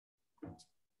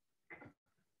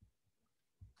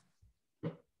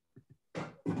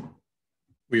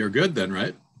We are good then,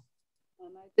 right? I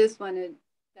just wanted to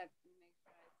check to make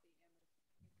sure I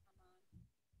see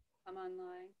Emma come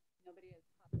online. Nobody has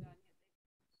popped on yet.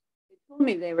 They told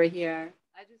me they were here.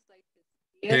 I just like to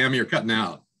see it. Pam, you're cutting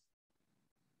out.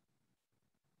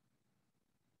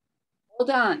 Hold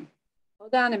on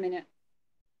a minute.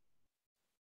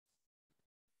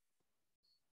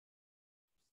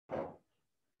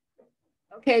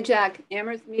 Okay, Jack,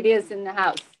 Amherst Media is in the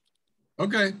house.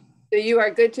 Okay. So you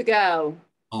are good to go.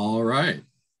 All right.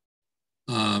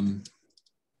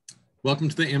 Welcome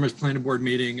to the Amherst Planning Board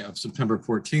meeting of September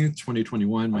 14th,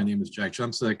 2021. My name is Jack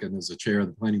Chumsick, and as the chair of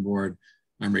the Planning Board,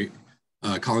 I'm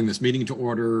calling this meeting to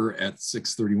order at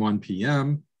 6:31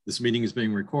 p.m. This meeting is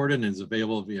being recorded and is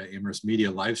available via Amherst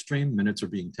Media live stream. Minutes are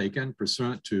being taken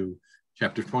pursuant to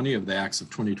Chapter 20 of the Acts of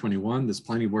 2021. This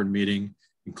Planning Board meeting,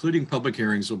 including public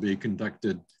hearings, will be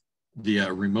conducted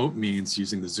via remote means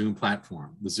using the Zoom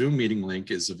platform. The Zoom meeting link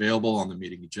is available on the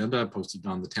meeting agenda posted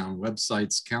on the town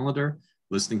website's calendar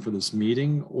listing for this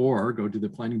meeting, or go to the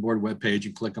Planning Board webpage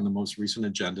and click on the most recent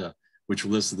agenda, which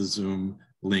lists the Zoom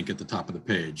link at the top of the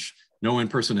page. No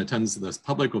in-person attendance of this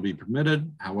public will be permitted.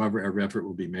 However, every effort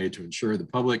will be made to ensure the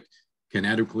public can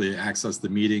adequately access the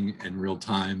meeting in real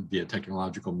time via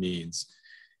technological means.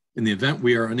 In the event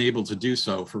we are unable to do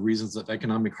so for reasons of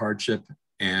economic hardship,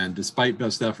 and despite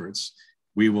best efforts,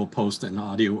 we will post an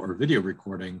audio or video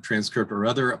recording, transcript, or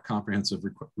other comprehensive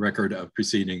record of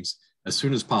proceedings as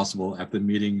soon as possible after the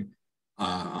meeting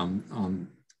on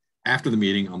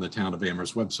the Town of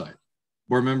Amherst website.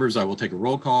 Board members, I will take a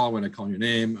roll call. When I call your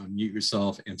name, unmute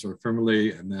yourself, answer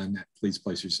affirmatively, and then please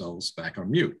place yourselves back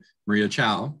on mute. Maria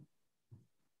Chow.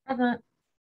 Present.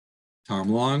 Tom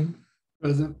Long.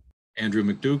 Present. Andrew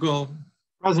McDougall.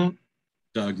 Present.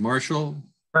 Doug Marshall.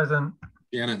 Present.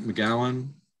 Janet McGowan.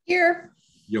 Here.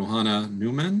 Johanna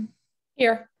Newman.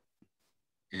 Here.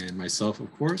 And myself,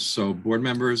 of course. So board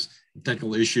members, if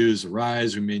technical issues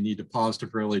arise, we may need to pause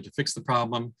temporarily to fix the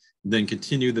problem, then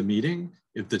continue the meeting.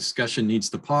 If the discussion needs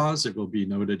to pause, it will be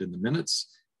noted in the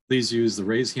minutes. Please use the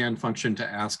raise hand function to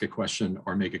ask a question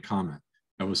or make a comment.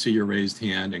 I will see your raised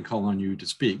hand and call on you to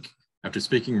speak. After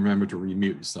speaking, remember to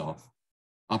remute yourself.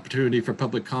 Opportunity for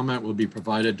public comment will be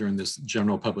provided during this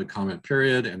general public comment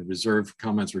period and reserved for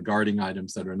comments regarding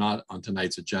items that are not on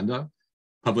tonight's agenda.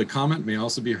 Public comment may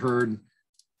also be heard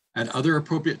at other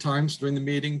appropriate times during the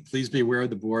meeting. Please be aware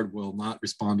the board will not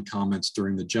respond to comments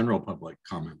during the general public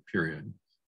comment period.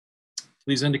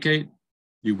 Please indicate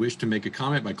you wish to make a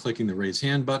comment by clicking the raise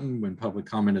hand button when public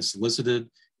comment is solicited.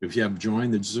 If you have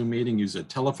joined the Zoom meeting, use a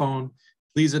telephone.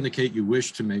 Please indicate you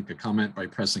wish to make a comment by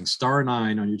pressing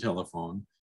 *9 on your telephone.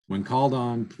 When called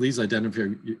on, please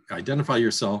identify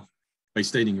yourself by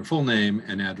stating your full name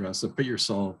and address and put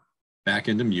yourself back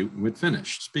into mute when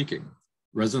finished speaking.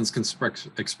 Residents can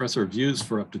express their views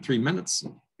for up to 3 minutes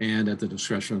and at the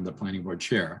discretion of the Planning Board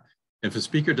chair. If a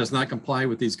speaker does not comply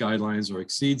with these guidelines or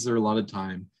exceeds their allotted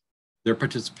time, their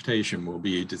participation will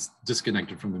be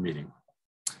disconnected from the meeting.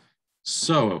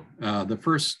 So the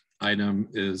first item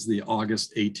is the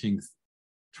August 18th,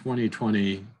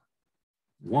 2021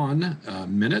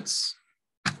 minutes.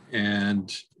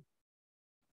 And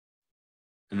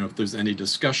I don't know if there's any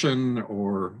discussion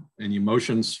or any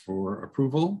motions for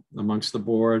approval amongst the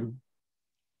board.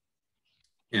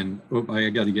 And I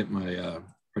got to get my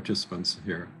participants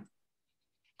here.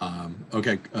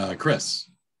 Okay, Chris.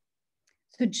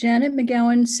 So Janet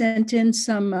McGowan sent in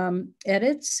some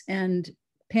edits and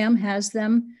Pam has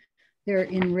them. They're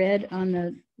in red on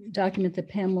the document that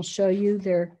Pam will show you.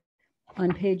 They're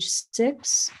on page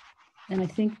 6 and I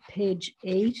think page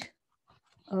 8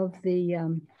 of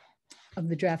the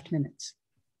draft minutes.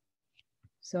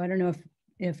 So I don't know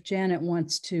if Janet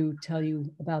wants to tell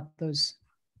you about those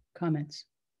comments.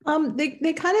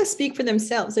 They kind of speak for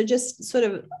themselves. They're just sort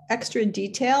of extra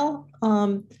detail.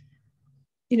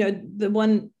 You know, the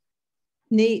one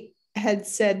Nate had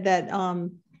said that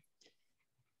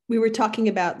we were talking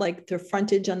about like the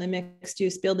frontage on the mixed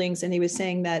use buildings. And he was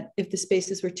saying that if the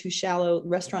spaces were too shallow,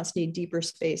 restaurants need deeper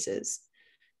spaces.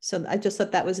 So I just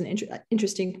thought that was an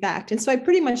interesting fact. And so I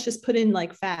pretty much just put in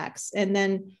like facts. And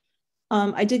then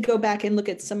I did go back and look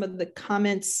at some of the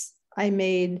comments I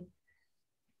made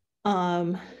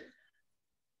in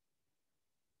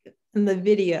the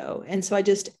video. And so I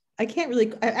can't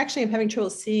really, I actually am having trouble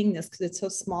seeing this because it's so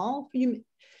small for you.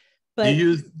 But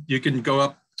you can go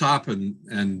up top and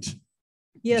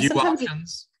yeah, view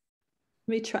options.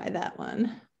 Let me try that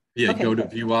one. Yeah, okay. Go to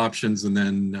view options and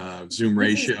then zoom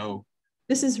ratio.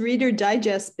 This is Reader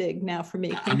Digest big now for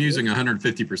me. I'm using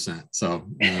 150%. So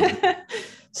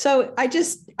so I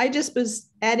just was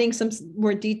adding some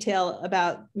more detail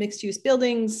about mixed use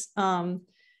buildings.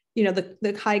 you know,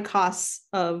 the high costs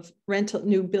of rental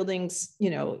new buildings, you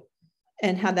know,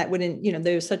 and how that wouldn't, you know,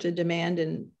 there's such a demand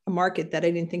in a market that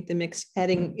I didn't think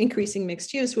increasing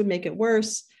mixed use would make it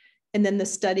worse. And then the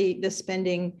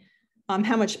spending,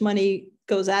 how much money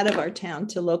goes out of our town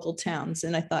to local towns.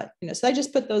 And I thought, you know, so I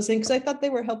just put those in because I thought they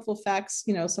were helpful facts,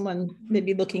 you know, someone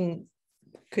maybe looking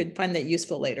could find that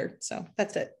useful later. So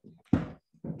that's it.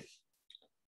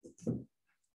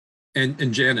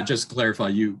 And Janet, just to clarify,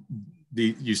 you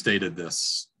stated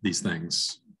these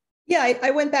things. Yeah,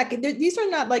 I went back. These are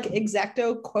not like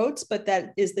exacto quotes, but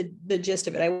that is the gist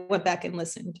of it. I went back and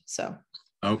listened. So.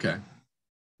 Okay.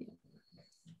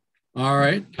 All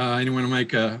right. Anyone want to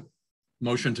make a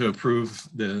motion to approve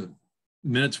the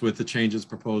minutes with the changes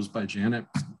proposed by Janet?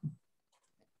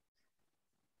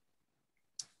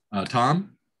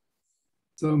 Tom?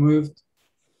 So moved.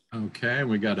 Okay,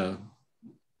 we got a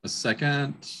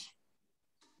second.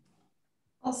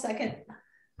 I'll second.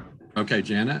 Okay,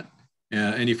 Janet.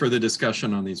 Any further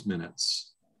discussion on these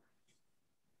minutes?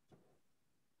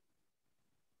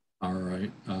 All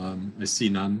right, I see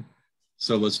none.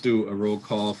 So let's do a roll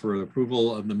call for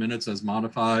approval of the minutes as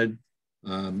modified.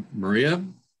 Maria?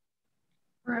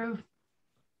 Approve.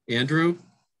 Andrew?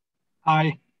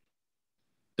 Aye.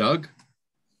 Doug?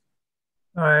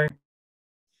 Aye.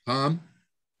 Tom?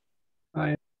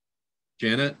 Aye.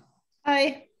 Janet?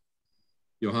 Aye.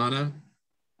 Johanna?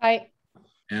 Aye.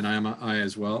 And I am an aye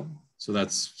as well. So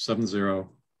that's 7-0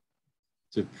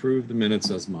 to approve the minutes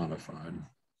as modified.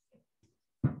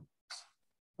 All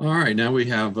right, now we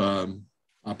have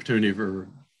opportunity for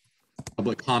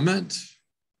public comment.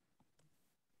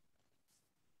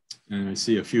 And I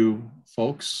see a few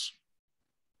folks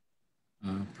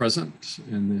present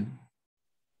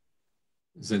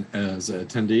as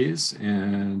attendees.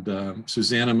 And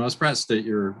Susanna Musprat, state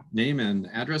your name and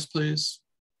address, please.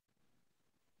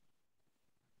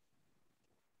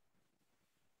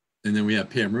 And then we have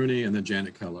Pam Rooney and then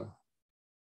Janet Keller.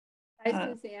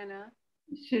 Hi, Susanna.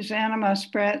 Susanna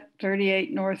Musprat,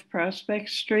 38 North Prospect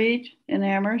Street in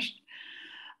Amherst.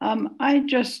 I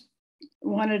just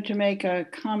wanted to make a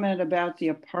comment about the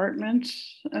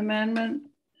apartments amendment.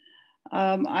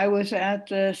 I was at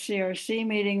the CRC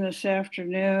meeting this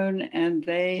afternoon and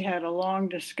they had a long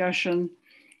discussion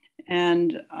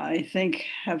and I think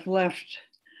have left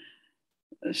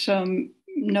some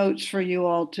notes for you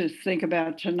all to think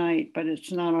about tonight, but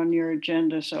it's not on your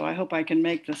agenda, so I hope I can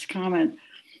make this comment.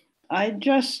 I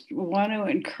just want to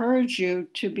encourage you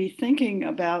to be thinking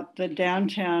about the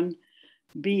downtown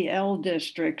BL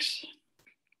districts.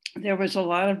 There was a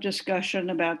lot of discussion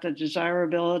about the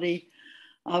desirability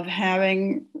of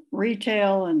having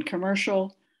retail and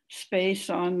commercial space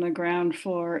on the ground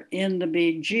floor in the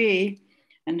BG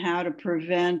and how to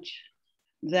prevent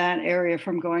that area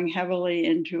from going heavily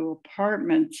into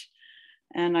apartments.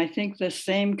 And I think the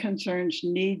same concerns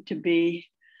need to be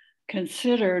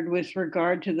considered with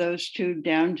regard to those two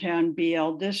downtown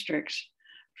BL districts.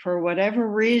 For whatever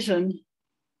reason,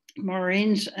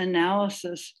 Maureen's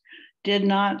analysis did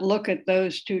not look at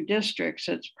those two districts.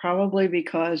 It's probably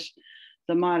because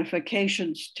the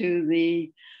modifications to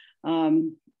the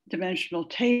dimensional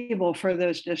table for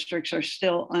those districts are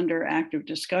still under active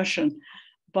discussion.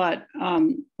 But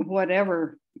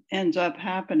whatever ends up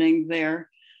happening there,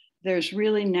 there's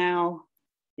really now,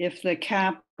 if the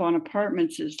cap on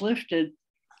apartments is lifted,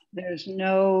 there's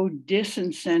no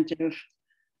disincentive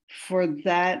for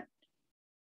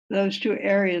those two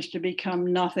areas to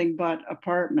become nothing but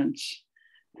apartments.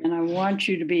 And I want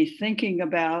you to be thinking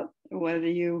about whether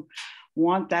you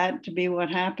want that to be what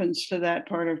happens to that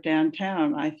part of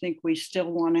downtown. I think we still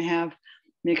want to have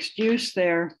mixed use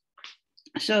there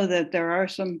so that there are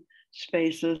some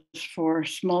spaces for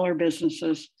smaller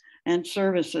businesses and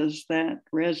services that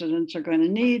residents are going to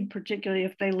need, particularly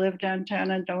if they live downtown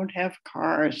and don't have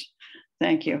cars.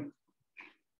 Thank you.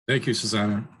 Thank you,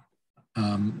 Susanna.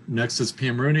 Next is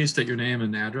Pam Rooney. State your name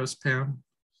and address, Pam.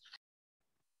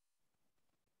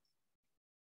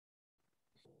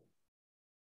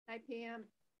 Hi, Pam.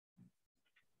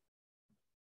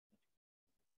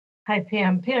 Hi,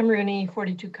 Pam. Pam Rooney,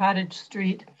 42 Cottage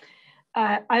Street.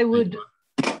 I would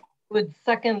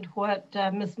second what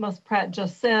Ms. Musprat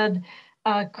just said.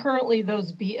 Currently,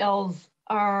 those BLs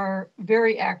are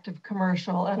very active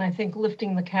commercial, and I think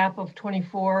lifting the cap of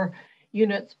 24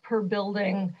 units per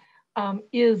building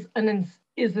is an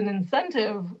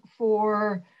incentive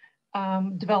for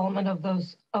development of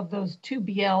those two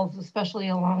BLs, especially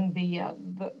along the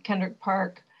Kendrick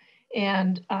Park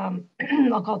and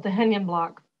I'll call it the Henyon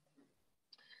Block.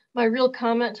 My real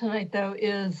comment tonight, though,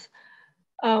 is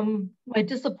my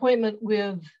disappointment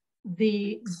with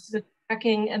the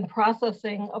tracking and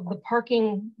processing of the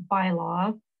parking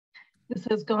bylaw. This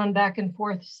has gone back and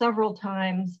forth several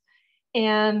times.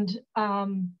 And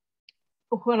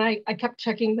when I kept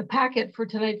checking the packet for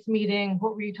tonight's meeting,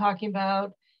 what were you talking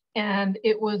about? And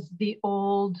it was the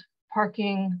old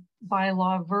parking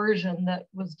bylaw version that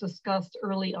was discussed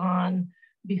early on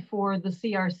before the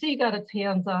CRC got its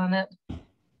hands on it.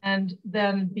 And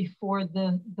then before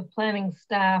the planning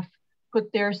staff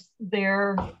put their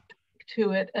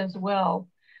to it as well.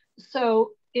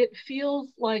 So it feels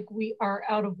like we are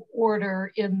out of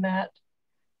order in that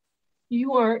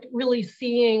you aren't really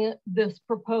seeing this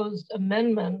proposed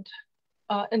amendment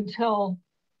until,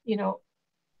 you know,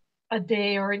 a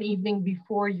day or an evening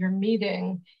before your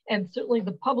meeting. And certainly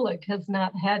the public has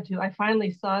not had to. I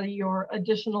finally saw your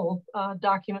additional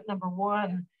document number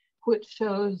 1, which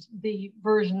shows the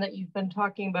version that you've been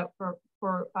talking about for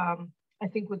I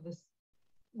think with the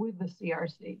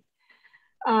CRC.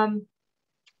 I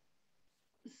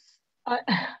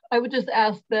would just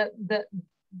ask that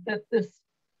this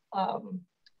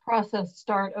process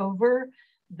start over,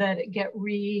 that it get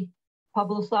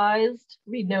re-publicized,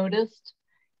 re-noticed,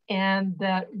 and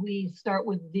that we start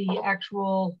with the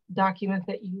actual document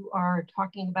that you are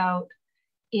talking about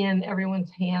in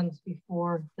everyone's hands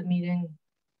before the meeting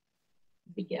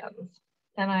begins.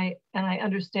 And I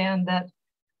understand that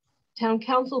Town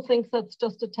Council thinks that's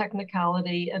just a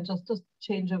technicality and just a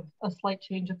slight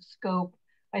change of scope.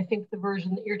 I think the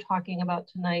version that you're talking about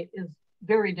tonight is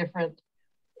very different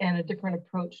and a different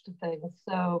approach to things.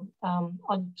 So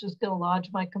I'm just gonna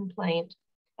lodge my complaint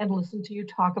and listen to you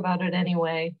talk about it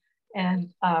anyway,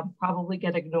 and probably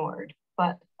get ignored.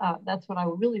 But that's what I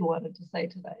really wanted to say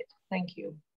tonight. Thank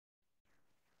you.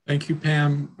 Thank you,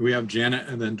 Pam. We have Janet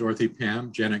and then Dorothy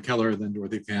Pam. Janet Keller and then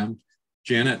Dorothy Pam.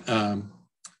 Janet,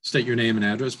 state your name and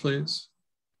address, please.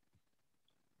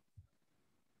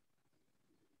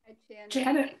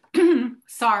 Janet,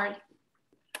 sorry.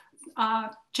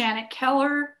 Janet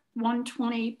Keller,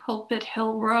 120 Pulpit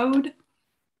Hill Road.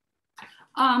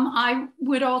 I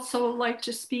would also like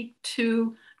to speak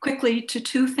quickly to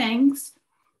 2 things.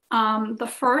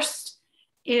 The first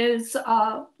is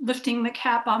lifting the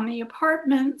cap on the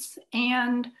apartments,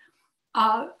 and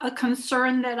a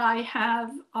concern that I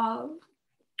have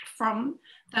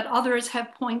that others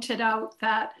have pointed out,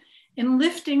 that in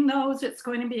lifting those, it's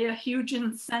going to be a huge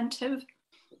incentive,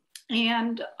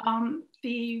 and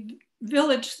the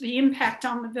impact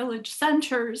on the village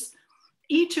centers,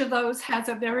 each of those has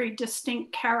a very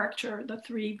distinct character, the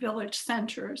 3 village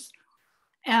centers,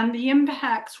 and the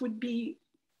impacts would be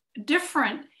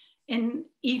different in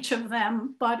each of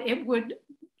them, but it would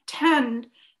tend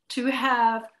to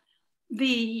have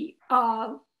the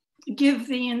give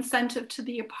the incentive to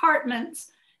the apartments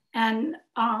and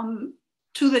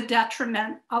to the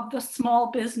detriment of the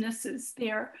small businesses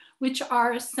there, which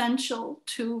are essential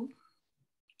to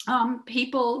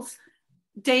people's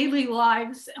daily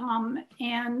lives.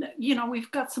 And, you know, we've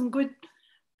got some good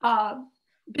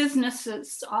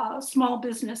businesses, small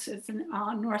businesses in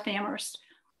North Amherst.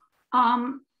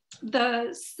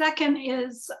 The second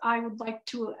is I would like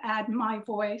to add my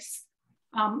voice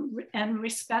and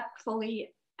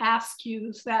respectfully ask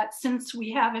you that since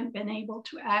we haven't been able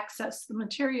to access the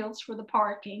materials for the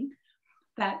parking,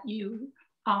 that you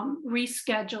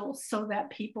reschedule so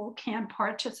that people can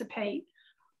participate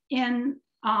in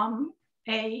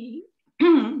a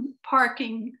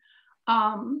parking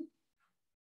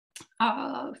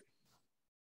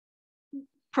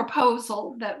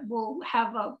proposal that will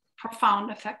have a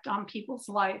profound effect on people's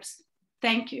lives.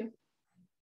 Thank you.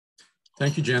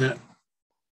 Thank you, Janet.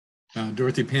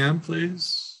 Dorothy Pam,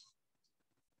 please.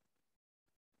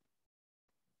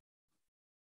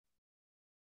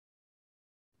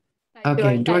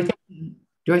 Okay,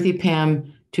 Dorothy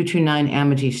Pam, 229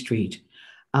 Amity Street.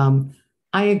 I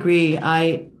agree.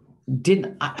 I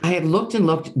had looked and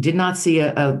looked, did not see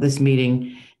this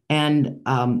meeting. And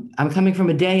I'm coming from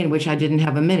a day in which I didn't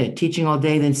have a minute, teaching all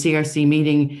day, then CRC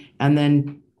meeting, and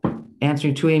then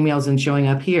answering 2 emails and showing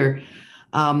up here.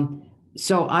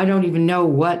 So I don't even know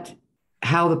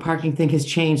how the parking thing has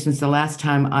changed since the last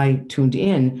time I tuned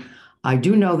in. I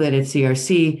do know that at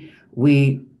CRC,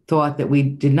 we thought that we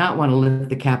did not want to lift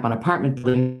the cap on apartment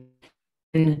buildings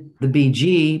in the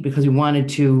BG because we wanted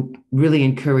to really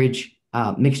encourage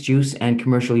mixed use and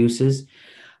commercial uses.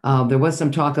 There was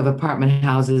some talk of apartment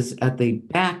houses at the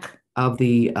back of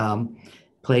the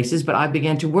places, but I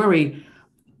began to worry,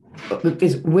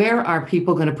 because where are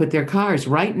people going to put their cars?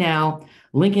 Right now,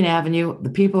 Lincoln Avenue, the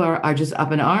people are just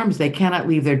up in arms. They cannot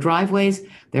leave their driveways.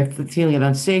 They're feeling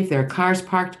unsafe. There are cars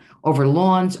parked over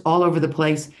lawns all over the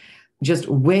place. just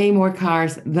way more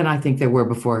cars than I think there were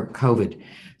before COVID.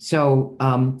 So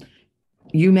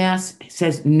UMass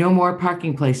says no more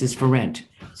parking places for rent.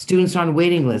 Students are on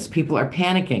waiting lists. People are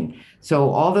panicking. So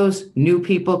all those new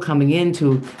people coming in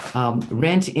to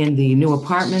rent in the new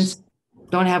apartments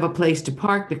don't have a place to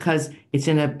park because it's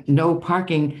in a no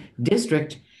parking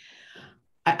district.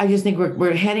 I just think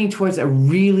we're heading towards a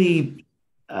really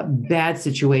bad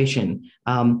situation.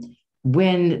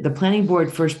 When the planning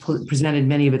board first presented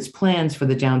many of its plans for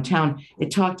the downtown,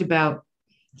 it talked about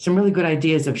some really good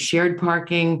ideas of shared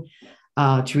parking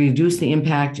to reduce the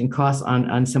impact and costs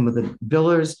on some of the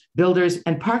builders,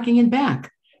 and parking in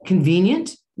back.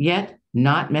 Convenient, yet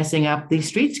not messing up the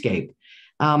streetscape.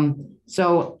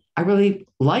 So I really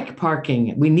like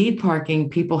parking. We need parking.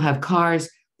 People have cars.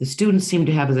 The students seem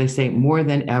to have, as I say, more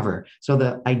than ever. So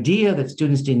the idea that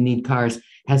students didn't need cars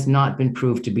has not been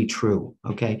proved to be true,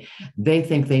 okay? They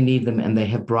think they need them and they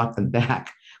have brought them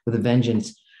back with a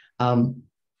vengeance.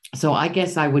 So I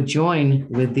guess I would join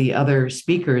with the other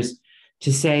speakers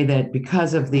to say that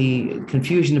because of the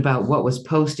confusion about what was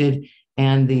posted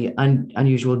and the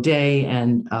unusual day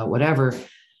and whatever,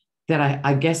 that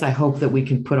I guess I hope that we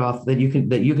can put off, that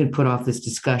you can put off this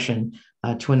discussion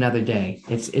to another day.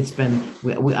 It's been,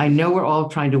 I know we're all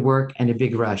trying to work and a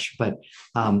big rush, but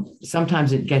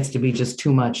sometimes it gets to be just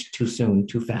too much, too soon,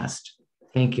 too fast.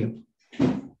 Thank you.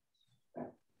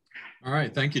 All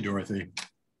right, thank you, Dorothy.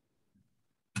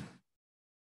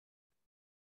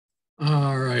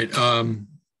 All right,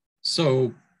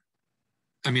 so,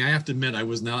 I mean, I have to admit, I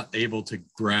was not able to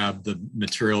grab the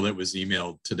material that was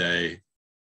emailed today.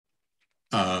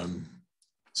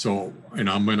 So, you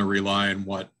know, I'm going to rely on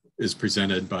what is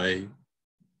presented by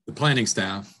the planning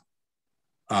staff.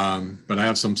 But I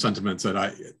have some sentiments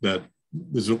that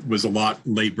was a lot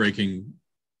late breaking,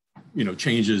 you know,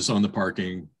 changes on the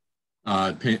parking.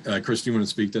 Chris, do you want to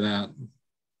speak to that?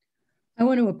 I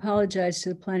want to apologize to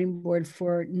the planning board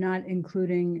for not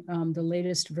including the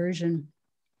latest version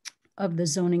of the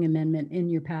zoning amendment in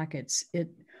your packets. It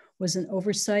was an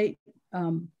oversight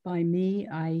by me.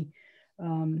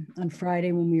 On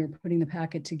Friday when we were putting the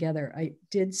packet together, I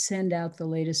did send out the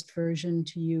latest version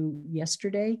to you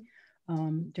yesterday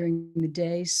during the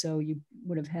day, so you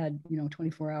would have had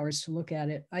 24 hours to look at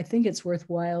it. I think it's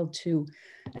worthwhile to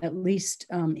at least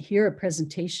hear a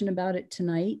presentation about it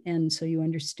tonight, and so you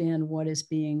understand what is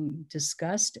being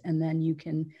discussed, and then you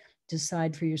can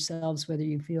decide for yourselves whether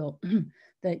you feel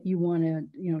that you want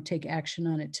to take action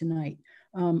on it tonight.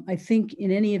 I think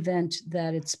in any event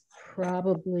that it's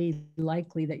probably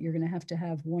likely that you're going to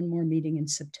have one more meeting in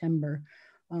September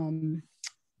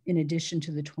in addition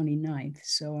to the 29th.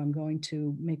 So I'm going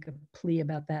to make a plea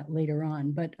about that later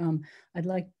on. But I'd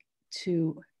like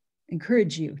to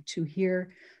encourage you to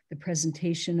hear the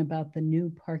presentation about the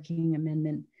new parking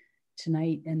amendment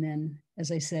tonight. And then, as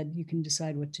I said, you can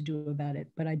decide what to do about it.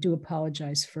 But I do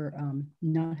apologize for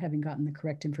not having gotten the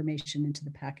correct information into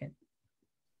the packet.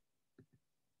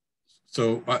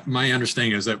 So my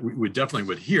understanding is that we definitely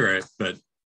would hear it, but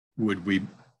would we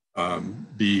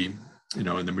be,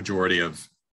 in the majority of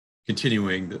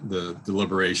continuing the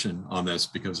deliberation on this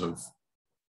because of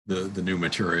the new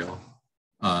material?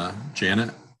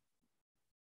 Janet?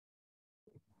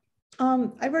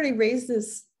 I've already raised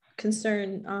this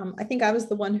concern. I think I was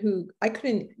the one who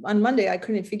on Monday, I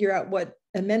couldn't figure out what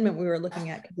amendment we were looking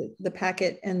at, because the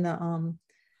packet and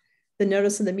the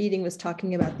notice of the meeting was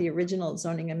talking about the original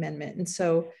zoning amendment. And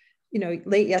so,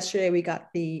 late yesterday, we got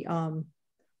the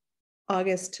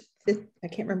August 5th, I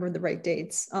can't remember the right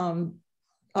dates,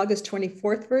 August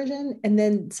 24th version. And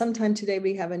then sometime today,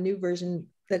 we have a new version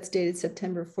that's dated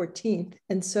September 14th.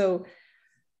 And so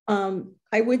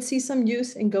I would see some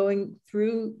use in going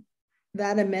through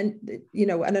that amendment,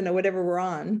 I don't know, whatever we're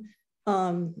on.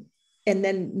 And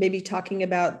then maybe talking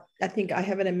about, I think I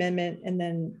have an amendment and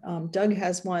then Doug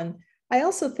has one. I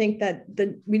also think that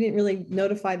we didn't really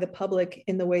notify the public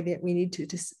in the way that we need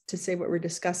to say what we're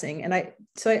discussing. And I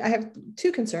have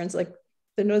two concerns, like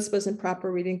the notice wasn't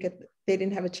proper. They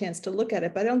didn't have a chance to look at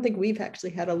it, but I don't think we've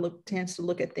actually had a chance to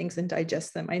look at things and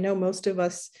digest them. I know most of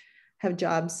us have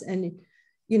jobs and,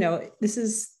 this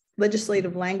is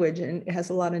legislative language and it has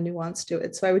a lot of nuance to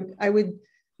it. So I would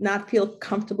not feel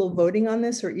comfortable voting on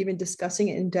this or even discussing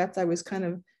it in depth. I was kind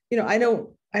of, I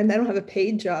don't have a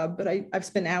paid job, but I've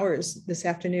spent hours this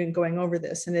afternoon going over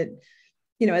this. And it,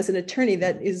 as an attorney,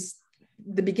 that is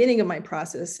the beginning of my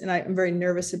process. And I'm very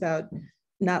nervous about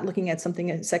not looking at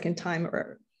something a second time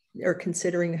or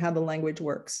considering how the language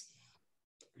works.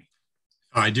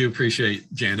 I do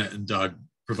appreciate Janet and Doug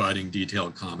providing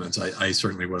detailed comments. I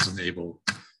certainly wasn't able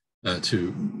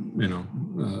to,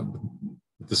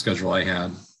 with the schedule I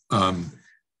had. And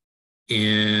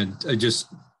I just,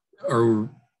 or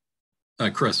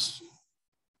Chris.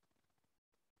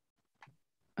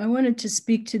 I wanted to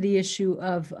speak to the issue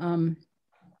of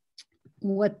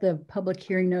what the public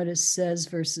hearing notice says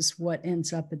versus what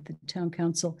ends up at the town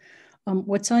council.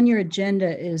 What's on your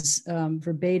agenda is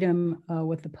verbatim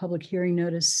what the public hearing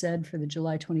notice said for the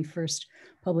July 21st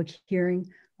public hearing.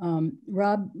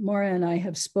 Rob Mora and I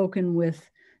have spoken with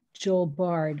Joel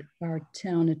Bard, our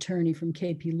town attorney from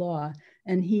KP Law,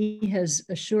 and he has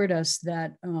assured us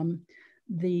that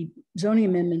the zoning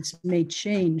amendments may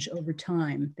change over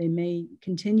time. They may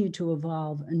continue to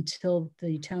evolve until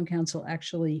the town council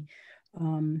actually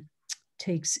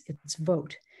takes its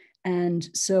vote. And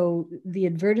so the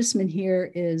advertisement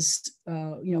here is,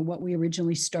 what we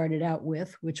originally started out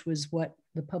with, which was what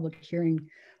the public hearing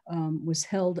was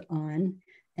held on.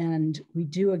 And we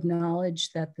do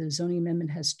acknowledge that the zoning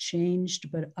amendment has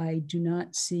changed, but I do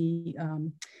not see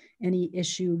any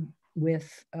issue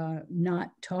with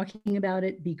not talking about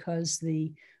it because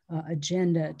the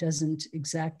agenda doesn't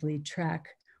exactly track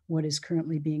what is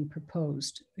currently being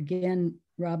proposed. Again,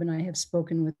 Rob and I have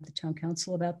spoken with the town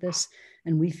council about this,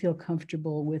 and we feel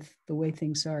comfortable with the way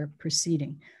things are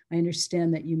proceeding. I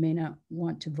understand that you may not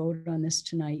want to vote on this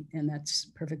tonight, and that's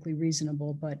perfectly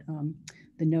reasonable, but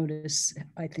the notice,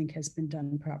 I think, has been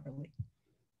done properly.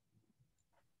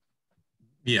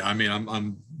 Yeah, I mean,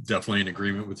 I'm definitely in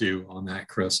agreement with you on that,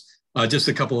 Chris. Just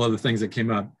a couple other things that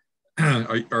came up.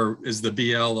 Is the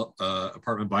BL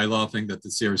apartment bylaw thing that the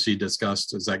CRC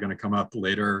discussed, is that going to come up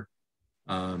later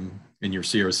in your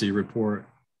CRC report?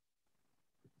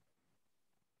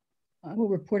 I will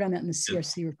report on that in the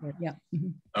CRC report, yeah.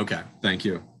 Mm-hmm. Okay, thank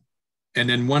you. And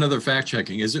then one other fact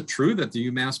checking, is it true that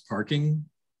the UMass parking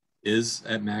is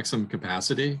at maximum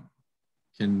capacity?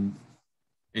 Can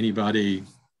anybody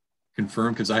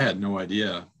confirm? Because I had no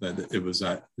idea that it was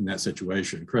in that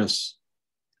situation. Chris?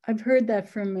 I've heard that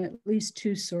from at least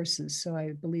 2 sources, so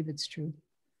I believe it's true.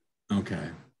 Okay.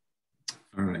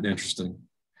 All right, interesting.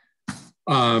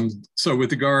 So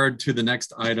with regard to the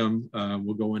next item,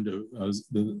 we'll go into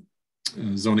the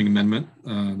zoning amendment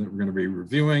that we're going to be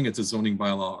reviewing. It's a zoning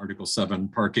bylaw, Article 7,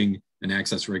 parking and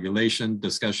access regulation,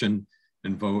 discussion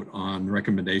and vote on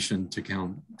recommendation to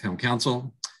town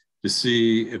council to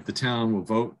see if the town will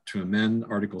vote to amend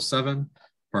Article 7,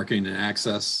 parking and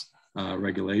access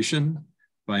regulation,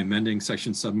 by amending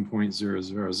section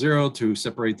 7.000 to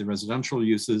separate the residential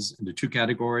uses into 2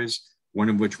 categories, one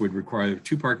of which would require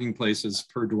 2 parking places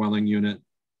per dwelling unit,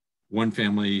 1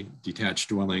 family detached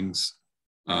dwellings,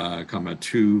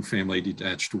 2 family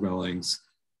detached dwellings,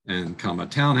 and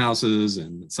townhouses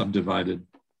and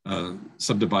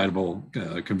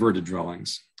subdividable converted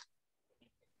dwellings.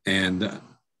 And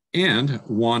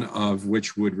one of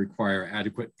which would require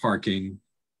adequate parking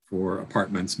for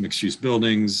apartments, mixed-use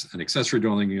buildings, and accessory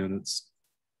dwelling units,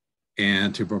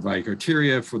 and to provide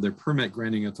criteria for the permit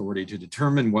granting authority to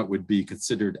determine what would be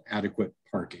considered adequate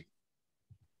parking.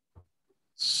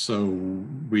 So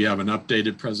we have an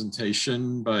updated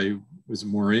presentation by, was it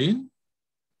Maureen?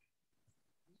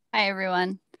 Hi,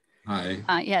 everyone. Hi.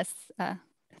 Yes,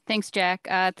 thanks, Jack.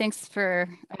 Thanks for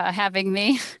having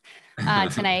me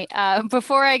tonight.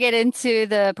 Before I get into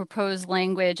the proposed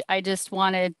language, I just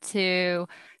wanted to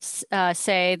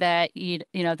say that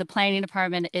the planning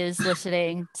department is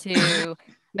listening to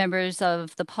members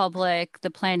of the public,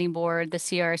 the planning board, the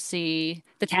CRC,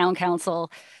 the town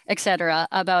council, et cetera,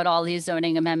 about all these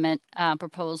zoning amendment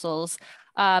proposals.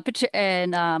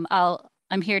 And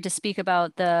I'm here to speak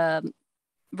about the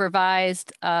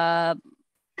revised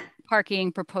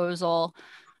parking proposal.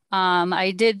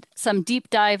 I did some deep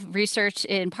dive research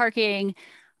in parking,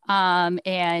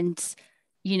 and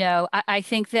I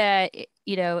think that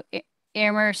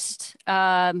Amherst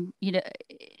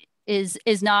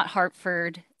is not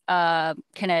Hartford,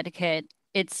 Connecticut.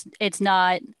 It's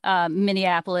not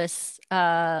Minneapolis,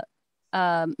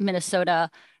 Minnesota,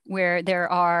 where there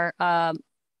are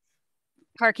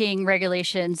parking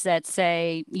regulations that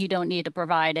say you don't need to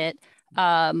provide it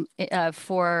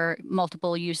for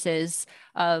multiple uses.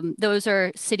 Those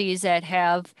are cities that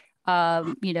have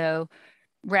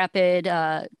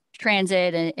rapid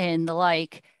transit and the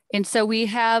like. And so we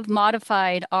have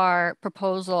modified our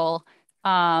proposal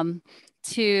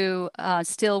to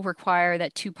still require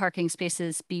that 2 parking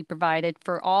spaces be provided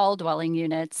for all dwelling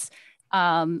units,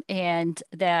 and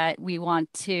that we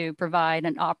want to provide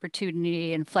an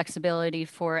opportunity and flexibility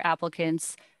for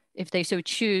applicants if they so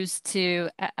choose to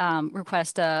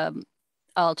request a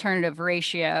alternative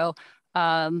ratio.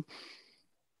 Firstly,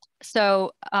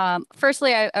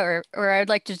 I'd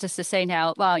like to just to say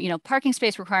now, well, parking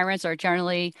space requirements are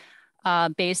generally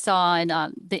based on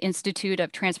the Institute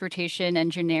of Transportation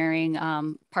Engineering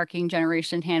parking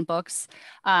generation handbooks.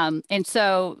 And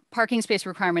so parking space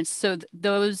requirements, so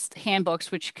those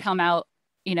handbooks which come out,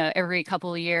 every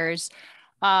couple of years,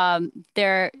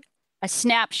 they're a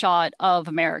snapshot of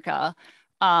America.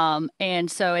 And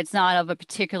so it's not of a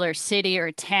particular city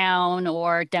or town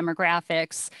or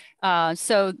demographics.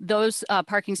 So those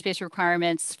parking space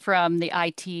requirements from the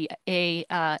ITE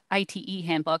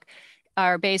handbook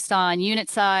are based on unit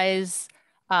size,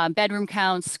 bedroom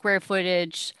counts, square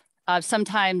footage,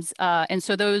 sometimes, and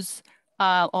so those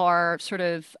are sort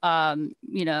of,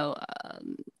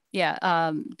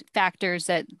 factors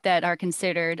that are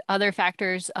considered. Other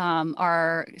factors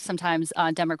are sometimes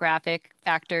demographic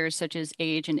factors such as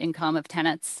age and income of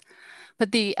tenants.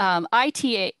 But the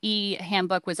ITE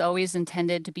handbook was always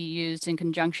intended to be used in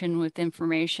conjunction with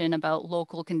information about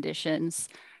local conditions.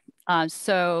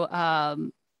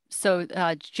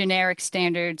 Generic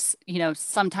standards,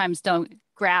 sometimes don't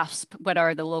grasp what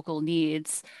are the local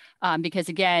needs. Because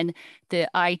again, the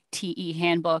ITE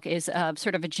handbook is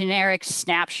sort of a generic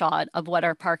snapshot of what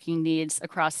are parking needs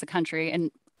across the country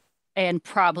and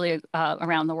probably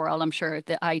around the world. I'm sure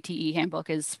the ITE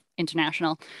handbook is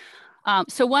international.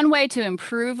 So one way to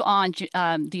improve on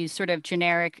these sort of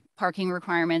generic parking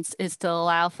requirements is to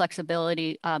allow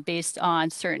flexibility based on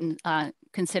certain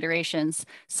considerations,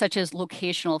 such as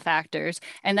locational factors.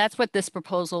 And that's what this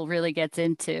proposal really gets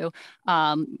into.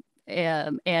 And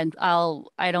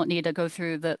I don't need to go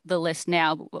through the list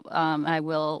now. I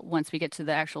will once we get to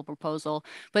the actual proposal.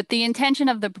 But the intention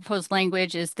of the proposed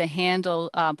language is to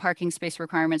handle parking space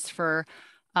requirements for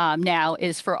now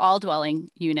is for all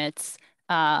dwelling units,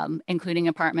 including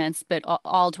apartments, but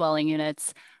all dwelling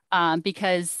units,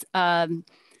 because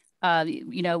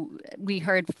we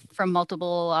heard from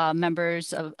multiple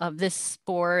members of this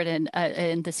board and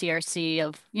the CRC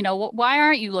of, why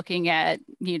aren't you looking at,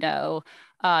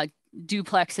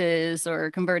 duplexes or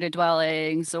converted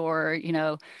dwellings or,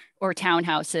 or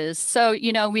townhouses? So,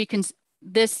 we can,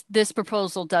 this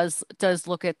proposal does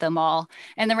look at them all.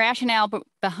 And the rationale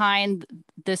behind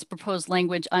this proposed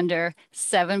language under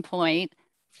 7.40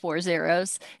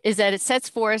 is that it sets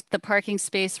forth the parking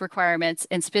space requirements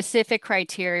and specific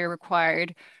criteria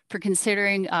required for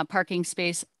considering parking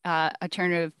space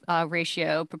alternative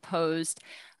ratio proposed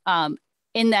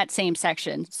in that same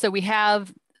section. So we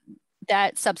have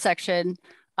that subsection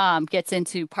gets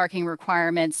into parking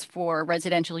requirements for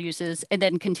residential uses and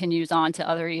then continues on to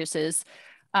other uses.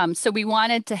 So we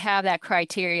wanted to have that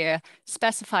criteria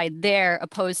specified there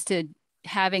opposed to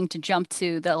having to jump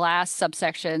to the last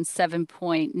subsection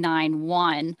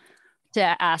 7.91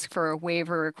 to ask for a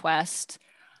waiver request.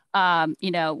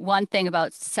 One thing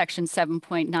about section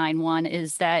 7.91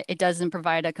 is that it doesn't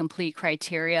provide a complete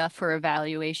criteria for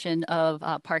evaluation of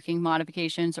parking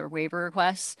modifications or waiver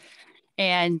requests.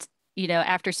 And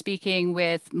after speaking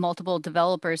with multiple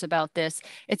developers about this,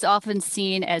 it's often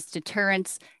seen as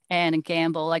deterrence and a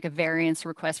gamble, like a variance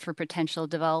request for potential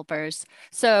developers.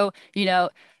 So,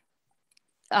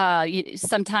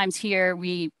 sometimes here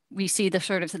we see the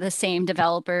sort of the same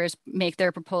developers make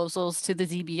their proposals to the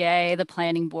ZBA, the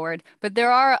planning board, but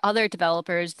there are other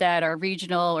developers that are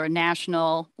regional or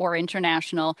national or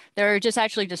international. They're just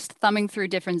actually just thumbing through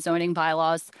different zoning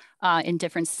bylaws in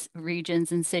different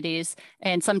regions and cities.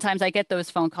 And sometimes I get those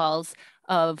phone calls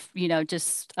of,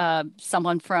 just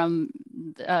someone from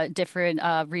a different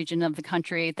region of the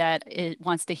country that it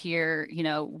wants to hear,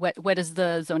 what does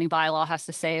the zoning bylaw has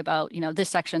to say about, this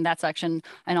section, that section,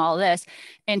 and all this.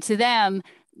 And to them,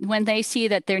 when they see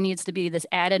that there needs to be this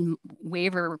added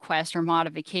waiver request or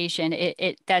modification,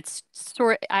 that's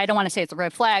sort, I don't want to say it's a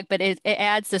red flag, but it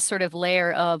adds this sort of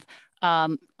layer of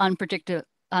unpredictable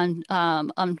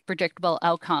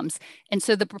outcomes. And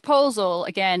so the proposal,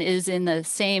 again, is in the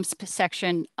same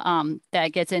section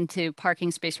that gets into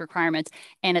parking space requirements,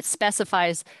 and it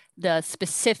specifies the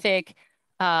specific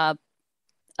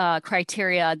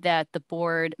criteria that the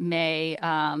board may,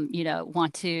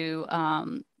 want to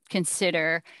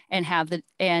consider and have the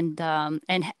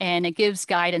and it gives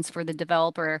guidance for the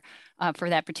developer for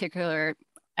that particular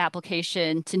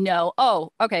application to know,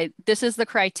 oh, okay, this is the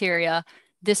criteria.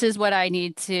 This is what I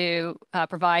need to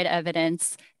provide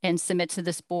evidence and submit to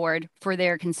this board for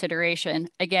their consideration.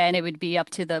 Again, it would be up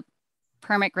to the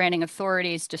permit granting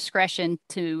authority's discretion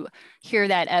to hear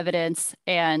that evidence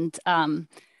and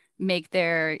make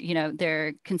their,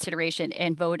 their consideration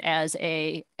and vote as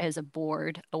a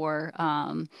board or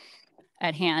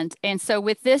at hand. And so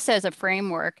with this as a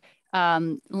framework,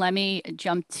 let me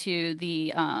jump to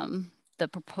the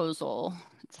proposal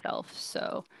itself.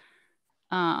 So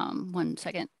 1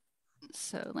 second.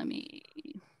 So let me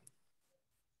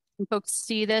Can folks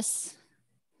see this?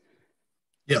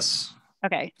 Yes.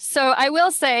 Okay, so I will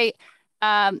say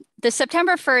the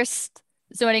September 1st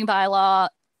zoning bylaw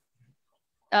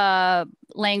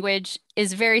language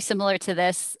is very similar to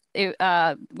this,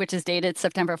 which is dated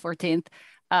September 14th.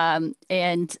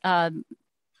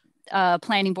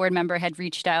 Planning board member had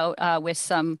reached out with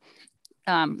some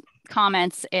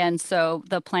comments. And so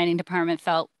the planning department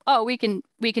felt, oh, we can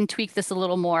tweak this a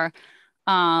little more.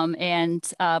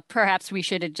 Perhaps we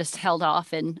should have just held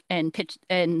off and pitched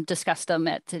and discussed them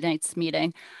at tonight's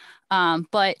meeting.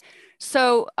 The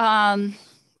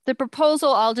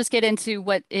proposal, I'll just get into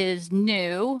what is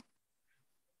new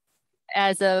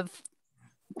as of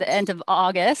the end of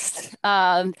August.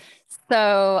 Let's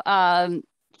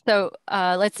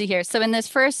see here. So in this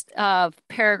first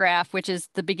paragraph, which is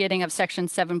the beginning of section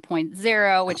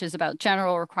 7.0, which is about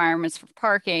general requirements for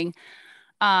parking,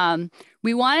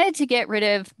 we wanted to get rid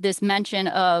of this mention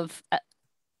of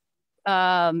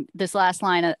this last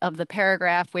line of the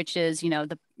paragraph, which is,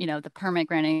 the permit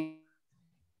granting.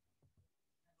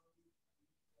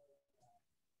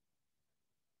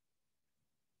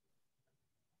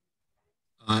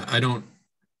 I don't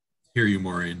hear you,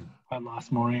 Maureen. I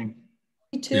lost Maureen.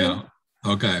 Me too. Yeah.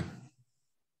 Okay.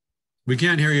 We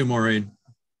can't hear you, Maureen.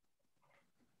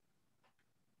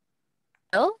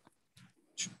 Bill?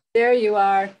 There you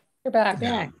are. You're back.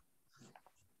 Yeah.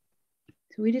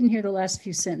 So we didn't hear the last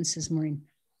few sentences, Maureen.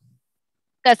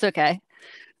 That's okay.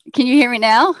 Can you hear me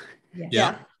now?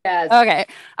 Yeah. Yes. Okay.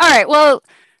 All right. Well,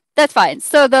 that's fine.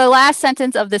 So the last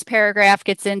sentence of this paragraph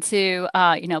gets into,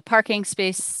 parking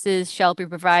spaces shall be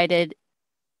provided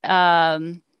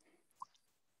in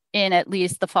at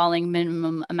least the following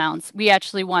minimum amounts. We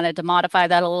actually wanted to modify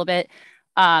that a little bit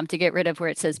to get rid of where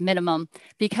it says minimum,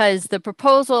 because the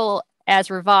proposal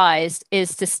as revised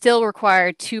is to still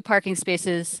require 2 parking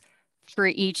spaces for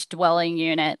each dwelling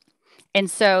unit. And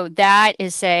so that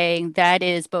is saying that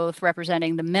is both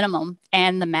representing the minimum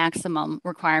and the maximum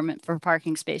requirement for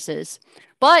parking spaces.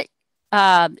 But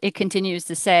it continues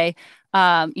to say,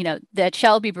 that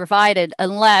shall be provided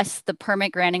unless the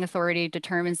permit granting authority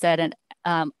determines that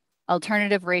an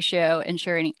alternative ratio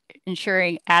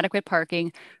ensuring adequate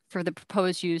parking for the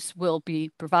proposed use will be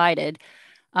provided.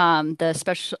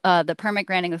 The permit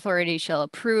granting authority shall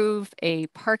approve a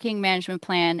parking management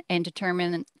plan and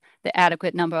determine the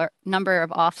adequate number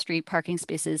of off-street parking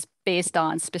spaces based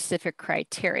on specific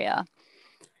criteria.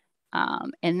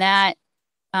 And that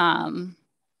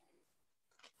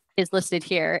is listed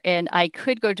here. And I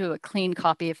could go to a clean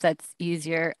copy if that's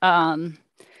easier.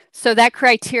 So that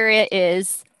criteria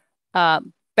is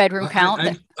bedroom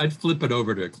count. I'd flip it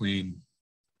over to clean.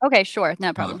 Okay, sure,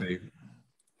 no problem. Copy.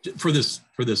 For this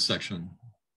section,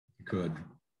 you could.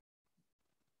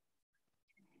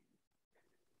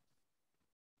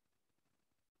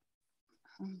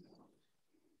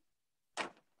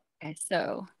 Okay,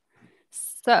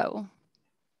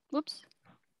 whoops.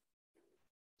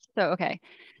 Okay.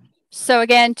 So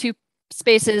again, 2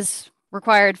 spaces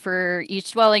required for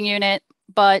each dwelling unit,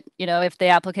 but, if the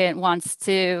applicant wants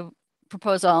to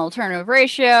propose an alternative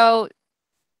ratio,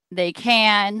 they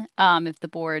can, if the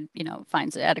board,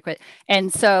 finds it adequate.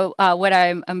 And so what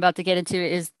I'm about to get into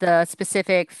is the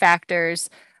specific factors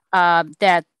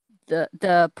that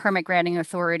the permit granting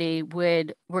authority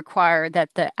would require that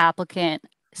the applicant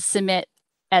submit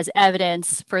as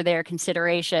evidence for their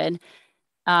consideration.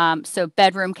 So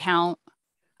bedroom count,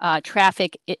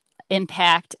 traffic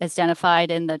impact as identified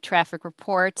in the traffic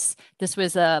reports. This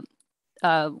was a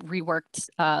reworked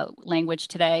language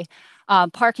today.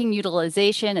 Parking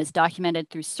utilization is documented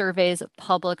through surveys of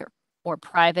public or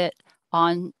private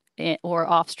on or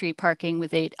off-street parking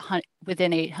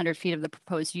within 800 feet of the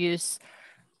proposed use.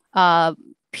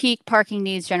 Peak parking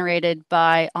needs generated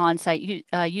by on-site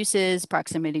uses,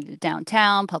 proximity to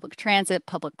downtown, public transit,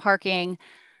 public parking,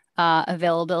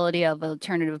 availability of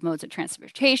alternative modes of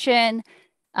transportation,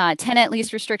 tenant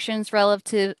lease restrictions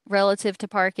relative to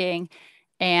parking,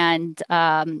 and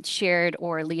shared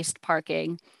or leased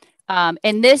parking.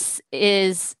 And this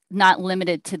is not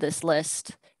limited to this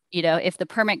list. If the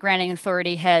permit granting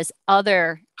authority has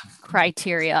other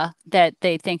criteria that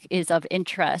they think is of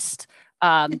interest,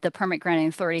 the permit granting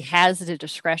authority has the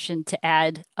discretion to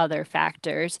add other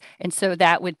factors. And so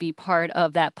that would be part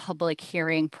of that public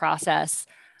hearing process.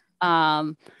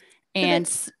 Yep.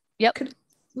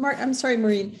 Mark, I'm sorry,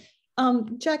 Maureen.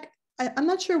 Jack, I'm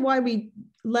not sure why we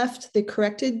left the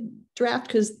corrected draft,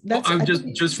 because that's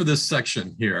just for this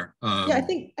section here. Yeah, I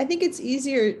think it's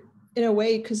easier in a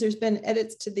way because there's been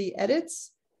edits to the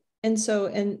edits. And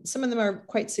some of them are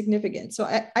quite significant. So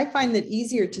I find that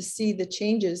easier to see the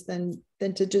changes than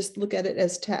to just look at it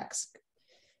as text.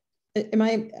 am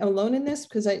I alone in this?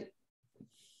 Because I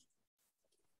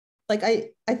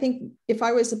think if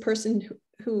I was a person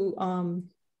who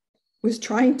was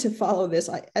trying to follow this,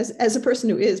 as a person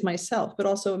who is myself, but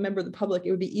also a member of the public,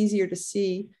 it would be easier to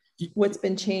see what's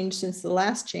been changed since the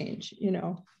last change,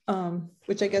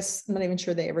 which I guess I'm not even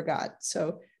sure they ever got.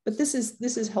 So, but this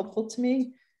is helpful to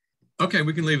me. Okay,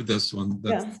 we can leave it this one.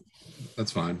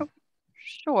 That's fine.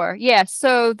 Sure. Yeah.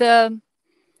 So the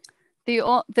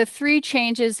three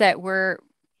changes that were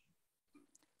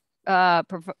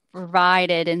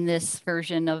provided in this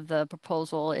version of the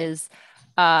proposal is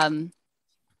the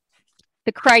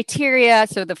criteria.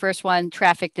 So the first one,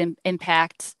 traffic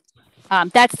impact,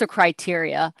 that's the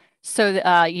criteria. So,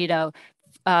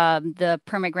 the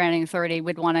permit granting authority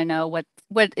would want to know what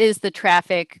is the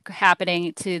traffic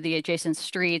happening to the adjacent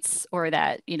streets or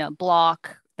that,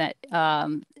 block that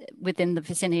within the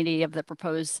vicinity of the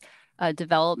proposed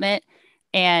development.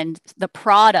 And the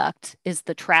product is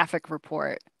the traffic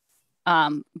report.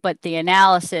 But the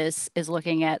analysis is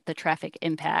looking at the traffic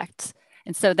impact.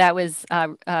 And so that was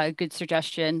a good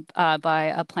suggestion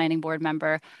by a planning board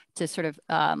member to sort of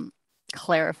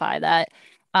clarify that.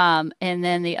 And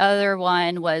then the other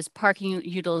one was parking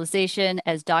utilization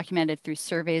as documented through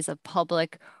surveys of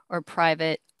public or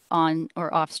private on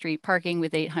or off-street parking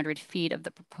with 800 feet of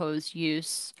the proposed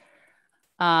use.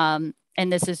 And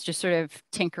this is just sort of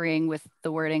tinkering with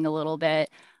the wording a little bit.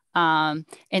 And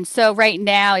so right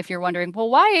now, if you're wondering, well,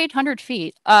 why 800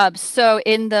 feet? So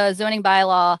in the zoning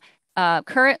bylaw,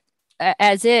 current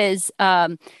as is,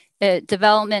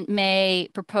 development may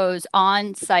propose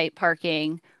on-site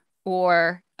parking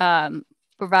or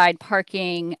provide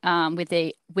parking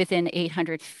within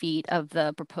 800 feet of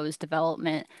the proposed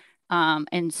development.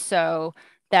 And so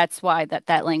that's why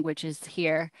that language is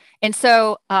here. And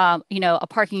so, a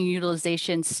parking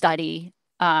utilization study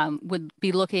would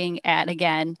be looking at,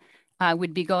 again,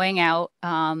 would be going out.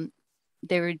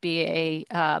 There would be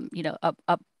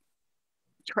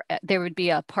there would be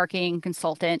a parking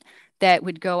consultant that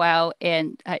would go out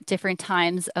and at different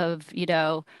times of,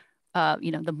 the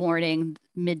morning,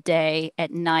 midday,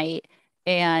 at night,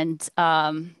 and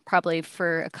probably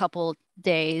for a couple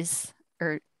days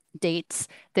or dates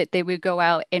that they would go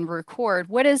out and record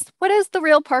what is the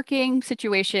real parking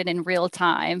situation in real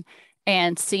time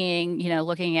and seeing,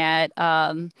 looking at,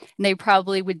 and they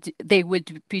probably would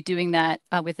be doing that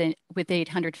with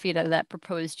 800 feet of that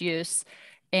proposed use.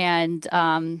 And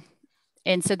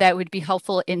so that would be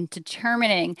helpful in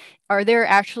determining, are there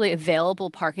actually available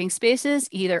parking spaces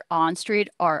either on street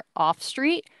or off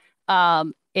street?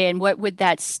 And what would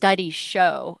that study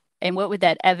show? And what would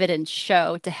that evidence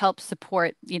show to help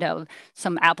support,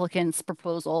 some applicant's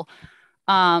proposal?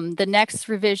 The next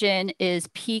revision is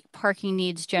peak parking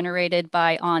needs generated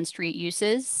by on-street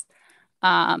uses.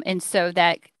 And so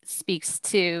that speaks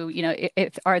to,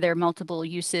 if are there multiple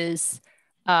uses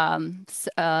on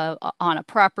a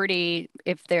property?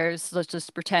 If there's, let's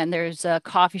just pretend there's a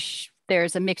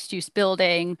there's a mixed use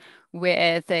building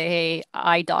with a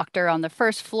eye doctor on the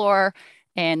first floor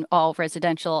and all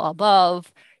residential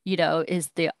above, is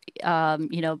the,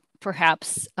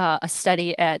 perhaps a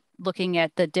study at looking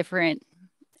at the different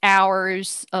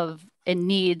hours of and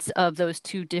needs of those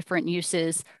two different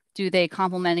uses. Do they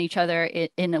complement each other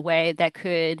in a way that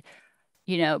could,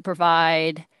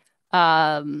 provide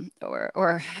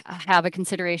or have a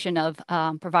consideration of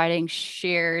providing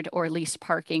shared or leased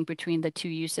parking between the two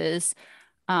uses?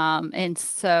 And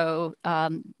so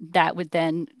that would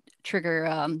then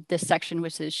trigger this section,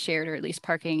 which is shared or leased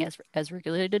parking as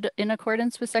regulated in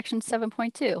accordance with section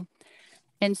 7.2.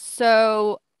 And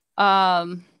so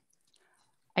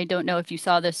I don't know if you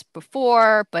saw this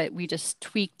before, but we just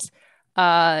tweaked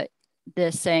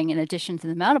this saying, in addition to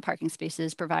the amount of parking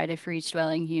spaces provided for each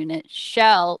dwelling unit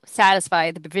shall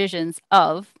satisfy the provisions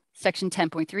of section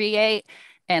 10.38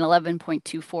 and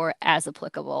 11.24 as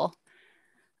applicable.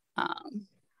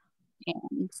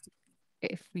 And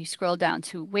if we scroll down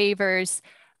to waivers,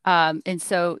 and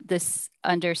so this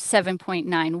under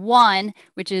 7.91,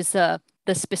 which is the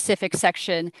specific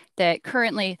section that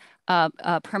currently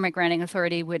a permit granting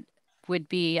authority would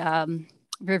be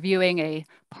reviewing a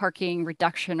parking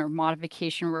reduction or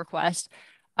modification request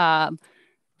for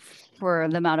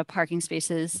the amount of parking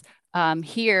spaces.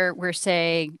 Here we're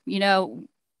saying, if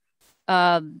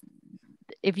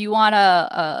you want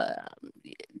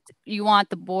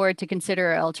the board to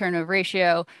consider an alternative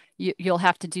ratio, you'll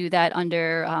have to do that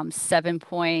under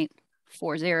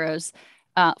 7.40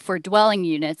 for dwelling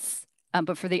units.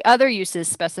 But for the other uses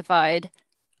specified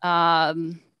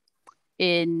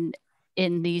in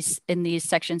these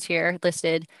sections here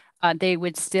listed, they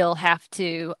would still have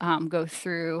to go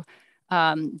through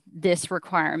this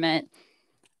requirement,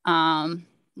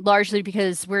 largely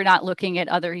because we're not looking at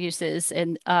other uses,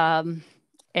 and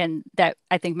that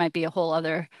I think might be a whole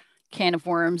other can of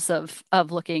worms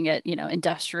of looking at, you know,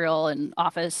 industrial and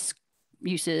office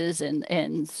uses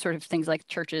and sort of things like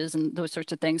churches and those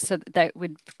sorts of things. So that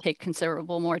would take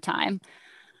considerable more time.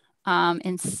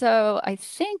 And so I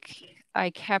think I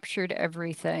captured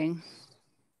everything.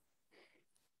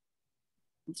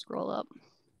 Let's scroll up.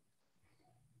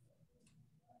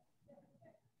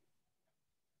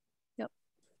 Yep.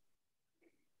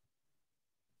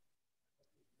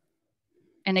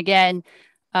 And again,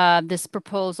 this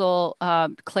proposal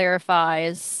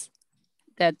clarifies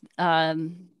that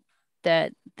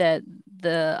that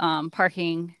the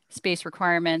parking space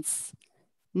requirements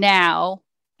now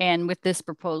and with this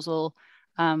proposal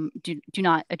do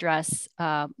not address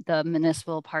the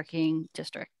municipal parking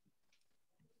district.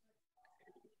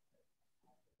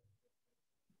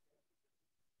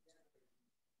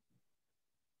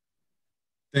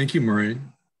 Thank you,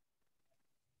 Maureen.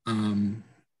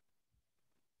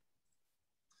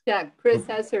 Yeah, Chris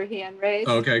has her hand raised.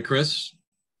 Okay, Chris.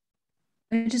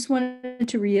 I just wanted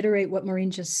to reiterate what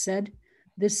Maureen just said.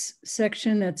 This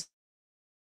section that's.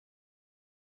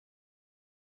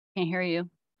 Can't hear you.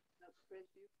 Chris,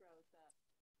 you froze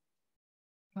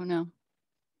up. Oh no.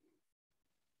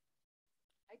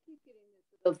 I keep getting this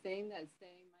little thing that's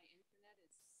saying my internet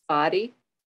is spotty.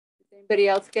 Is anybody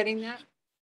else getting that?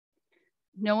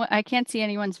 No, I can't see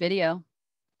anyone's video.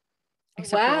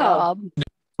 Except wow. for Rob.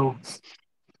 No.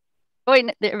 Oh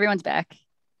wait, everyone's back.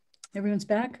 Everyone's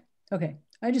back? Okay.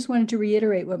 I just wanted to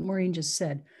reiterate what Maureen just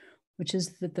said, which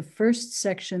is that the first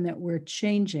section that we're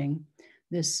changing,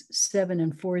 this 7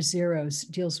 and 4 zeros,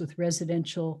 deals with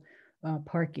residential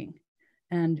parking.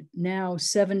 And now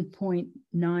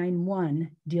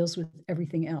 7.91 deals with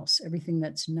everything else, everything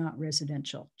that's not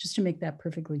residential, just to make that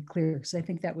perfectly clear, because I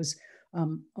think that was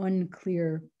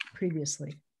unclear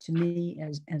previously to me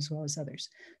as well as others.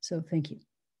 So thank you.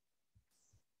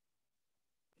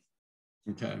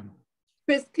 Okay.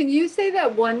 Chris, can you say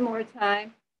that one more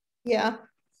time? Yeah.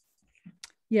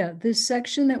 Yeah, this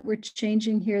section that we're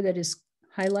changing here that is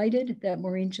highlighted that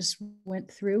Maureen just went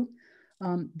through,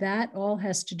 that all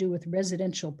has to do with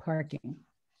residential parking.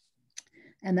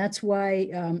 And that's why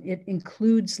it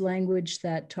includes language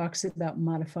that talks about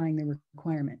modifying the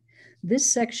requirement.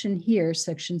 This section here,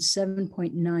 section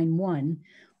 7.91,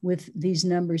 with these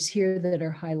numbers here that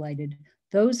are highlighted,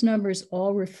 those numbers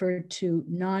all refer to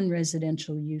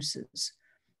non-residential uses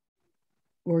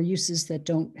or uses that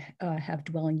don't have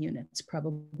dwelling units,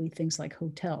 probably things like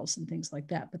hotels and things like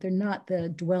that, but they're not the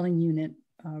dwelling unit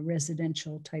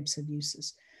residential types of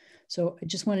uses. So I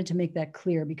just wanted to make that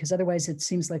clear, because otherwise it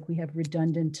seems like we have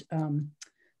redundant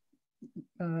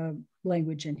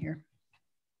language in here.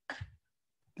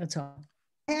 That's all.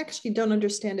 I actually don't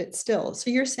understand it still. So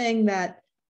you're saying that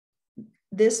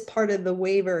this part of the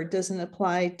waiver doesn't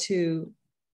apply to.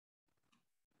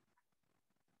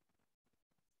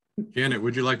 Janet,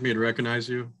 would you like me to recognize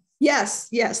you? Yes,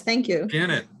 yes, thank you.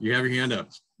 Janet, you have your hand up.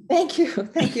 Thank you,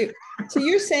 thank you. So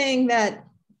you're saying that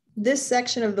this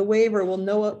section of the waiver will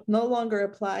no longer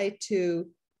apply to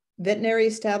veterinary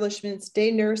establishments,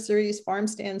 day nurseries, farm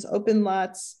stands, open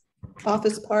lots,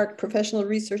 office park, professional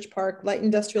research park, light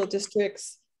industrial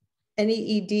districts,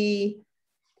 NEED,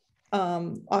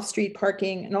 off-street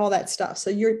parking, and all that stuff. So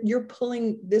you're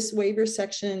pulling this waiver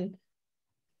section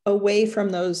away from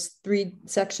those 3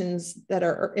 sections that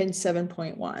are in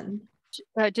 7.1.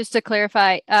 Just to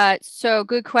clarify, so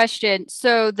good question.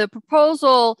 So the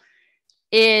proposal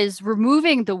is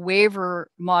removing the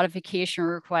waiver modification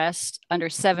request under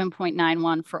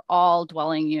 7.91 for all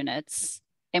dwelling units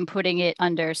and putting it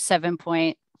under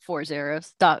 7.40.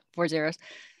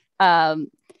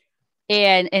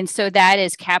 And so that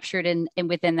is captured in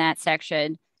within that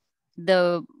section.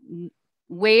 The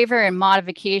waiver and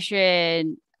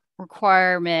modification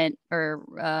requirement or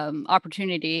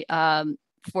opportunity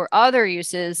for other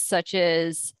uses such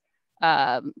as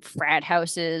frat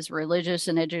houses, religious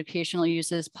and educational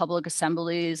uses, public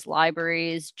assemblies,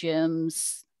 libraries,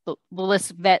 gyms, the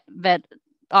list, vet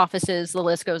offices, the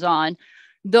list goes on.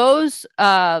 Those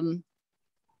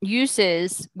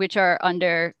uses, which are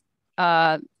under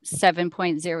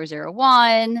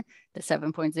 7.001, the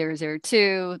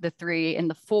 7.002, the 3, and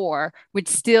the 4, would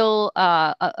still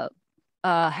have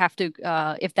to,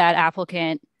 if that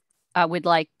applicant would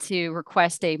like to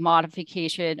request a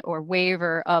modification or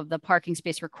waiver of the parking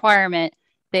space requirement,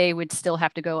 they would still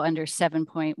have to go under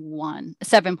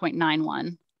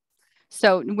 7.91.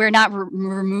 So we're not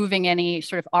removing any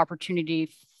sort of opportunity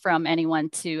from anyone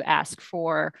to ask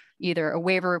for either a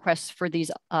waiver request for these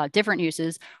different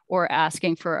uses or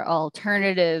asking for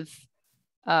alternative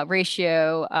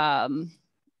ratio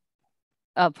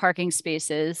of parking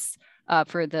spaces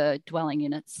for the dwelling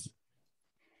units.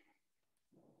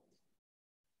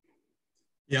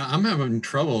 Yeah, I'm having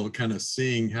trouble kind of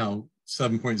seeing how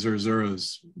 7.00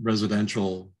 is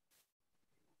residential.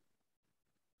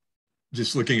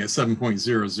 Just looking at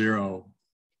 7.00.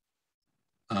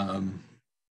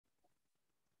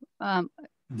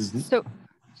 So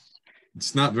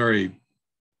it's not very.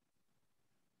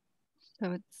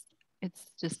 So it's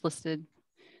just listed.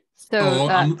 So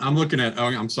I'm looking at. Oh,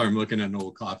 I'm sorry. I'm looking at an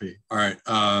old copy. All right.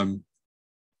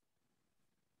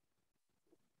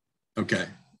 Okay.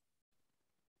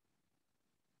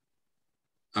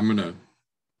 I'm gonna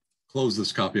close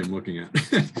this copy I'm looking at.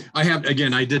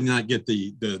 I did not get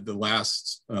the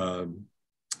last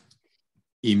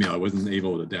email. I wasn't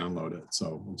able to download it,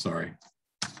 so I'm sorry.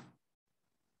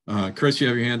 Chris, you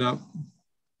have your hand up?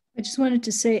 I just wanted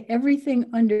to say everything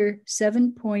under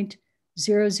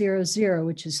 7.000,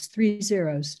 which is 3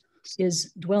 zeros,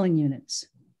 is dwelling units.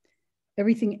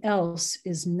 Everything else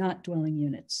is not dwelling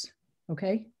units,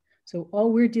 okay? So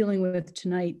all we're dealing with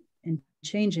tonight and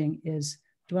changing is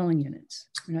dwelling units.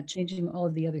 We're not changing all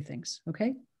of the other things,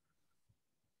 okay?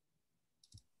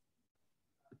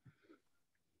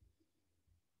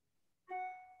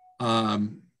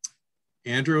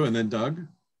 Andrew and then Doug.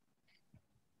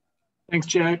 Thanks,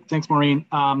 Jack. Thanks, Maureen.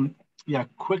 Yeah,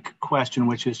 quick question,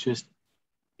 which is just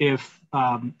if,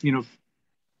 you know,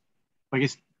 I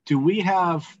guess, do we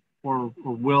have or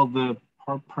will the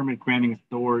permit granting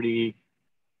authority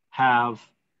have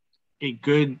a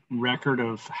good record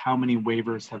of how many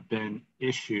waivers have been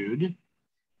issued?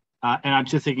 And I'm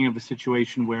just thinking of a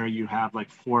situation where you have like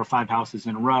 4 or 5 houses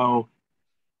in a row,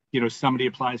 you know, somebody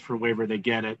applies for a waiver, they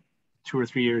get it. 2 or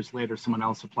 3 years later, someone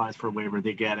else applies for a waiver,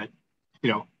 they get it.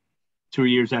 You know, 2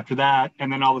 years after that,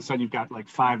 and then all of a sudden you've got like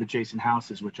 5 adjacent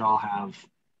houses which all have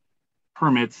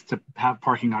permits to have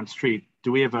parking on street.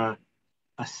 Do we have a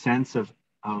sense of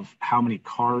how many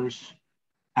cars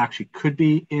actually could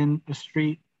be in a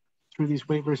street through these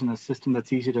waivers in a system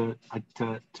that's easy to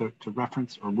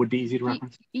reference, or would be easy to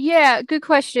reference? Yeah, good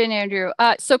question, Andrew.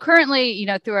 So currently, you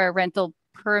know, through our rental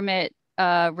permit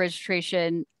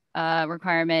registration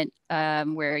requirement,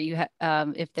 where you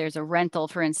if there's a rental,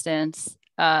 for instance,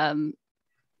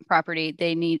 property,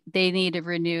 they need to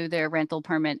renew their rental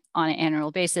permit on an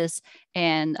annual basis,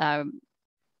 and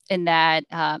that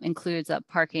includes a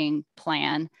parking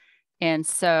plan, and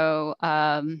so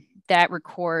that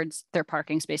records their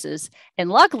parking spaces. And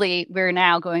luckily, we're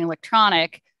now going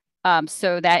electronic,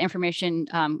 so that information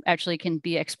actually can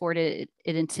be exported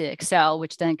into Excel,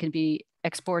 which then can be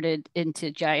exported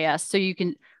into GIS. So we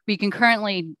can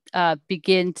currently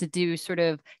begin to do sort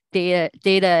of data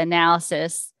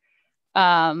analysis.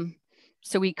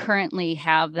 So we currently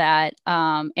have that,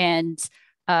 and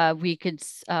we could,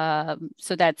 so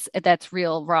that's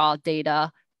real raw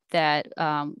data that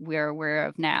we're aware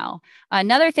of now.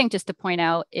 Another thing just to point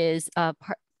out is the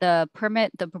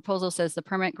proposal says the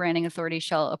permit granting authority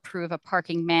shall approve a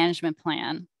parking management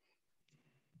plan.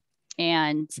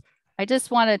 And I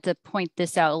just wanted to point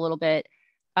this out a little bit.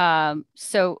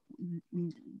 So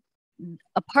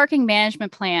a parking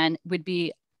management plan would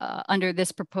be under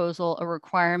this proposal a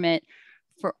requirement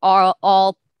for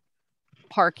all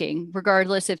parking,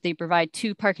 regardless if they provide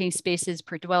 2 parking spaces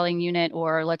per dwelling unit,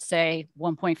 or let's say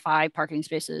 1.5 parking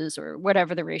spaces, or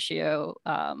whatever the ratio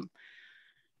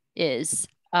is.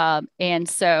 And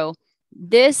so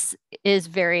this is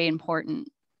very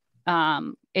important.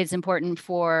 It's important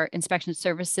for inspection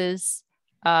services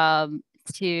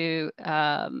to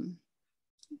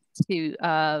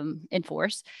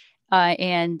enforce.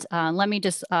 And let me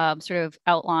just sort of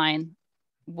outline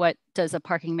what does a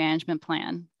parking management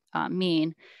plan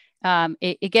mean.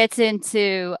 It gets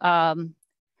into,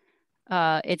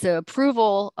 it's an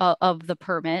approval of the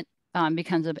permit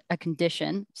becomes a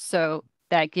condition. So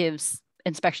that gives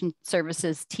inspection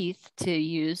services teeth to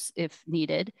use if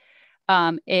needed.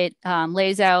 It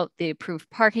lays out the approved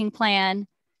parking plan,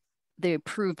 the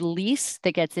approved lease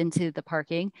that gets into the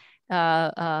parking,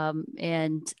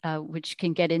 and which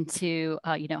can get into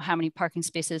you know, how many parking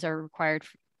spaces are required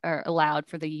or allowed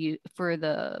for a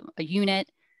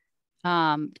unit.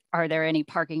 Are there any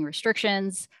parking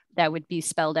restrictions that would be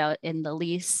spelled out in the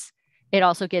lease? It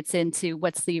also gets into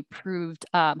what's the approved,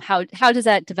 how does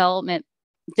that development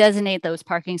designate those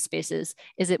parking spaces?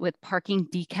 Is it with parking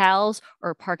decals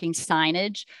or parking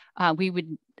signage? We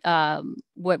would,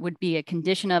 what would be a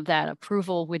condition of that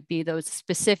approval would be those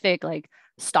specific, like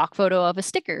stock photo of a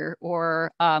sticker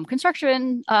or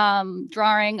construction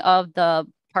drawing of the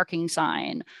parking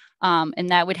sign. And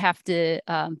that would have to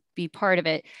be part of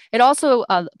it. It also,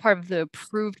 part of the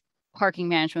approved parking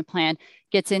management plan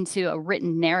gets into a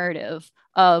written narrative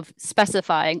of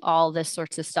specifying all this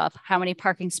sorts of stuff. How many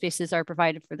parking spaces are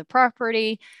provided for the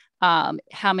property?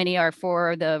 How many are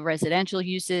for the residential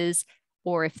uses?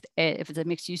 Or if it's a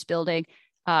mixed use building,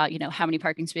 you know, how many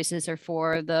parking spaces are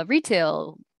for the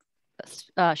retail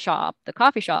shop, the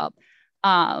coffee shop?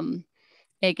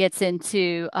 It gets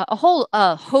into a whole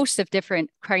host of different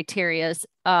criterias.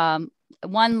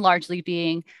 One largely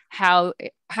being how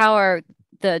are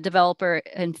the developer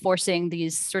enforcing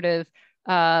these sort of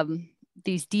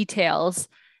these details,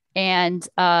 and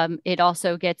it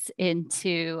also gets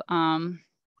into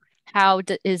how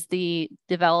is the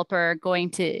developer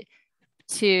going to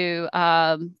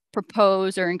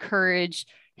propose or encourage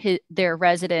their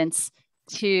residents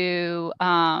to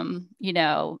you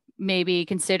know, maybe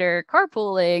consider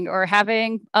carpooling or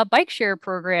having a bike share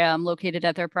program located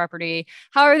at their property.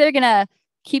 How are they going to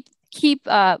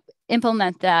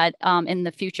implement that in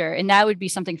the future? And that would be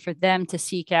something for them to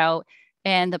seek out.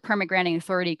 And the permit granting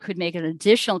authority could make an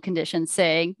additional condition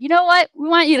saying, you know what, we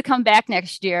want you to come back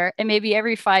next year and maybe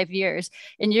every 5 years.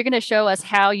 And you're going to show us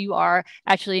how you are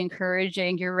actually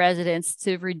encouraging your residents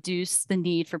to reduce the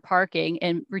need for parking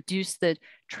and reduce the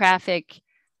traffic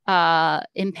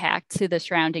impact to the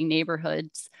surrounding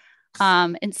neighborhoods.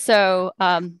 And so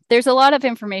there's a lot of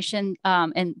information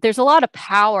and there's a lot of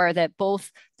power that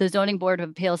both the Zoning Board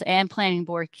of Appeals and Planning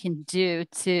Board can do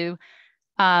to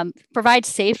provide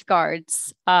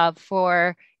safeguards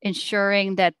for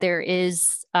ensuring that there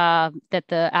is that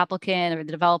the applicant or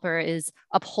the developer is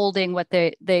upholding what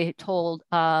they told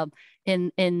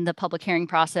in the public hearing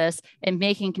process, and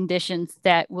making conditions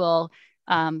that will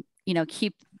you know,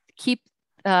 keep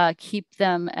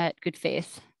them at good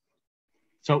faith.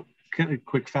 So, a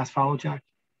quick fast follow, Jack?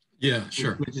 Yeah,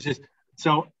 sure.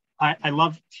 So I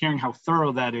love hearing how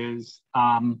thorough that is.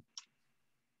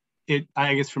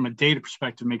 I guess from a data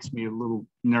perspective makes me a little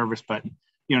nervous, but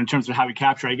you know, in terms of how we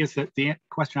capture, I guess that the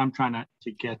question I'm trying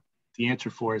to get the answer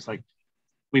for is, like,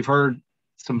 we've heard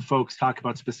some folks talk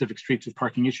about specific streets with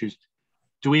parking issues.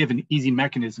 Do we have an easy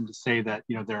mechanism to say that,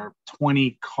 you know, there are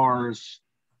 20 cars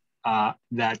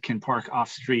that can park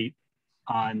off street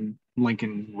on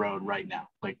Lincoln Road right now?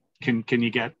 Like, can you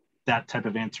get that type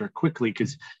of answer quickly?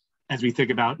 Because as we think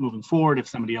about moving forward, if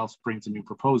somebody else brings a new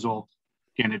proposal,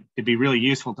 again, it'd be really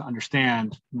useful to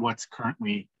understand what's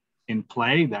currently in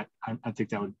play. That I think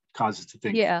that would cause us to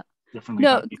think differently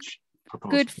about each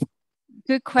proposal.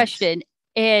 Good question.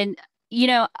 And, you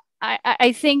know,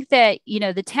 I think that, you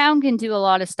know, the town can do a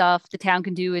lot of stuff. The town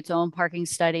can do its own parking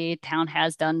study. Town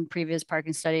has done previous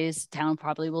parking studies. Town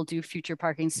probably will do future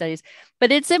parking studies.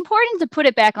 But it's important to put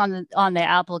it back on the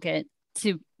applicant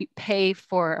to pay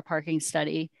for a parking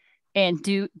study and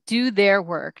do their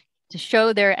work, to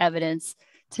show their evidence,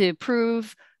 to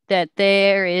prove that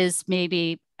there is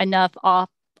maybe enough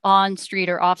on-street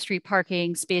or off-street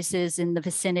parking spaces in the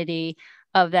vicinity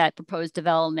of that proposed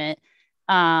development.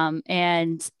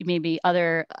 And maybe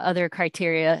other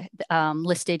criteria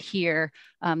listed here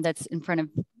that's in front of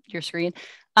your screen,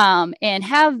 and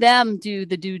have them do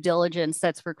the due diligence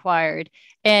that's required.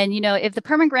 And, you know, if the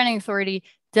permit granting authority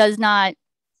does not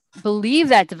believe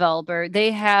that developer,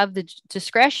 they have the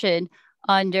discretion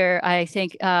under, I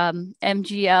think,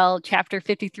 MGL Chapter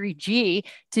 53G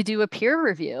to do a peer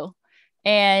review.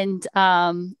 And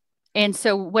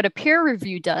so what a peer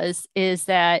review does is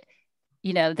that,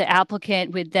 you know, the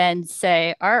applicant would then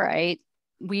say, all right,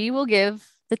 we will give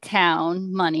the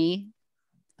town money.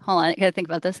 Hold on, I gotta think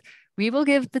about this. We will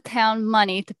give the town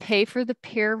money to pay for the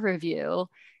peer review.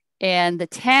 And the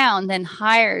town then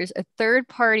hires a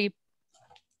third-party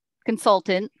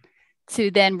consultant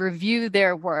to then review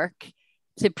their work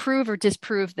to prove or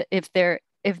disprove that if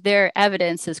their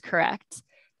evidence is correct.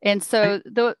 And so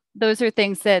those are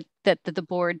things that the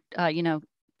board, you know,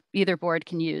 either board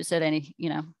can use at any, you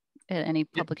know, at any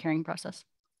public hearing process.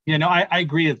 Yeah, no, I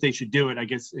agree that they should do it. I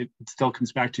guess it still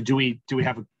comes back to, do we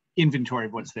have an inventory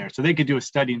of what's there? So they could do a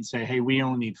study and say, hey, we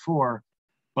only need 4,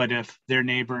 but if their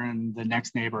neighbor and the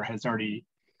next neighbor has already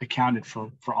accounted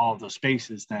for all of those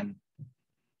spaces, then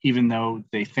even though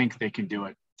they think they can do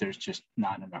it, there's just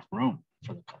not enough room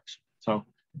for the cars. So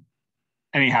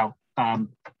anyhow,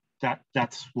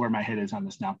 that's where my head is on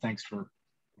this now. Thanks for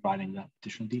providing that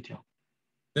additional detail.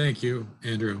 Thank you,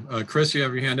 Andrew. Chris, you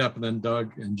have your hand up, and then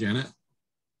Doug and Janet.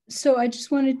 So I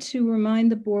just wanted to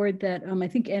remind the board that I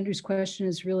think Andrew's question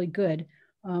is really good.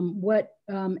 What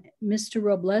Mr.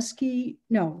 Robleski,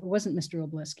 no, it wasn't Mr.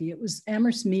 Robleski, it was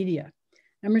Amherst Media.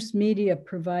 Amherst Media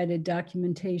provided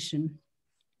documentation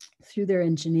through their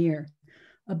engineer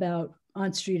about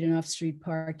on-street and off-street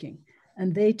parking.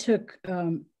 And they took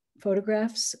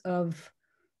photographs of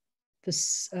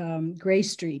this Gray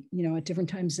Street, at different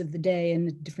times of the day and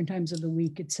at different times of the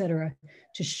week, et cetera,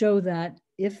 to show that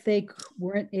if they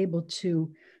weren't able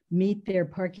to meet their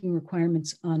parking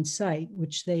requirements on site,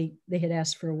 which they had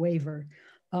asked for a waiver,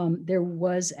 there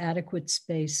was adequate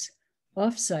space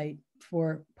off-site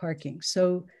for parking.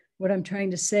 So what I'm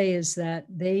trying to say is that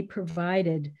they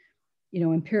provided,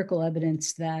 empirical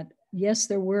evidence that yes,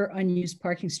 there were unused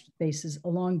parking spaces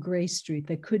along Gray Street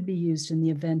that could be used in the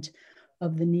event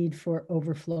of the need for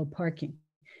overflow parking.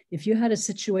 If you had a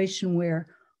situation where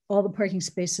all the parking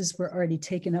spaces were already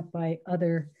taken up by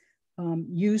other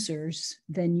users,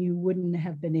 then you wouldn't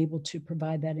have been able to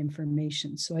provide that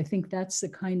information. So I think that's the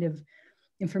kind of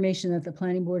information that the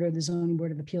Planning Board or the Zoning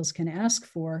Board of Appeals can ask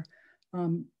for,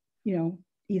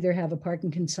 either have a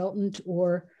parking consultant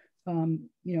or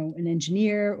an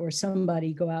engineer or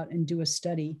somebody go out and do a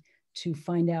study to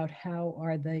find out how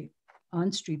are the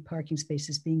on-street parking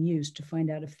spaces being used, to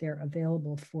find out if they're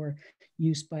available for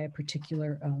use by a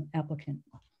particular applicant.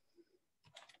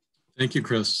 Thank you,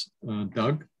 Chris.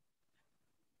 Doug?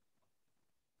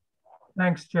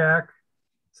 Thanks, Jack.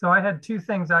 So I had two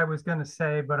things I was going to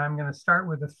say, but I'm going to start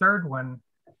with the third one,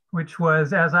 which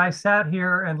was as I sat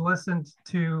here and listened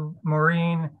to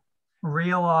Maureen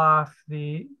reel off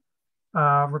the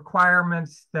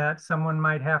requirements that someone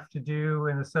might have to do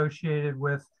and associated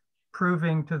with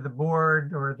proving to the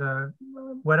board or the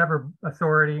whatever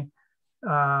authority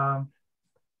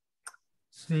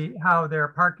how their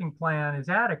parking plan is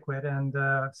adequate, and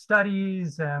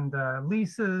studies and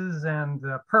leases and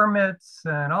permits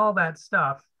and all that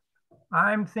stuff.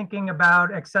 I'm thinking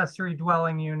about accessory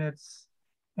dwelling units,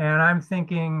 and I'm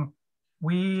thinking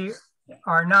we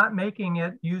are not making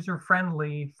it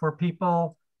user-friendly for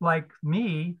people like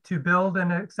me to build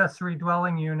an accessory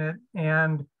dwelling unit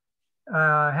and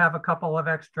have a couple of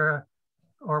extra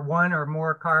or one or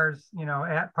more cars,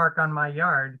 at park on my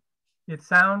yard. It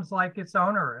sounds like it's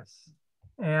onerous.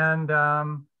 And,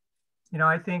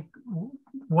 I think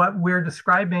what we're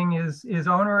describing is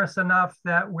onerous enough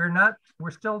that we're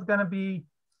still going to be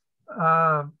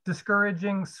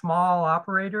discouraging small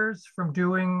operators from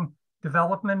doing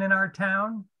development in our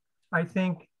town. I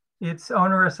think it's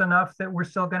onerous enough that we're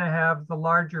still going to have the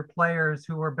larger players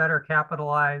who are better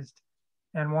capitalized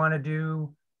and want to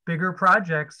do bigger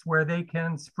projects where they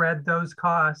can spread those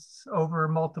costs over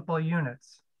multiple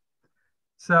units.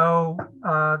 So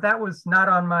that was not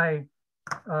on my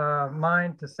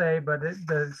mind to say, but it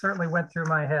certainly went through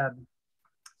my head.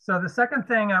 So the second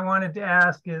thing I wanted to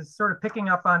ask is sort of picking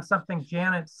up on something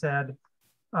Janet said.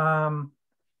 I'm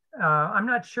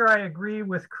not sure I agree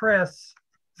with Chris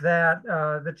that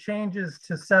the changes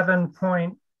to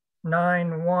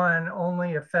 7.91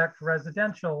 only affect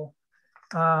residential,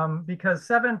 because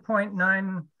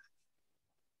 7.9,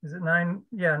 is it 9?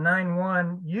 Yeah,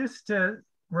 9.1 used to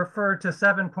refer to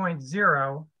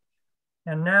 7.0,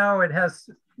 and now it has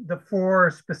the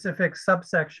 4 specific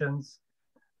subsections.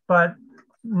 But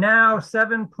now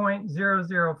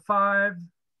 7.005,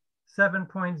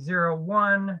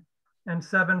 7.01, and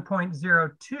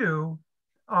 7.02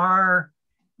 are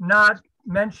not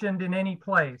mentioned in any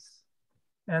place.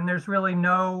 And there's really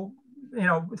no,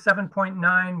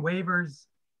 7.9 waivers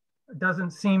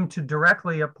doesn't seem to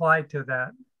directly apply to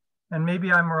that. And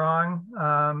maybe I'm wrong.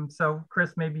 So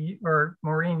Chris, maybe, or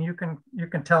Maureen, you can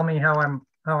tell me how I'm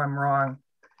wrong.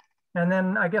 And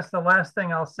then I guess the last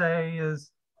thing I'll say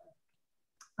is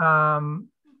I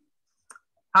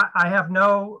have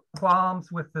no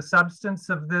qualms with the substance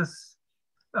of this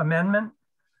amendment,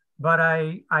 but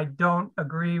I don't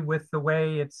agree with the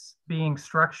way it's being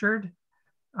structured.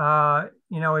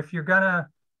 If you're gonna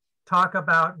talk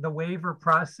about the waiver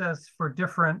process for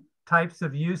different types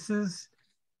of uses,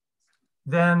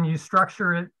 then you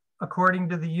structure it according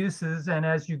to the uses. And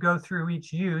as you go through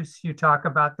each use, you talk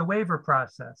about the waiver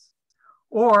process.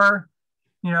 Or,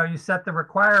 you set the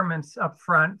requirements up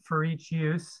front for each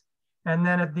use. And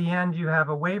then at the end, you have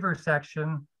a waiver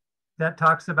section that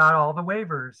talks about all the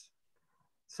waivers.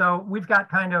 So we've got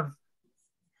kind of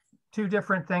two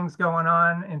different things going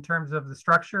on in terms of the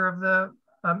structure of the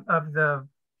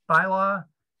bylaw.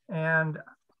 And,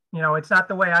 it's not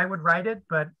the way I would write it,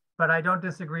 but I don't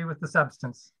disagree with the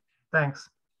substance. Thanks.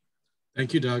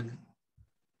 Thank you, Doug.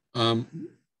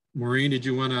 Maureen, did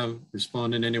you want to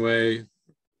respond in any way,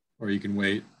 or you can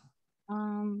wait?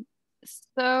 I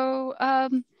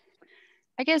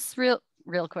guess real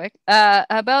quick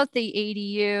about the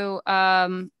ADU,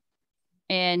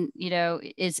 and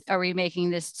are we making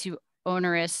this to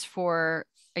onerous for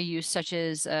a use such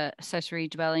as a accessory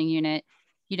dwelling unit,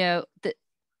 you know,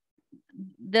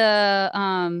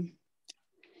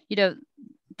 you know,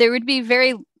 there would be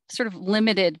very sort of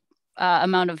limited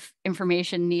amount of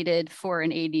information needed for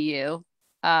an ADU,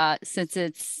 since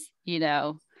it's, you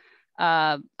know,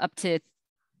 up to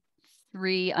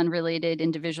 3 unrelated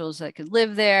individuals that could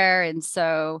live there. And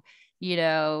so, you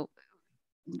know,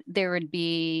 there would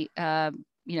be,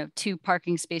 you know, 2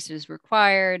 parking spaces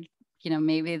required. You know,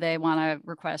 maybe they want to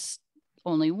request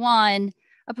only 1.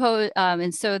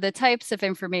 And so the types of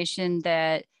information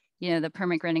that, you know, the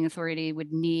permit granting authority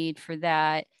would need for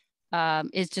that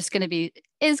is going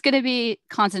to be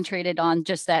concentrated on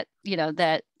just that, you know,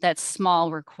 that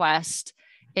small request.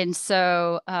 And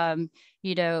so,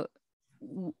 you know,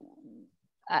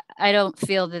 I don't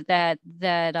feel that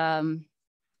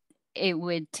it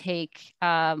would take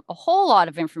a whole lot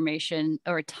of information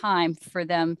or time for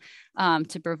them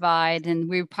to provide. And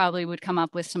we probably would come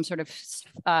up with some sort of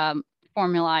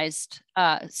formalized,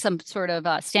 some sort of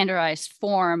standardized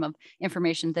form of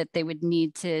information that they would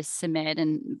need to submit,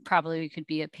 and probably could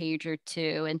be a page or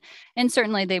 2. And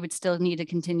certainly they would still need to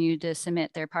continue to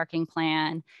submit their parking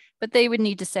plan, but they would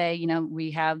need to say, you know,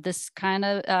 we have this kind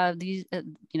of these,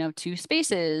 you know, 2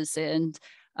 spaces and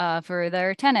for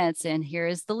their tenants, and here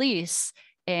is the lease,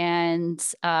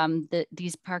 and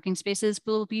these parking spaces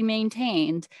will be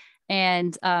maintained.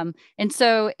 And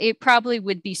so it probably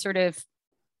would be sort of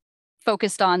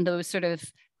focused on those sort of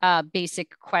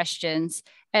basic questions.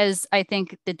 As I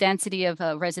think the density of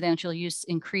a residential use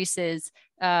increases,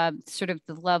 sort of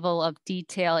the level of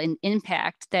detail and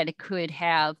impact that it could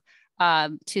have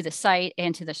to the site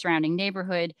and to the surrounding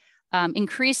neighborhood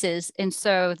increases. And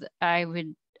so I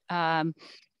would,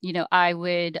 you know, I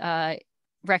would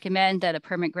recommend that a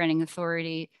permit granting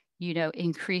authority, you know,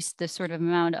 increase the sort of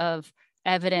amount of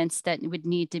evidence that would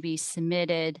need to be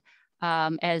submitted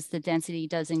as the density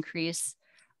does increase.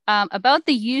 About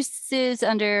the uses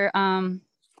under,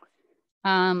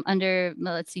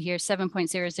 let's see here,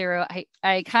 7.00,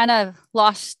 I kind of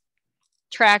lost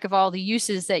track of all the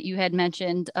uses that you had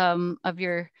mentioned of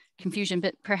your confusion,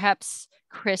 but perhaps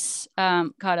Chris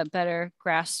got a better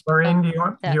grasp. Maureen, do you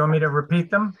want me to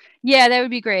repeat them? Yeah, that would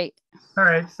be great. All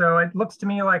right, so it looks to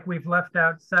me like we've left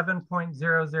out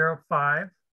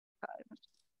 7.005,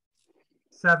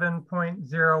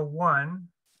 7.01,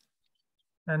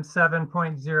 and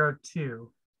 7.02.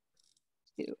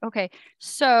 Okay,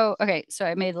 so I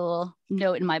made a little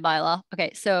note in my bylaw.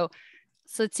 Okay, so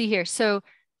let's see here. So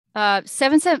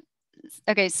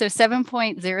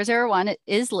 7.001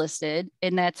 is listed,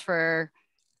 and that's for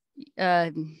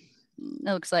it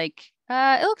looks like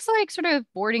sort of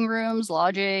boarding rooms,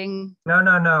 lodging.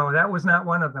 No, that was not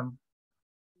one of them.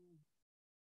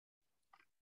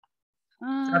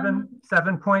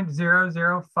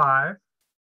 7.005.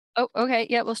 Oh, okay.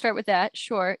 Yeah, we'll start with that.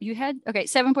 Sure. You had, okay,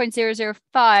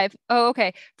 7.005. Oh,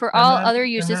 okay. For all other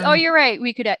uses. Oh, you're right.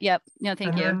 We could, yep. No,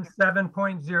 thank you. And then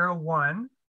 7.01.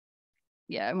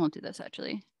 Yeah, I won't do this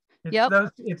actually. And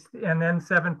then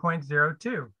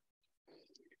 7.02.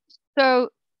 So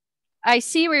I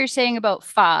see what you're saying about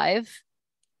 5.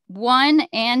 1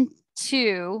 and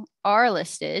 2 are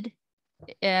listed.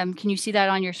 Can you see that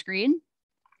on your screen?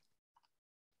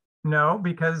 No,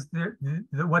 because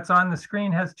what's on the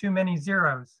screen has too many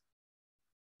zeros.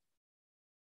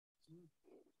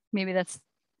 Maybe is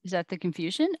that the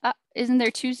confusion? Isn't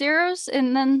there 2 zeros?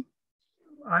 And then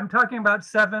I'm talking about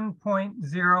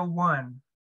 7.01.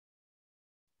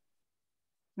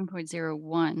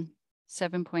 7.01.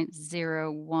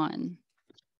 7.01.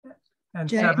 And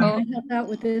Jack, can I help out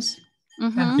with this?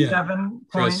 And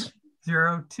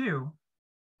 7.02.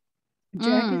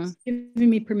 Jack is giving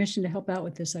me permission to help out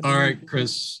with this. All right,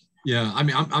 Chris. Yeah, I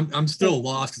mean, I'm still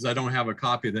lost because I don't have a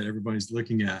copy that everybody's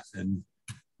looking at, and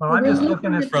well, I'm just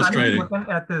looking at frustrating.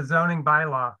 The zoning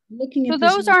bylaw. So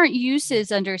those aren't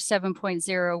uses under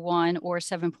 7.01 or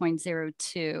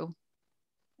 7.02,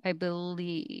 I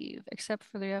believe, except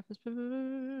for the office.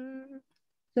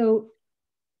 So,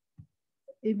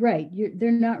 right,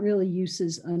 they're not really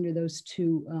uses under those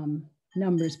 2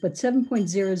 numbers, but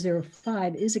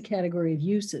 7.005 is a category of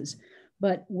uses.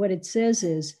 But what it says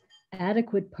is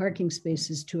adequate parking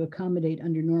spaces to accommodate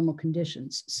under normal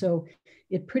conditions. So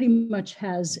it pretty much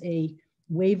has a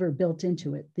waiver built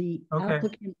into it. The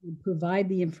applicant would provide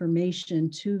the information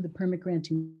to the permit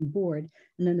granting board,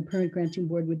 and then the permit granting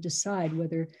board would decide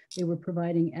whether they were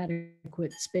providing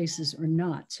adequate spaces or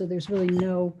not. So there's really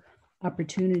no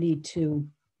opportunity to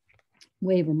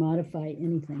waive or modify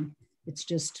anything. It's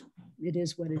just, it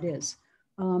is what it is.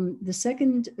 The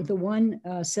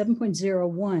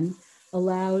 7.01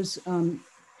 allows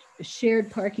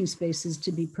shared parking spaces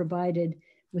to be provided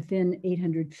within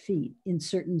 800 feet in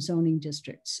certain zoning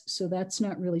districts. So that's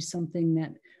not really something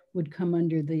that would come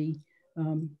under the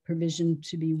provision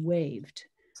to be waived.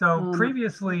 So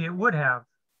previously it would have.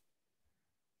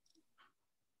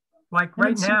 Like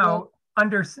right now,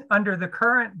 under the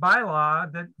current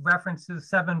bylaw that references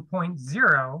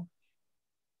 7.0,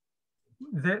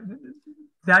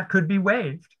 that could be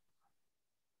waived.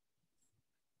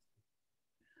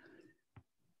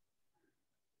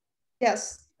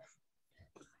 Yes.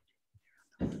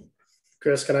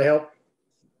 Chris, can I help?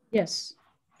 Yes,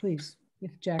 please.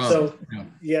 If Jack. So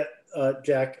yeah,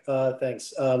 Jack,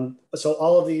 thanks. So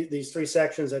all of these three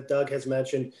sections that Doug has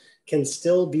mentioned can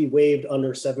still be waived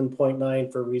under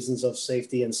 7.9 for reasons of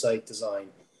safety and site design.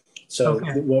 So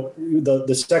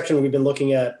the section we've been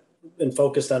looking at and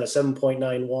focused on is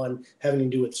 7.91 having to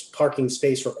do with parking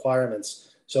space requirements.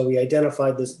 So we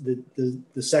identified the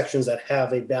sections that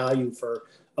have a value for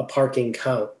a parking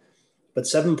count, but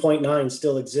 7.9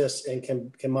 still exists and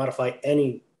can modify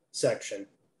any section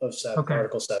of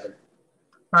Article 7.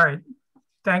 All right.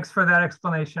 Thanks for that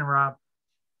explanation, Rob.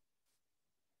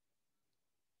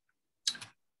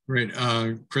 Great.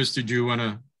 Chris, did you want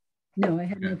to? No, I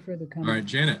have no further comment. All right,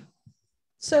 Janet.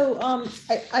 So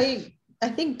I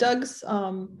think Doug's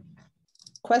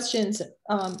questions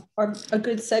are a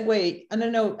good segue. I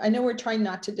don't know. I know we're trying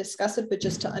not to discuss it, but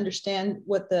just to understand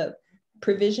what the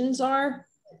provisions are,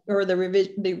 or the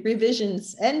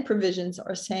revisions and provisions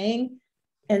are saying.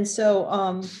 And so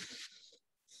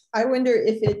I wonder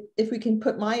if we can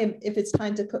put if it's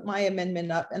time to put my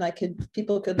amendment up, and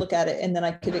people could look at it, and then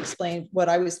I could explain what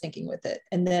I was thinking with it.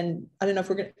 And then I don't know if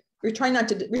we're trying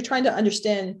to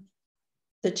understand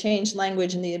the changed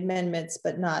language and the amendments,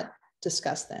 but not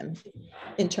discuss them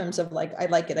in terms of like, I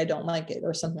like it, I don't like it,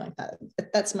 or something like that.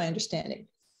 That's my understanding.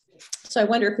 So I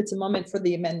wonder if it's a moment for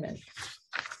the amendment,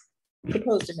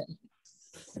 proposed amendment.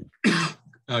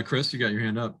 Chris, you got your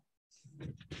hand up.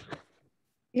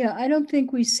 Yeah, I don't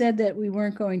think we said that we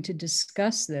weren't going to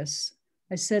discuss this.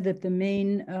 I said that the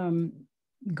main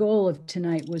goal of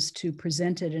tonight was to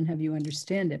present it and have you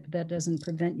understand it, but that doesn't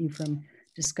prevent you from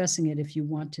discussing it if you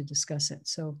want to discuss it.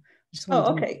 So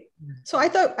okay. So I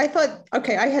thought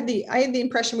okay, I had the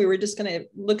impression we were just going to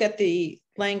look at the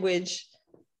language,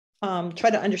 try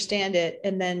to understand it,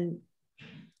 and then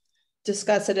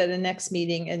discuss it at a next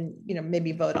meeting, and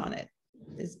maybe vote on it.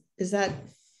 Is that,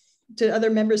 did other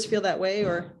members feel that way,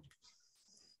 or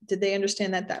did they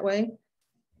understand that way?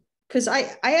 Because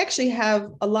I actually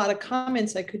have a lot of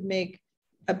comments I could make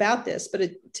about this,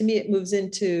 but to me it moves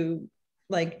into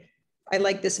like, I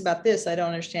like this about this, I don't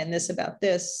understand this about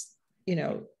this.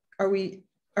 Are we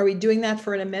doing that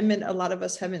for an amendment a lot of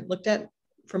us haven't looked at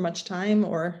for much time,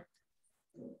 or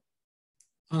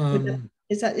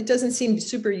is that, it doesn't seem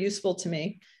super useful to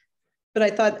me, but I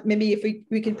thought maybe if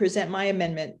we could present my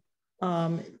amendment,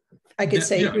 I could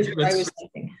say here's what I was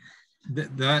thinking.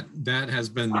 That has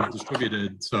been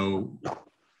distributed, so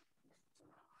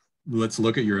let's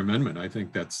look at your amendment. I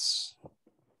think that'd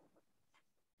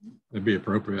be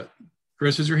appropriate.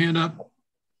 Chris, is your hand up?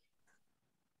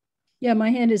 Yeah, my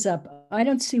hand is up. I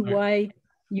don't see why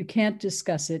you can't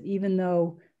discuss it, even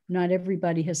though not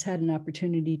everybody has had an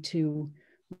opportunity to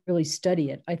really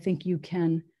study it. I think you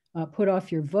can put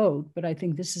off your vote, but I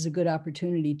think this is a good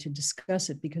opportunity to discuss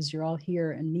it because you're all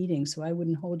here and meeting. So I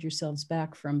wouldn't hold yourselves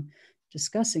back from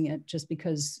discussing it just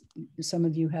because some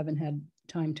of you haven't had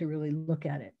time to really look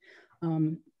at it.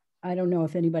 I don't know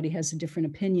if anybody has a different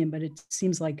opinion, but it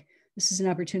seems like this is an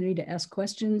opportunity to ask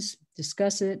questions,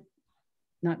 discuss it,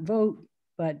 not vote,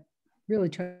 but really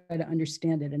try to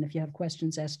understand it. And if you have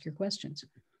questions, ask your questions.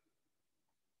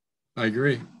 I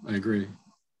agree.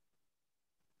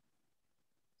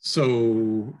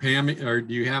 So Pam, or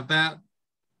do you have that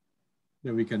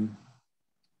we can?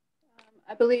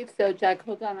 I believe so, Jack.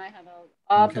 Hold on, I have an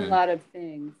awful lot of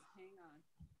things. Hang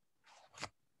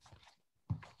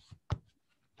on.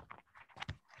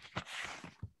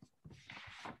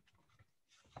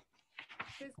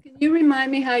 Chris, can you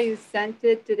remind me how you sent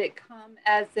it? Did it come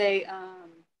as a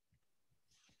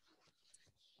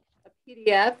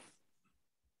PDF?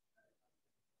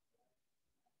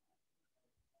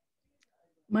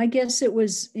 My guess it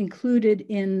was included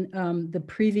in the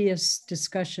previous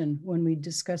discussion when we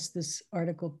discussed this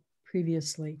article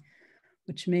previously,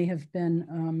 which may have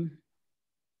been,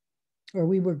 or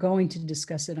we were going to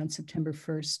discuss it on September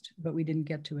 1st, but we didn't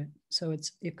get to it. So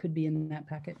it could be in that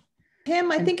packet.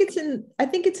 Pam, I think it's in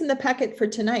the packet for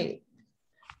tonight.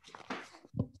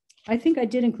 I think I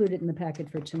did include it in the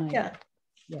packet for tonight. Yeah.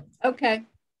 Yeah. Okay.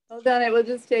 Hold on, it will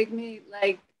just take me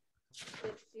like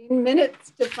 15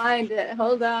 minutes to find it.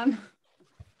 Hold on.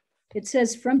 It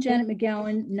says from Janet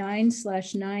McGowan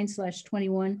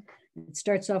 9/9/21. It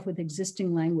starts off with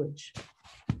existing language.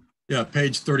 Yeah,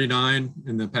 page 39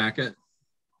 in the packet.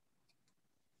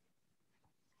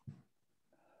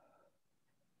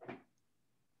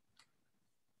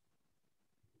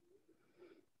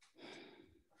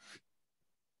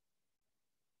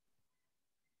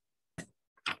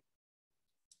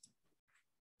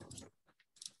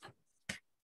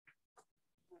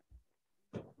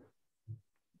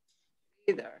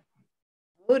 Either.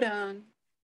 Hold on.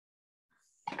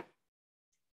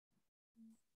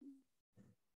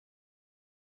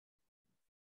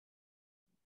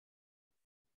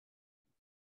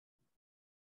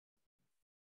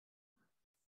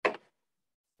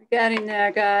 We're getting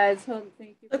there, guys. Hold on,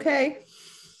 thank you. Okay.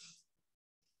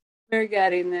 We're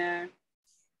getting there.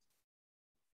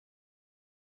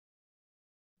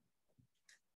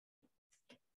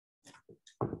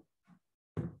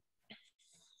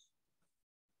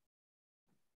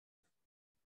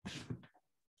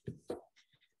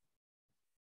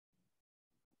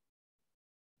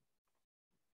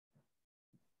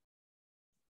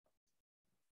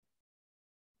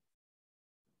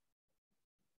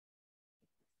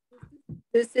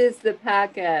 This is the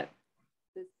packet,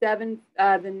 the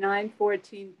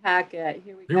 9/14 packet.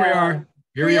 Here we go. Here we are.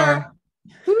 Here we are.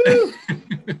 Woo!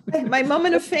 My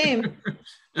moment of fame.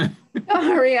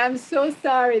 Sorry, I'm so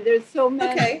sorry. There's so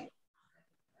many. Okay.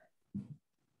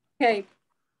 Okay.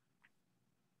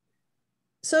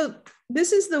 So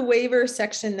this is the waiver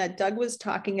section that Doug was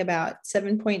talking about,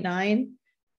 7.9.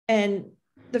 And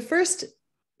the first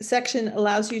section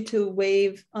allows you to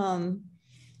waive,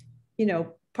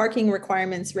 parking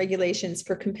requirements, regulations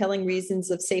for compelling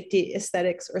reasons of safety,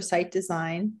 aesthetics, or site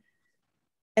design.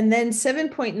 And then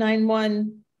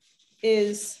 7.91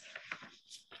 is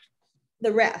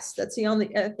the rest. That's the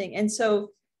only other thing. And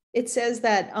so it says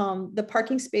that the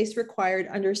parking space required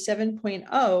under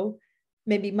 7.0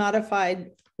 may be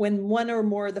modified when one or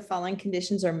more of the following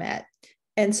conditions are met.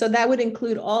 And so that would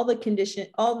include all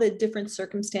the different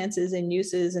circumstances and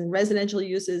uses and residential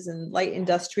uses and light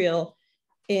industrial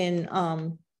in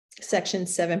section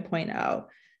 7.0.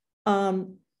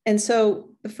 And so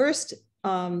the first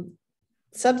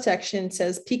subsection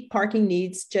says peak parking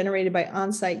needs generated by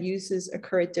on-site uses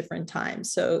occur at different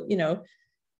times. So,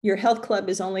 your health club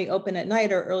is only open at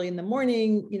night or early in the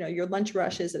morning, your lunch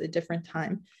rush is at a different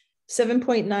time.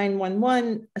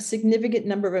 7.911, a significant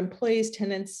number of employees,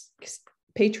 tenants,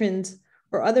 patrons,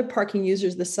 or other parking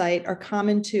users of the site are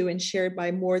common to and shared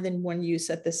by more than one use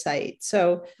at the site.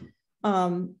 So,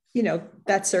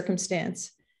 that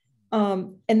circumstance.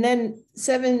 And then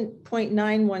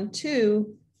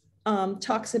 7.912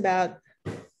 talks about,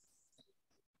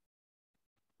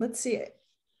 let's see it.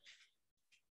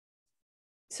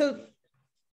 So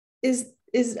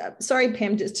sorry,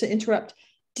 Pam, just to interrupt.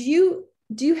 Do you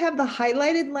have the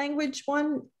highlighted language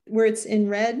one where it's in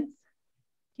red?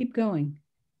 Keep going.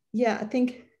 Yeah, I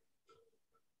think.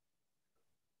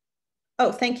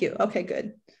 Oh, thank you. Okay,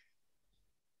 good.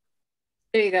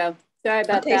 There you go. Sorry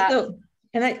about that. So,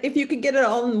 and if you could get it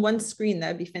all in one screen,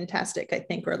 that'd be fantastic, I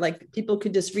think, or like people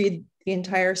could just read the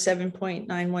entire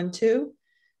 7.912,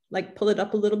 like pull it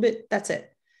up a little bit. That's it.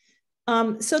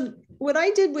 So what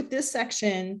I did with this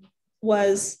section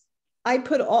was I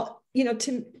put all,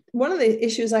 one of the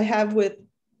issues I have with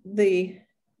the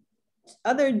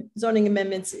other zoning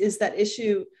amendments is that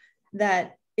issue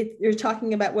that you're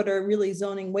talking about what are really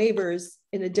zoning waivers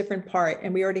in a different part,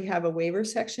 and we already have a waiver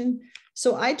section.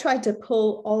 So I tried to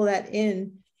pull all that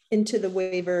into the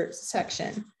waiver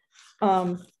section.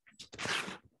 So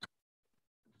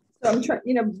I'm trying,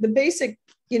 the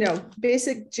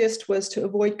basic gist was to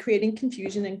avoid creating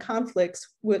confusion and conflicts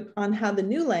on how the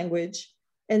new language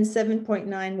and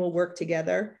 7.9 will work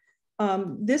together.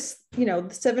 This,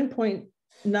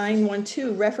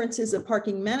 7.912 references a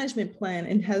parking management plan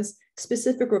and has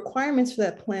specific requirements for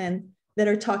that plan that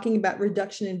are talking about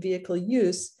reduction in vehicle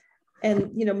use.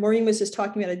 And, Maureen was just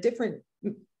talking about a different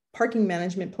parking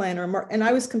management plan, and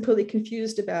I was completely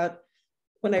confused about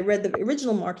when I read the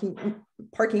original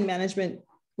parking management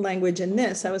language in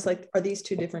this, I was like, are these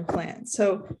two different plans?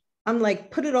 So I'm like,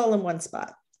 put it all in one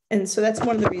spot. And so that's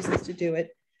one of the reasons to do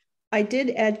it. I did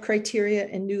add criteria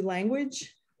and new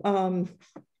language. And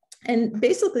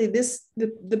basically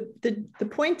the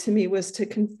point to me was to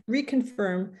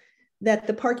reconfirm that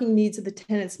the parking needs of the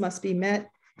tenants must be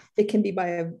met. It can be by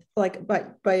a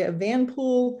van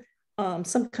pool,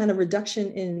 some kind of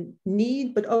reduction in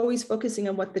need, but always focusing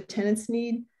on what the tenants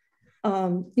need.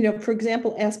 For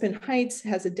example, Aspen Heights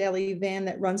has a daily van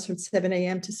that runs from 7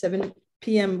 a.m. to 7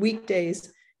 p.m.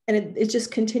 weekdays. And it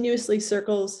just continuously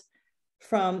circles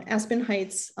from Aspen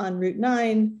Heights on Route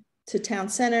 9 to Town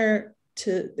Center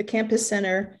to the campus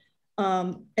center.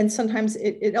 And sometimes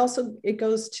it also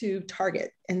goes to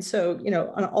Target. And so, you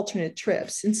know, on alternate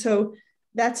trips. And so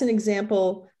that's an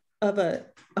example of a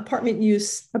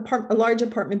large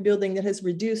apartment building that has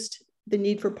reduced the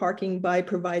need for parking by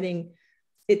providing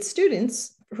its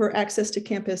students for access to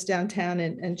campus, downtown,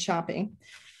 and shopping.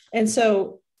 And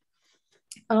so,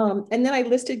 and then I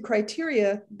listed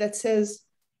criteria that says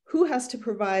who has to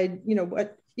provide, you know,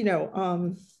 what, you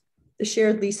know, the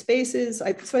shared lease spaces.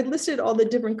 So I listed all the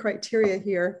different criteria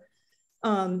here.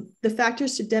 The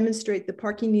factors to demonstrate the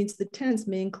parking needs of the tenants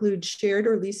may include shared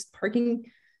lease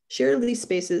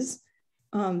spaces,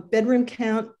 bedroom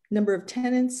count, number of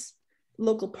tenants,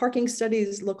 local parking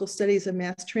studies, local studies of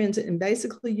mass transit and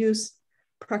bicycle use,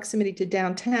 proximity to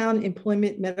downtown,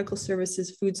 employment, medical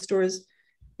services, food stores,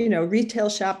 you know, retail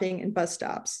shopping and bus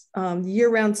stops,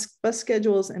 year-round bus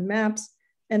schedules and maps,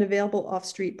 and available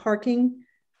off-street parking.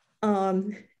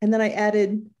 And then I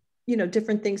added, you know,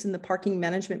 different things in the parking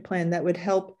management plan that would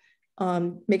help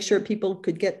make sure people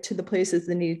could get to the places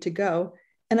they needed to go.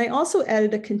 And I also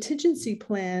added a contingency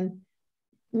plan.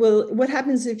 Well, what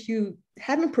happens if you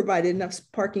haven't provided enough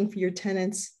parking for your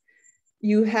tenants?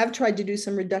 You have tried to do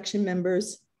some reduction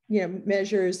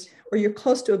measures, or you're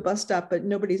close to a bus stop, but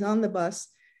nobody's on the bus.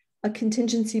 A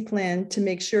contingency plan to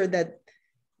make sure that,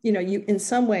 you know, you in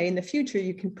some way in the future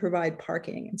you can provide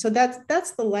parking. And so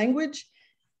that's the language.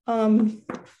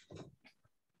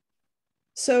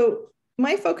 So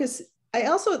my focus, I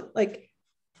also like,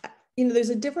 you know, there's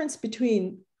a difference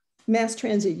between mass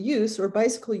transit use or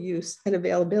bicycle use and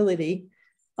availability.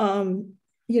 You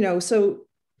know, so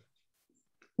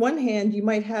one hand, you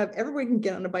might have everybody can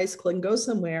get on a bicycle and go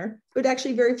somewhere, but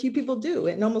actually very few people do,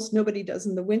 and almost nobody does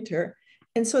in the winter.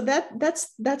 And so that's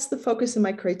the focus of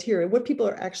my criteria, what people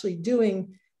are actually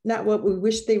doing, not what we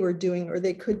wish they were doing or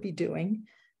they could be doing.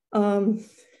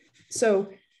 So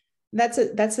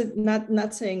that's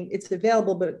not saying it's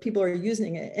available, but people are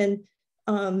using it. And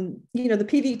you know, the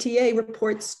PVTA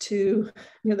reports to,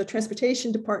 you know, the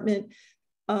transportation department,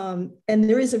 and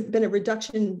there has been a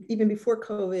reduction even before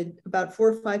COVID, about 4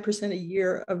 or 5% a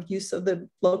year of use of the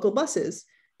local buses,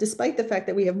 despite the fact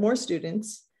that we have more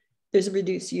students. There's a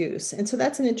reduced use. And so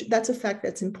that's a fact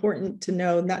that's important to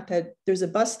know, not that there's a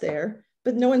bus there,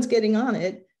 but no one's getting on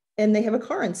it and they have a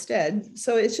car instead.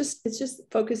 So it's just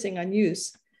focusing on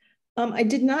use. I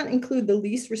did not include the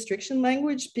lease restriction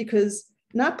language because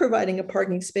not providing a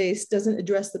parking space doesn't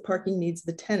address the parking needs of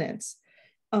the tenants.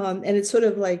 And it's sort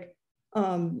of like,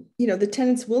 you know, the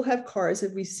tenants will have cars,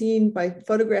 as we've seen by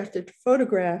photograph to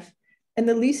photograph, and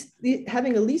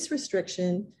having a lease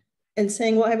restriction and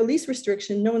saying, well, I have a lease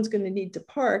restriction, no one's going to need to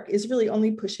park, is really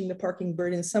only pushing the parking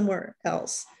burden somewhere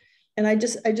else. And I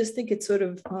just think it's sort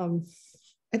of,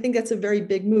 I think that's a very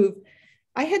big move.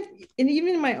 And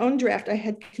even in my own draft, I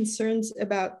had concerns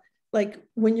about, like,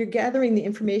 when you're gathering the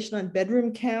information on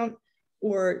bedroom count,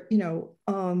 or, you know,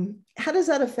 how does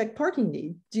that affect parking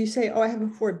need? Do you say, oh, I have a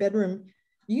 4-bedroom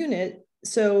unit,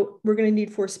 so we're going to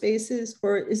need 4 spaces?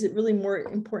 Or is it really more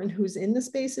important who's in the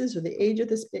spaces, or the age of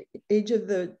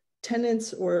the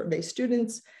tenants, or are they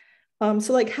students?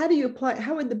 So like, how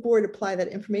would the board apply that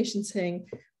information, saying,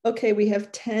 okay, we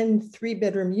have 10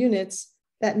 3-bedroom units,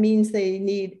 that means they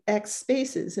need X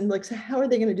spaces. And like, so how are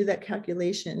they going to do that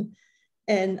calculation?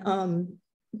 And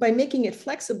by making it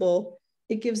flexible,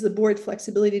 it gives the board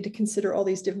flexibility to consider all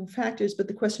these different factors. But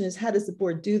the question is, how does the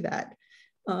board do that?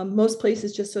 Most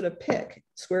places just sort of pick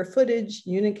square footage,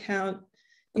 unit count,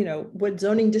 you know, what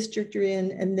zoning district you're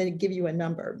in, and then give you a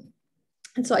number.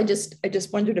 And so I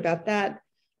just wondered about that.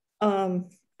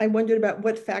 I wondered about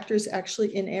what factors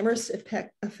actually in Amherst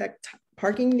affect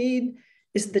parking need.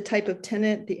 Is the type of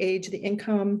tenant, the age, the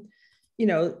income, you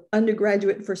know,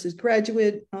 undergraduate versus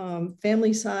graduate,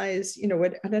 family size, you know,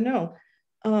 what, I don't know.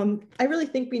 I really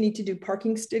think we need to do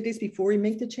parking studies before we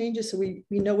make the changes, so we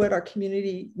know what our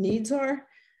community needs are.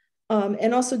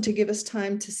 And also to give us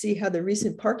time to see how the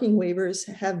recent parking waivers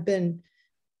have been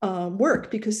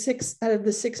work, because 6 out of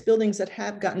the 6 buildings that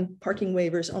have gotten parking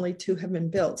waivers, only 2 have been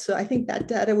built. So I think that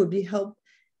data would help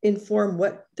inform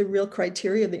what the real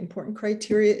criteria, the important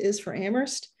criteria is for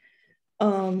Amherst.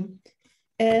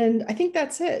 And I think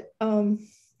that's it.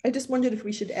 I just wondered if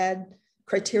we should add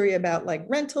criteria about like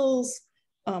rentals,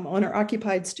 owner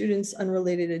occupied students,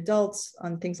 unrelated adults,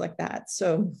 on things like that.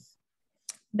 So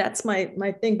that's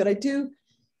my thing. But I do,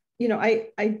 you know,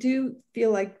 I do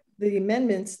feel like the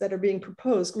amendments that are being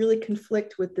proposed really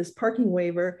conflict with this parking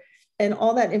waiver, and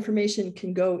all that information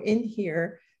can go in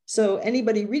here. So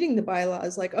anybody reading the bylaw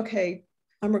is like, okay,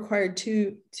 I'm required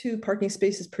two parking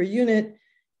spaces per unit.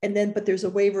 And then, but there's a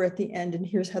waiver at the end, and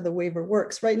here's how the waiver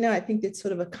works. Right now, I think it's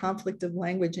sort of a conflict of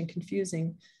language and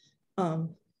confusing. And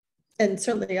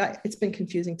certainly it's been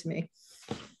confusing to me.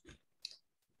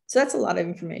 So that's a lot of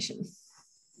information.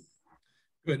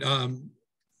 Good.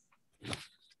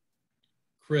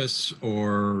 Chris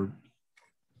or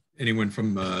anyone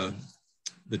from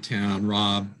the town,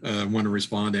 Rob, want to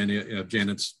respond to any of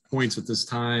Janet's points at this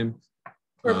time?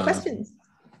 Or questions?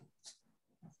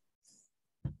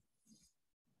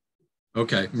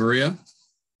 Okay, Maria.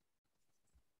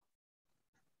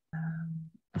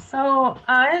 So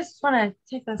I just want to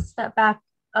take a step back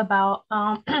about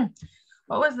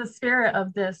what was the spirit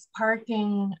of this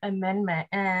parking amendment.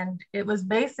 And it was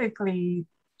basically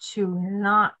to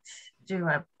not do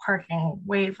a parking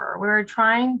waiver. We were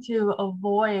trying to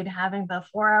avoid having the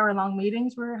 4-hour-long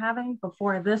meetings we were having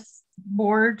before this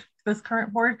board, this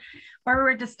current board, where we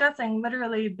were discussing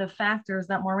literally the factors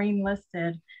that Maureen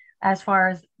listed as far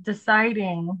as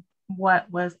deciding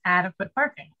what was adequate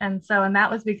parking. And that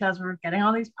was because we were getting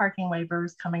all these parking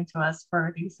waivers coming to us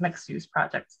for these mixed use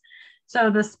projects.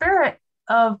 So the spirit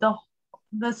of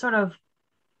the sort of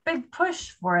big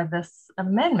push for this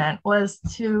amendment was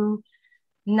to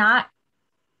not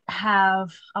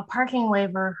have a parking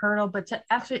waiver hurdle, but to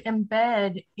actually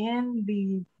embed in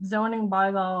the zoning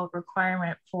bylaw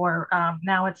requirement for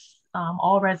now it's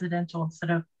all residential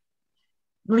instead of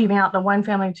leaving out the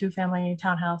 1-family, 2-family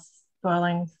townhouse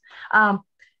dwellings.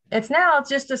 It's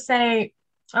just to say,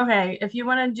 okay, if you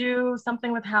want to do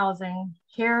something with housing,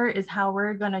 here is how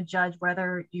we're going to judge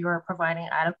whether you are providing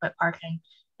adequate parking,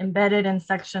 embedded in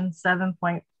section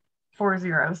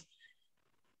 7.40.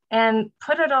 And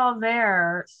put it all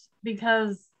there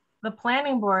because the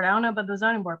planning board, I don't know about the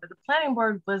zoning board, but the planning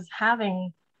board was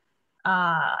having,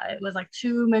 it was like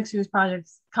 2 mixed use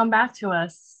projects come back to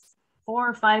us, 4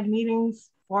 or 5 meetings,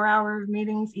 4-hour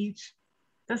meetings each,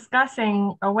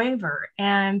 discussing a waiver.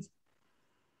 And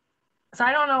so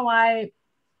I don't know why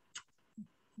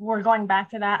we're going back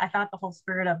to that. I thought the whole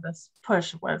spirit of this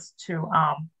push was to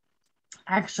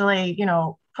actually,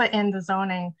 put in the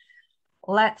zoning.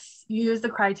 Let's use the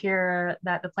criteria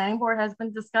that the planning board has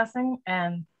been discussing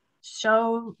and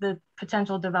show the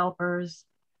potential developers,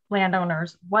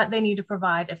 landowners, what they need to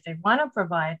provide if they want to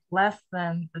provide less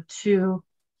than the 2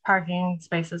 parking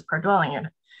spaces per dwelling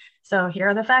unit. So here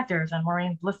are the factors, and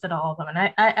Maureen listed all of them.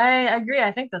 And I agree.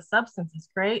 I think the substance is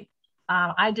great.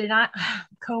 I did not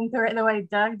comb through it the way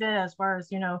Doug did as far as,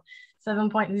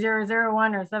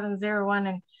 7.001 or 701.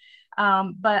 And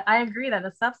but I agree that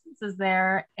the substance is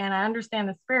there and I understand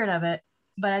the spirit of it,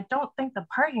 but I don't think the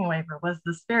parking waiver was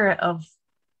the spirit of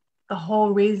the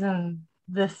whole reason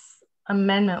this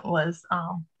amendment was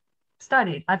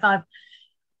studied. I thought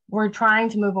we're trying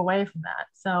to move away from that.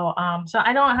 So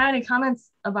I don't have any comments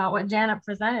about what Janet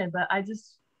presented, but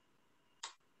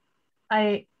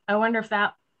I wonder if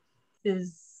that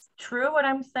is true what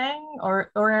I'm saying,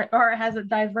 or has it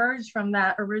diverged from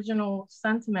that original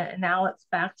sentiment and now it's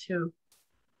back to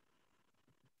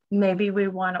maybe we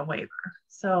want a waiver.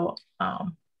 So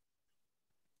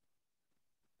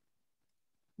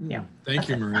yeah. Thank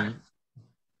you, Maria.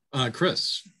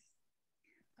 Chris.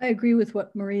 I agree with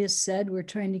what Maria said. We're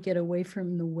trying to get away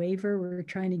from the waiver. We're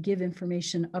trying to give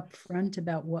information up front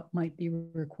about what might be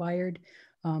required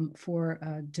for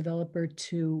a developer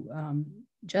to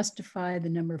justify the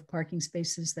number of parking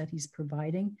spaces that he's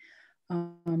providing.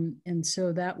 And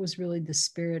so that was really the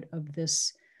spirit of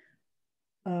this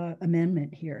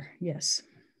amendment here. Yes.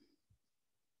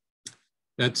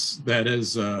 That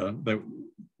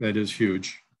is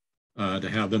huge to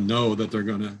have them know that they're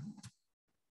going to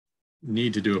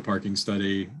need to do a parking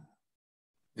study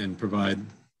and provide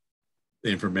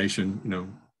the information,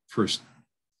 first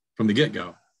from the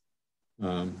get-go.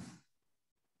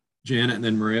 Janet and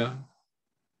then Maria.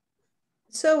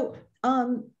 So,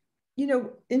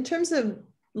 in terms of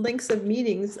lengths of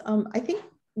meetings, I think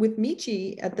with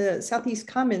Michi at the Southeast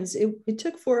Commons, it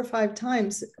took 4 or 5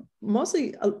 times,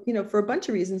 mostly, for a bunch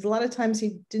of reasons. A lot of times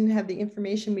he didn't have the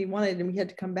information we wanted and we had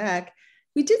to come back.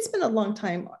 We did spend a long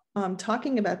time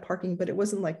talking about parking, but it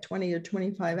wasn't like 20 or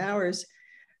 25 hours.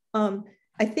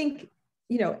 I think,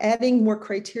 adding more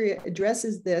criteria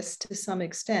addresses this to some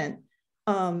extent.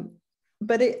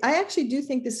 But I actually do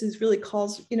think this is really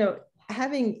calls,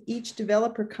 having each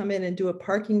developer come in and do a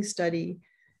parking study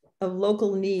of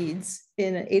local needs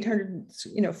in an 800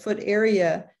 foot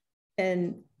area.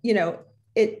 And,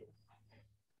 I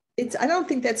don't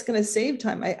think that's going to save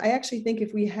time. I actually think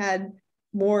if we had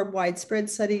more widespread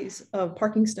studies of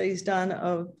parking studies done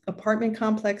of apartment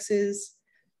complexes,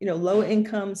 low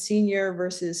income senior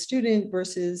versus student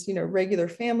versus, regular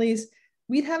families,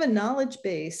 we'd have a knowledge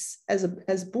base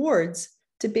as boards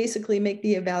to basically make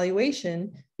the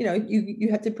evaluation. You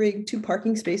have to bring 2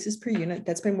 parking spaces per unit.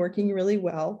 That's been working really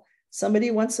well.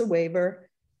 Somebody wants a waiver,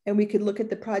 and we could look at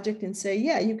the project and say,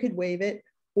 yeah, you could waive it.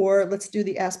 Or let's do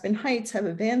the Aspen Heights, have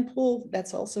a van pool.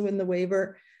 That's also in the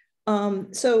waiver.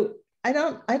 So I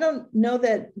don't know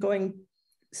that going,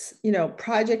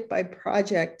 project by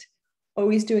project,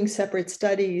 always doing separate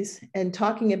studies and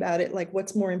talking about it, like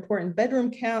what's more important, bedroom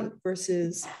count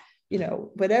versus,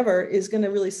 whatever, is going to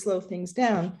really slow things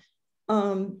down.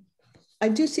 I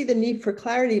do see the need for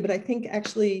clarity, but I think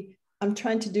actually I'm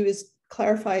trying to do is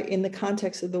clarify in the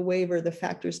context of the waiver, the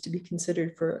factors to be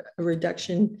considered for a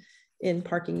reduction in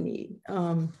parking need.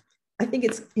 I think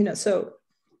it's, so,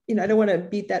 I don't want to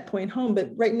beat that point home, but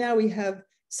right now we have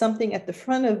something at the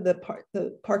front of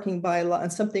the parking bylaw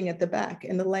and something at the back,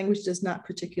 and the language does not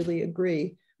particularly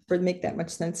agree or make that much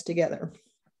sense together.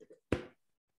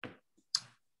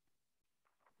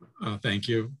 Thank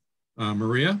you.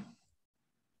 Maria?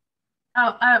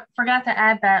 Oh, I forgot to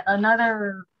add that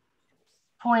another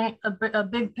point, a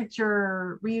big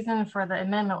picture reason for the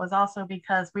amendment was also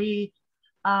because we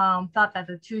thought that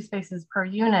the 2 spaces per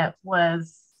unit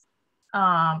was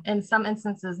in some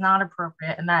instances not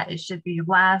appropriate, and that it should be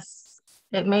less.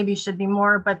 It maybe should be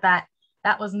more, but that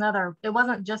was another. It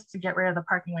wasn't just to get rid of the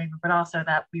parking waiver, but also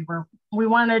that we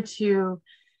wanted to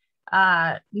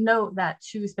note that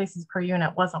 2 spaces per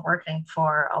unit wasn't working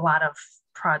for a lot of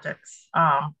projects,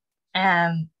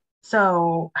 and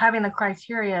so having the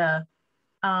criteria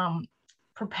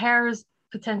prepares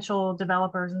potential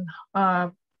developers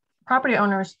and property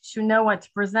owners to know what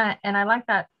to present. And I like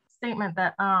that statement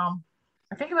that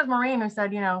I think it was Maureen who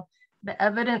said, the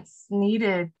evidence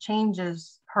needed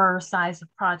changes per size of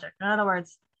project. In other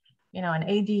words, an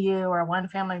ADU or a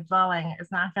 1-family dwelling is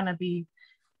not going to be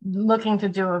looking to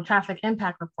do traffic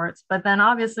impact reports, but then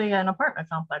obviously an apartment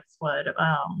complex would,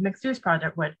 mixed use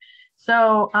project would.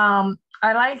 So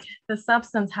I like the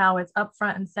substance, how it's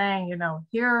upfront and saying,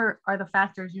 here are the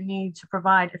factors you need to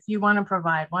provide if you want to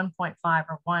provide 1.5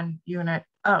 or 1 unit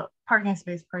parking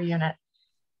space per unit.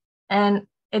 And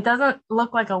it doesn't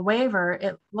look like a waiver.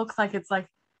 It looks like it's like,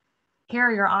 here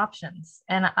are your options.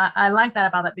 And I like that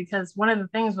about it, because one of the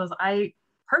things was I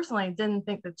personally didn't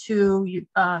think the 2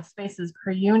 spaces per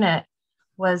unit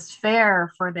was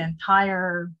fair for the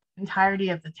entirety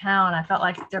of the town. I felt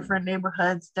like different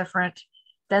neighborhoods, different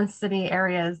density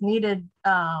areas needed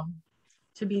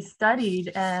to be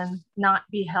studied and not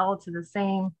be held to the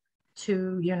same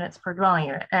 2 units per dwelling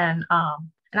unit. And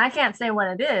I can't say what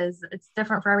it is. It's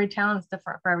different for every town. It's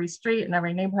different for every street and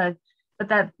every neighborhood. But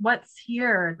that what's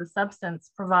here, the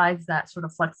substance provides that sort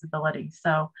of flexibility.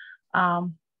 So,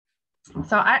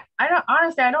 so I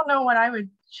don't know what I would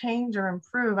change or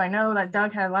improve. I know that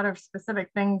Doug had a lot of specific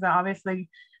things that obviously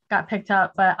got picked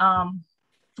up, but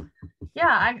yeah,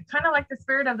 I kind of like the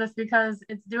spirit of this because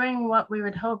it's doing what we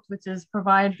would hope, which is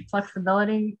provide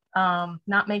flexibility,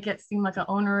 not make it seem like an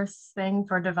onerous thing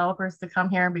for developers to come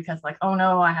here because like, oh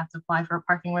no, I have to apply for a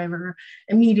parking waiver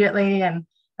immediately. And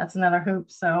that's another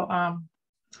hoop. So,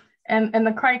 and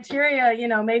the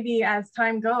criteria, maybe as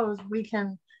time goes, we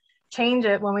can change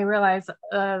it when we realize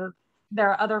there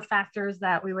are other factors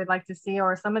that we would like to see,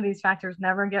 or some of these factors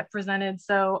never get presented.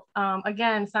 So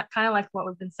again, it's not kind of like what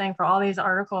we've been saying for all these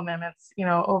article amendments,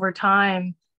 over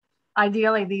time,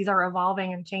 ideally these are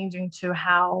evolving and changing to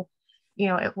how,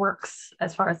 it works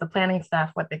as far as the planning staff,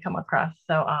 what they come across.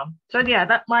 So, so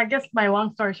yeah, I guess my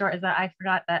long story short is that I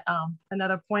forgot that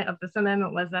another point of this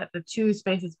amendment was that the 2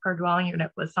 spaces per dwelling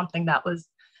unit was something that was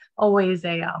always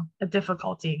a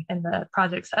difficulty in the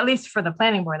projects, at least for the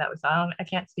planning board that was on. I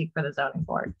can't speak for the zoning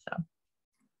board. So.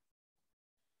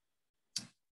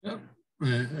 Yep,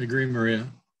 I agree, Maria.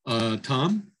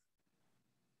 Tom?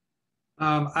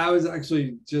 I was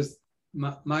actually just,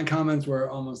 my comments were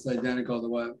almost identical to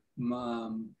what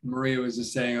Maria was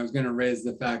just saying. I was going to raise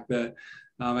the fact that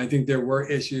I think there were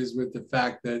issues with the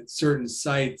fact that certain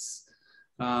sites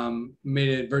made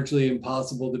it virtually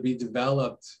impossible to be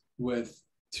developed with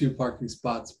 2 parking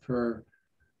spots per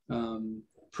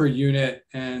unit,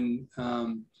 and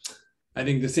I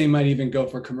think the same might even go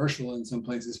for commercial in some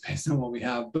places based on what we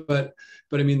have. But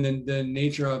I mean, the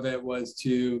nature of it was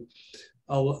to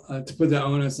put the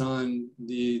onus on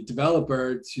the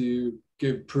developer to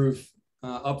give proof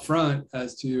upfront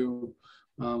as to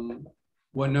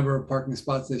what number of parking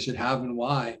spots they should have and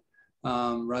why.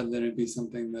 rather than it be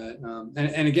something that,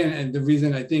 and again, and the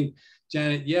reason I think,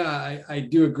 Janet, yeah, I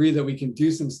do agree that we can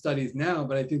do some studies now,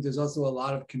 but I think there's also a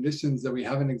lot of conditions that we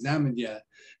haven't examined yet.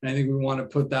 And I think we want to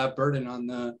put that burden on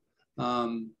the,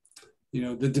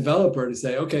 the developer to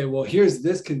say, okay, well, here's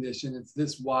this condition. It's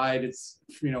this wide, it's,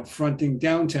 fronting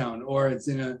downtown, or it's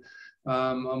in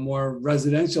a more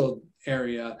residential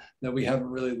area that we haven't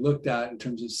really looked at in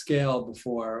terms of scale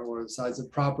before, or the size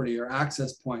of property or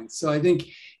access points. So I think,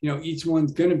 each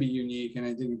one's going to be unique. And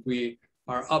I think if we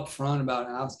are upfront about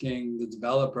asking the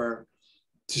developer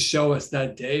to show us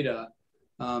that data,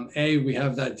 we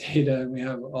have that data and we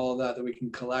have all that we can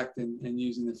collect and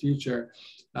use in the future.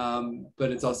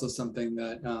 But it's also something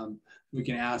that we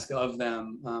can ask of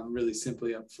them really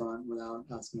simply upfront without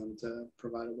asking them to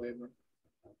provide a waiver.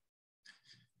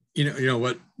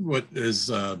 What is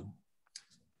a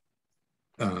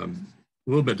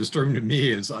little bit disturbing to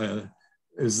me is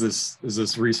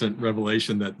this recent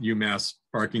revelation that UMass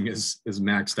parking is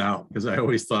maxed out, because I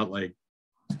always thought like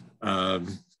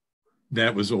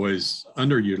that was always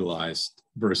underutilized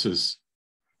versus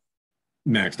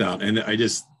maxed out. And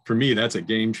for me, that's a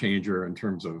game changer in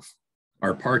terms of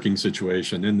our parking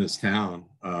situation in this town.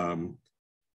 I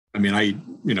mean,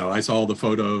 I saw all the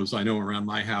photos. I know around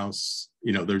my house,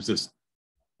 there's this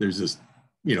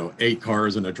 8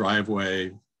 cars in a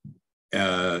driveway.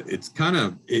 It's kind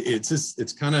of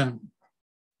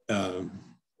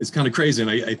crazy.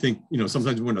 And I think,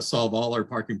 sometimes we want to solve all our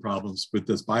parking problems with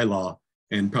this bylaw,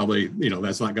 and probably,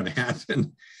 that's not going to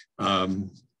happen.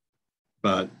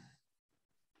 But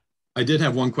I did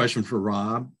have one question for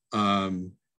Rob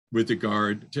with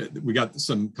regard to, we got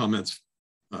some comments.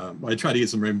 I tried to get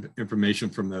some information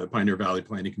from the Pioneer Valley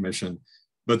Planning Commission,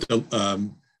 but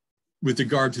with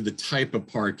regard to the type of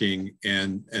parking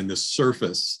and the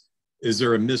surface, is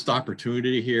there a missed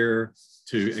opportunity here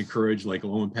to encourage like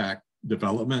low impact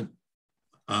development,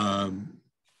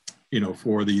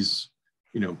 for these,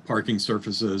 parking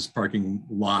surfaces, parking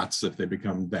lots, if they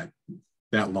become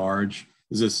that large?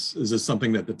 Is this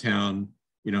something that the town,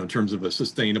 in terms of a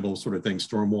sustainable sort of thing,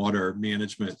 stormwater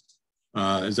management,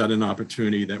 is that an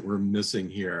opportunity that we're missing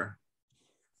here?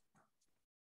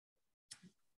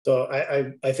 So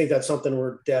I think that's something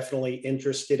we're definitely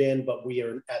interested in, but we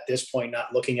are at this point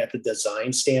not looking at the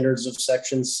design standards of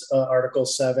sections Article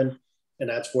 7, and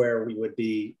that's where we would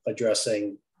be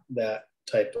addressing that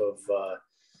type of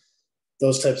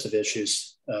those types of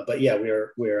issues. But yeah, we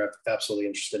are absolutely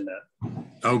interested in that.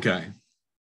 Okay.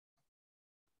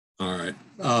 All right,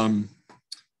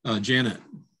 Janet.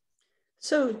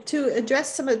 So to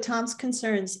address some of Tom's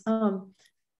concerns,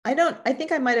 I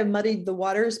think I might have muddied the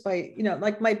waters by,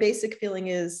 like my basic feeling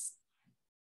is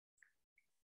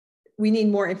we need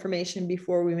more information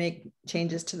before we make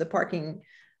changes to the parking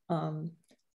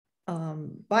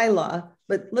bylaw,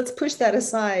 but let's push that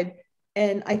aside.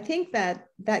 And I think that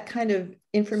kind of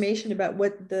information about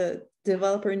what the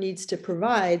developer needs to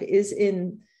provide is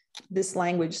in this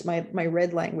language, my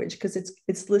red language, because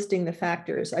it's listing the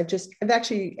factors. I've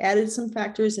actually added some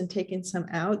factors and taken some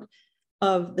out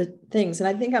of the things. And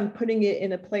I think I'm putting it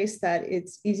in a place that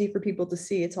it's easy for people to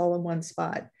see. It's all in one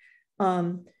spot.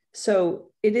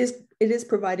 So it is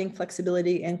providing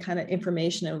flexibility and kind of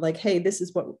information of like, hey, this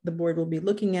is what the board will be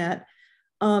looking at.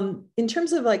 In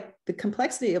terms of like the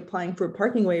complexity of applying for a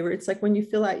parking waiver, it's like when you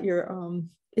fill out your,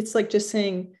 it's like just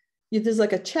saying, there's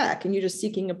like a check and you're just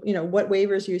seeking, what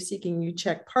waivers you're seeking, you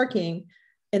check parking,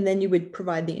 and then you would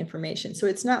provide the information. So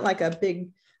it's not like a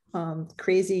big,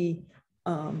 crazy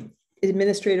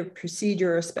administrative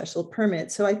procedure or special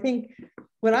permit. So I think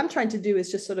what I'm trying to do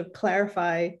is just sort of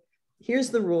clarify, here's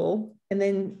the rule, and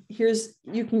then here's,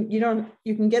 you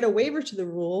can get a waiver to the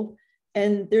rule,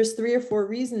 and there's 3 or 4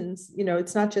 reasons,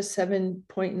 it's not just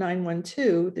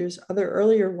 7.912, there's other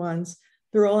earlier ones,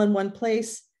 they're all in one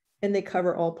place, and they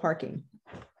cover all parking.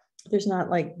 There's not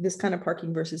like this kind of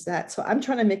parking versus that. So I'm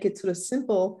trying to make it sort of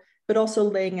simple, but also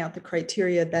laying out the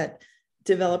criteria that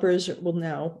developers will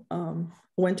know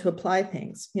when to apply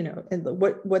things, and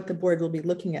what the board will be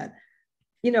looking at.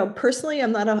 Personally,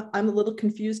 I'm a little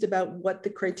confused about what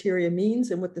the criteria means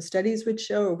and what the studies would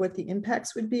show or what the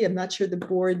impacts would be. I'm not sure the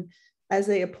board, as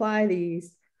they apply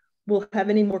these, will have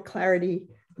any more clarity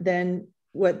than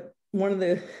what one of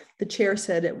the chair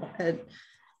said at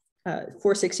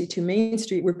 462 Main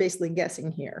Street. We're basically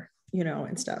guessing here,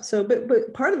 and stuff. So,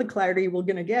 but part of the clarity we're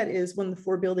going to get is when the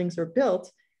 4 buildings are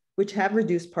built, which have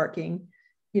reduced parking.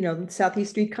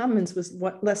 Southeast Street Commons was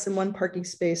less than 1 parking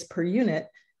space per unit.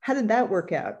 How did that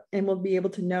work out? And we'll be able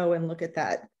to know and look at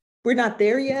that. We're not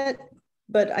there yet,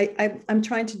 but I'm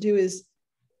trying to do is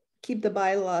keep the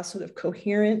bylaw sort of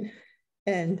coherent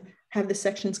and have the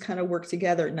sections kind of work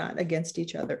together, not against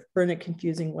each other or in a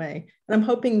confusing way. And I'm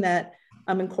hoping that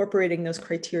I'm incorporating those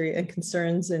criteria and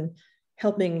concerns and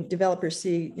helping developers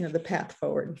see, the path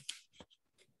forward.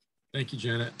 Thank you,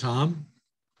 Janet. Tom?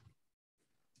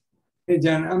 Hey,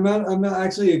 Jen, I'm not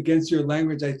actually against your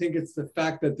language. I think it's the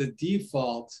fact that the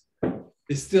default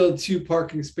is still 2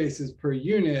 parking spaces per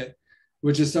unit,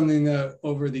 which is something that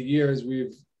over the years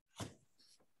we've,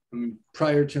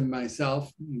 prior to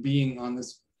myself being on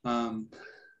this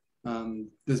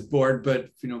this board, but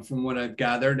from what I've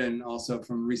gathered and also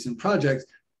from recent projects,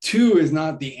 2 is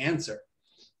not the answer.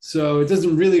 So it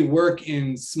doesn't really work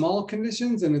in small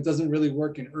conditions, and it doesn't really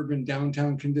work in urban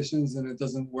downtown conditions, and it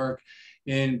doesn't work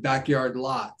in backyard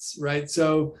lots, right?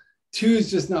 So 2 is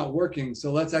just not working.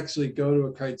 So let's actually go to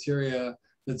a criteria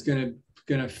that's gonna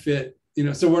fit,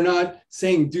 so we're not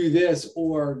saying do this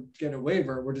or get a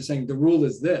waiver. We're just saying the rule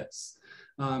is this,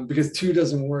 because 2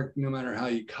 doesn't work no matter how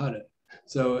you cut it.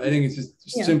 So I think it just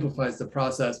simplifies the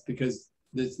process because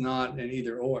it's not an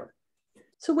either or.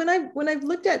 So when I've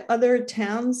looked at other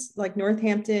towns like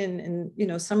Northampton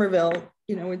and Somerville,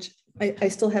 which I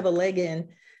still have a leg in,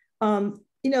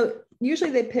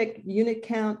 usually they pick unit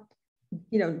count,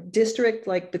 district,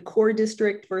 like the core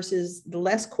district versus the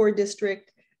less core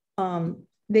district.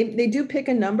 They do pick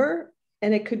a number,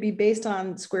 and it could be based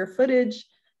on square footage,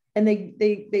 and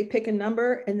they pick a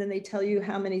number, and then they tell you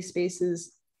how many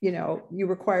spaces you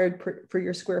required for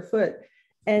your square foot.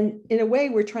 And in a way,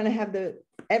 we're trying to have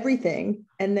everything.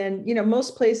 And then,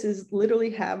 most places literally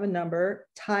have a number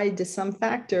tied to some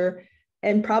factor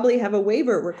and probably have a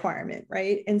waiver requirement,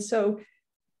 right? And so,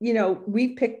 we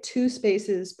picked 2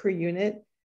 spaces per unit.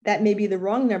 That may be the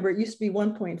wrong number. It used to be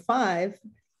 1.5,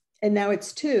 and now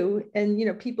it's 2.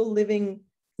 And, people living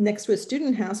next to a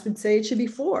student house would say it should be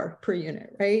 4 per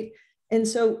unit, right? And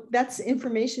so that's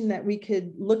information that we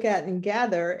could look at and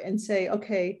gather and say,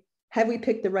 okay, have we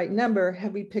picked the right number?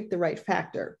 Have we picked the right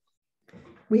factor?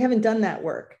 We haven't done that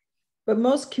work, but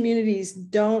most communities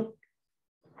don't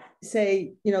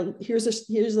say, here's a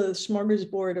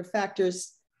smorgasbord of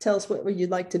factors. Tell us what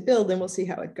you'd like to build, and we'll see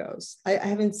how it goes. I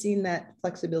haven't seen that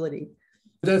flexibility.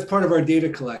 That's part of our data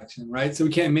collection, right? So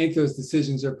we can't make those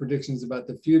decisions or predictions about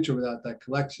the future without that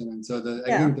collection. And so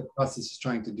I think the process is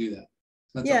trying to do that.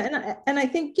 That's and I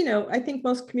think, I think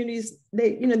most communities,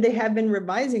 they have been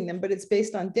revising them, but it's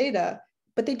based on data,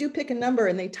 but they do pick a number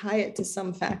and they tie it to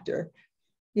some factor,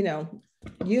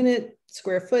 unit,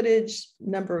 square footage,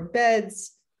 number of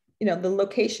beds, the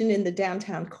location in the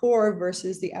downtown core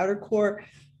versus the outer core.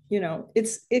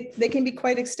 They can be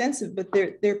quite extensive, but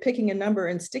they're picking a number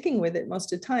and sticking with it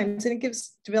most of the times, and it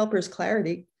gives developers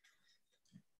clarity.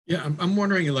 Yeah, I'm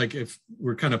wondering, like, if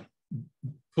we're kind of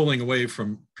pulling away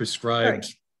from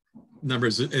prescribed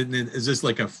numbers, and then is this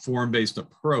like a form-based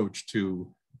approach to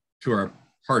our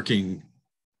parking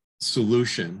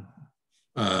solution?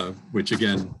 Which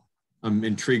again, I'm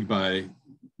intrigued by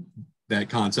that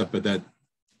concept, but that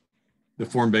the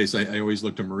form-based, I always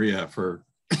look to Maria for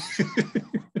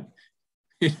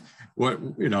what,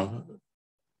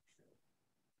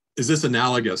 is this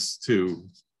analogous to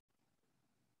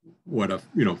what a,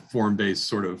 form-based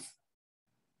sort of,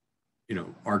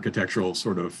 architectural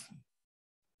sort of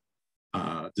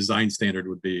design standard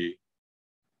would be?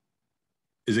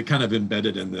 Is it kind of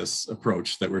embedded in this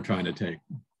approach that we're trying to take?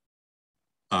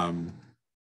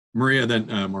 Maria, then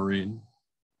Maureen.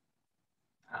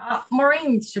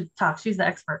 Maureen should talk. She's the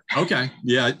expert. Okay.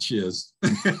 Yeah, she is.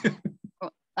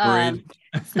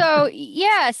 So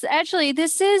yes, actually,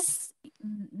 this is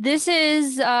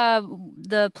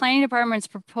the planning department's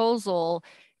proposal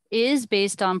is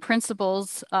based on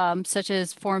principles such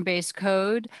as form-based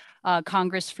code,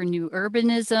 Congress for New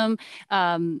Urbanism,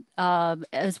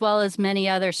 as well as many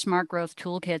other smart growth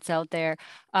toolkits out there.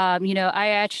 I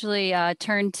actually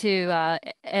turned to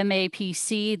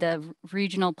MAPC, the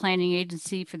Regional Planning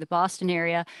Agency for the Boston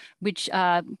area, which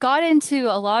got into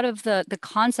a lot of the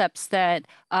concepts that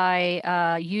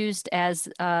I used as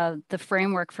the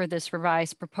framework for this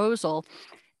revised proposal.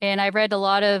 And I read a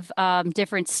lot of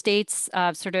different states'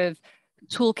 sort of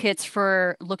toolkits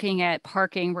for looking at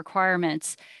parking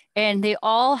requirements. And they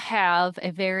all have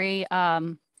a very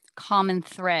common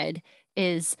thread,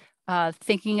 is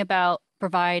thinking about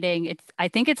providing, I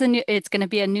think it's going to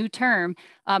be a new term,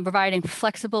 providing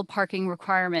flexible parking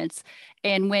requirements.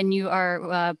 And when you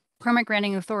are permit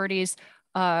granting authorities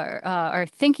are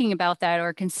thinking about that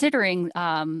or considering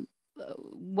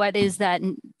what is that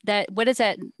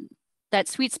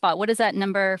sweet spot, what is that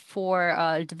number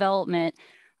for development?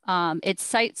 It's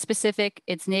site specific,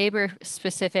 it's neighbor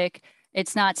specific.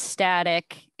 It's not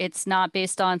static. It's not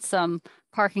based on some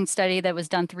parking study that was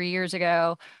done 3 years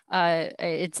ago.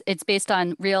 It's based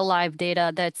on real live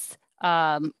data that's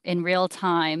in real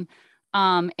time.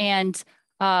 And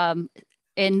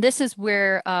this is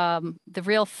where the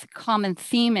real common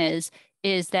theme is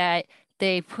that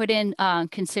they put in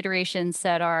considerations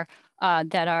that are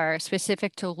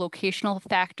specific to locational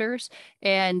factors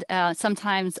and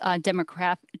sometimes demographic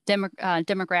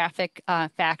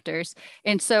factors.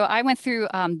 And so I went through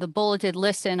the bulleted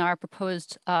list in our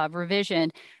proposed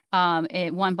revision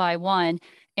one by one,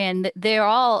 and they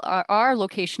all are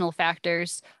locational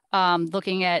factors.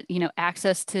 Looking at,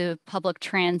 access to public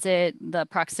transit, the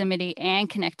proximity and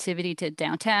connectivity to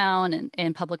downtown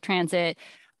and public transit,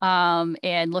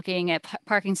 and looking at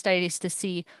parking studies to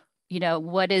see,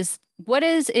 what is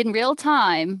in real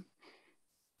time,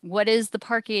 what is the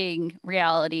parking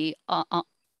reality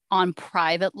on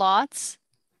private lots,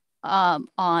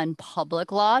 on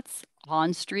public lots,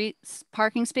 on streets,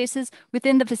 parking spaces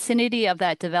within the vicinity of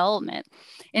that development.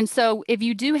 And so if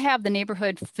you do have the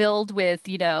neighborhood filled with,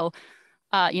 10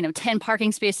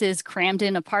 parking spaces crammed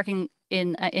in a parking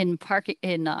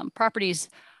properties,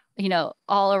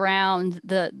 all around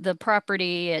the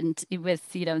property and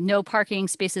with, no parking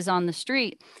spaces on the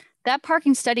street, that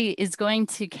parking study is going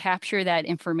to capture that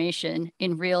information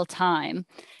in real time.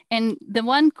 And the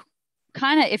one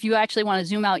kind of, if you actually want to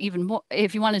zoom out even more,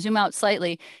 if you want to zoom out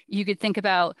slightly, you could think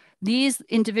about these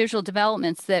individual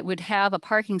developments that would have a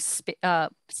parking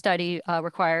study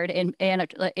required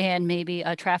and maybe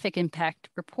a traffic impact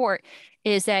report,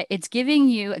 is that it's giving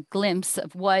you a glimpse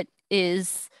of what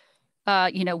is,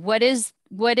 what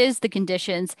is the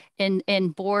conditions,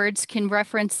 and boards can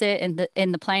reference it,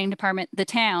 and the planning department, the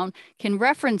town can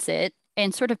reference it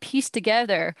and sort of piece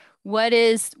together what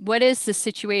is the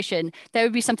situation. That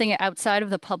would be something outside of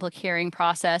the public hearing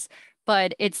process,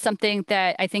 but it's something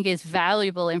that I think is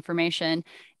valuable information.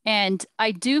 And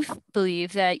I do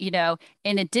believe that,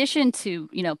 in addition to,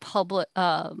 public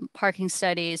parking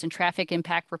studies and traffic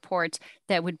impact reports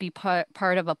that would be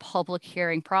part of a public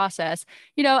hearing process,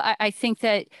 I think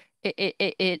that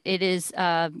it is,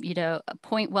 a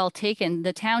point well taken.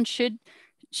 The town should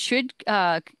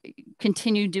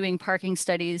continue doing parking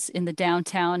studies in the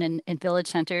downtown and village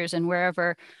centers and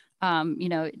wherever,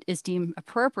 is deemed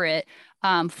appropriate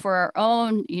for our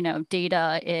own,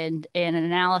 data and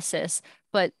analysis.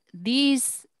 But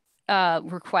these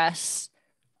requests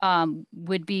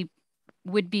would be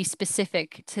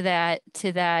specific to that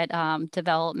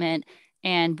development,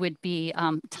 and would be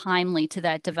timely to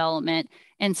that development.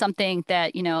 And something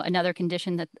that, another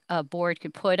condition that a board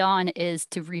could put on is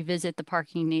to revisit the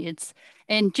parking needs.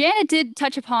 And Janet did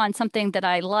touch upon something that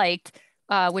I liked,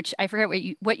 which I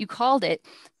forget what you called it,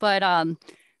 but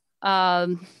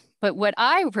what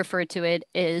I refer to it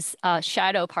is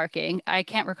shadow parking. I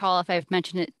can't recall if I've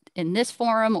mentioned it in this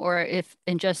forum or if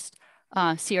in just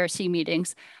CRC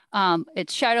meetings.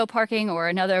 It's shadow parking, or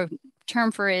another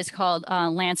term for it is called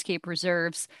landscape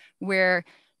reserves, where,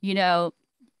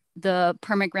 the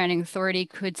permit granting authority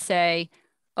could say,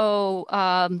 oh,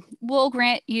 we'll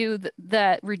grant you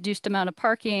that reduced amount of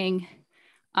parking,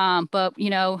 but,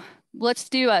 let's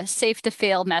do a safe to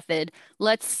fail method.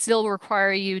 Let's still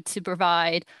require you to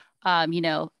provide,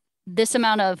 this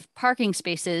amount of parking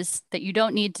spaces that you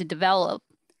don't need to develop.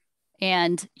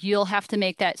 And you'll have to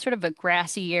make that sort of a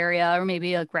grassy area, or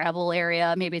maybe a gravel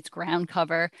area, maybe it's ground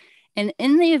cover. And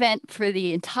in the event for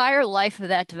the entire life of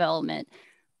that development,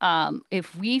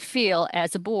 if we feel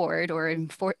as a board or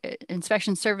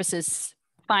inspection services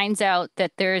finds out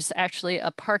that there's actually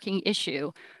a parking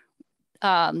issue,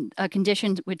 a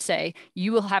condition would say,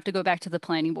 you will have to go back to the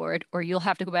planning board, or you'll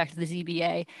have to go back to the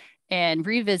ZBA and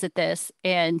revisit this.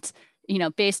 And,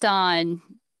 based on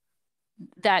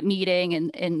that meeting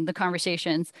and the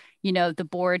conversations, the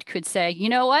board could say, you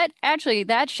know what, actually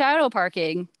that shadow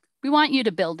parking, we want you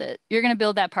to build it. You're going to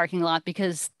build that parking lot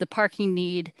because the parking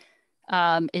need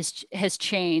has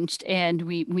changed, and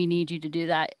we need you to do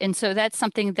that. And so that's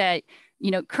something that,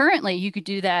 currently you could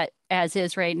do that as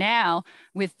is right now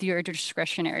with your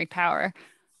discretionary power.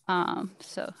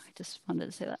 So I just wanted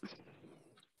to say that.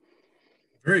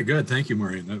 Very good. Thank you,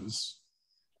 Maureen. That was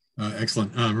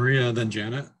excellent. Maria, then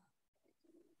Janet.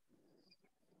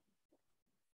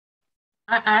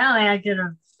 I don't think I could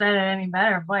have said it any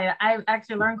better, but I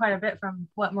actually learned quite a bit from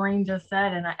what Maureen just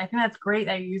said. And I think that's great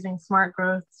that you're using smart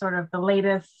growth, sort of the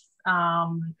latest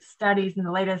studies and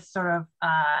the latest sort of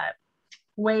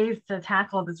ways to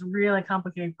tackle this really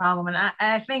complicated problem. And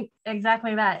I think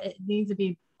exactly that. It needs to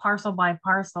be parcel by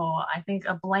parcel. I think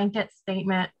a blanket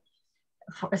statement,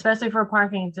 especially for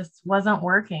parking, just wasn't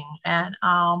working. And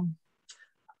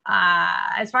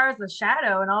as far as the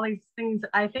shadow and all these things,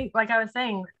 I think, like I was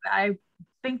saying, I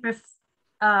think this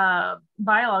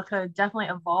bylaw could definitely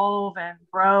evolve and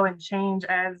grow and change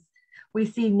as we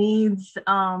see needs,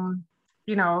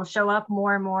 you know, show up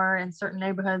more and more in certain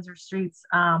neighborhoods or streets.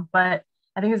 But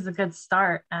I think this is a good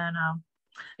start. And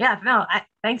yeah, no,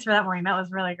 thanks for that, Maureen. That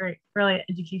was really great, really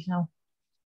educational.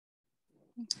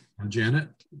 Janet?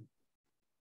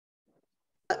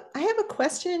 I have a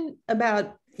question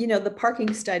about, you know, the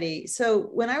parking study. So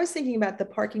when I was thinking about the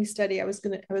parking study, I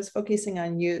was focusing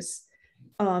on use.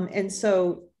 And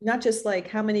so not just like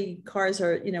how many cars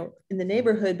are, you know, in the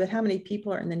neighborhood, but how many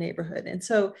people are in the neighborhood. And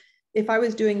so if I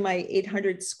was doing my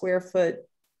 800 square foot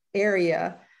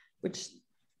area, which,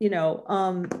 you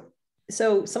know,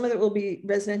 so some of it will be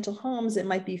residential homes, it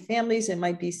might be families, it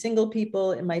might be single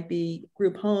people, it might be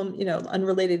group home, you know,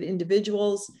 unrelated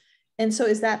individuals. And so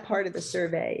is that part of the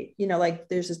survey? You know, like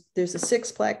there's a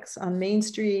sixplex on Main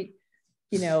Street,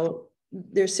 you know,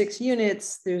 there's 6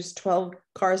 units, there's 12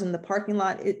 cars in the parking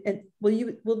lot. And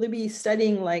will they be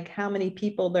studying like how many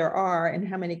people there are and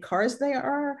how many cars there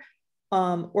are?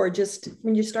 Or just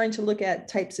when you're starting to look at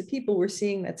types of people, we're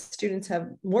seeing that students have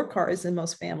more cars than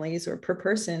most families or per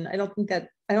person. I don't think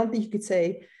you could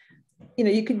say, you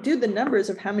know, you could do the numbers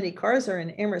of how many cars are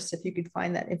in Amherst if you could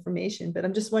find that information. But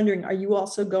I'm just wondering, are you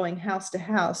also going house to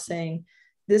house saying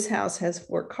this house has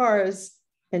 4 cars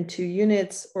and 2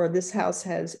 units, or this house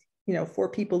has, you know, 4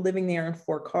 people living there and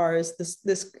 4 cars.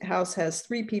 This house has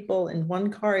 3 people and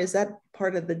 1 car. Is that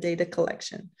part of the data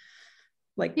collection?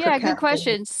 Like, yeah, good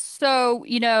question. So,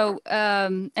 you know,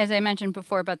 as I mentioned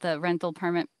before about the rental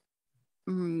permit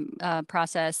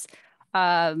process,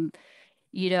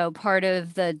 you know, part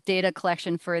of the data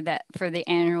collection for the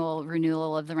annual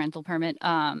renewal of the rental permit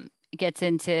gets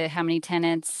into how many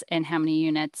tenants and how many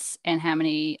units and how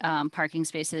many parking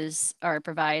spaces are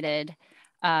provided.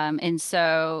 And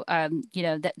so, you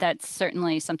know, that's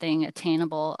certainly something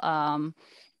attainable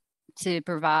to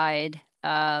provide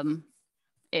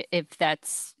if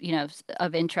that's, you know,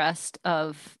 of interest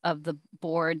of the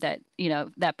board, that, you know,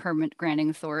 that permit granting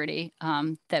authority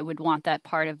that would want that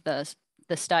part of the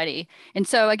study. And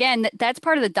so again, that's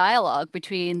part of the dialogue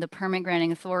between the permit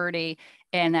granting authority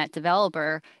and that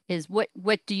developer is what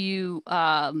do you,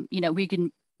 you know, we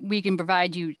can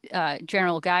provide you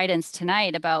general guidance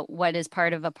tonight about what is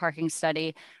part of a parking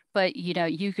study, but, you know,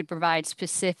 you could provide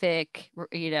specific,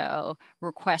 you know,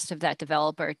 request of that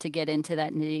developer to get into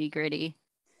that nitty gritty.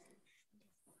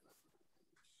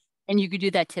 And you could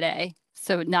do that today.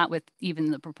 So not with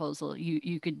even the proposal,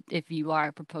 you could, if you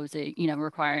are proposing, you know,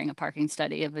 requiring a parking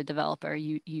study of a developer,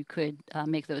 you could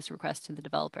make those requests to the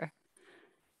developer.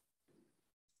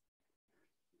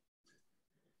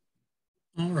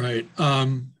 All right.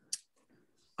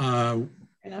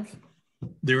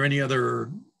 There any other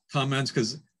comments?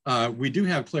 Because we do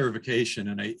have clarification,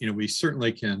 and you know, we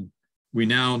certainly can. We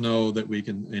now know that we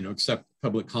can, you know, accept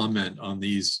public comment on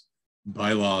these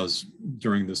bylaws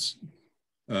during this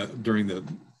during the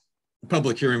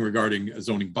public hearing regarding a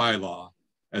zoning bylaw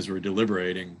as we're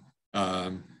deliberating.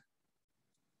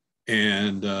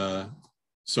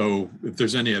 So if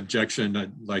there's any objection,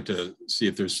 I'd like to see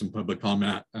if there's some public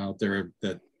comment out there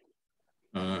that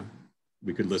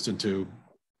we could listen to.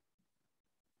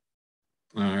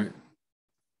 All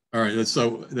right.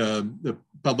 So the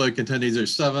public attendees are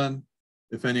 7.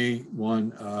 If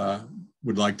anyone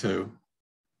would like to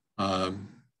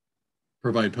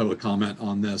provide public comment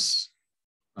on this,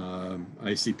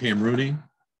 I see Pam Rooney.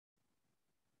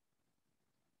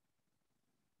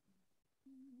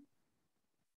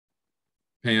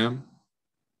 Pam?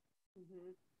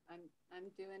 I'm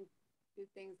doing 2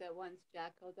 things at once,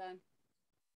 Jack. Hold on.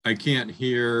 I can't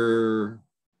hear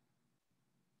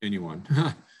anyone.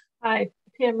 Hi,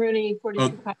 Pam Rooney,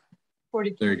 42. Oh,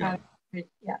 42. there you go.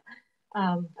 Yeah.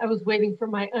 I was waiting for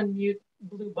my unmute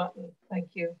blue button. Thank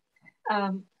you.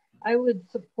 I would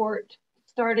support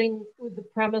starting with the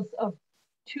premise of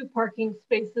 2 parking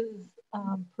spaces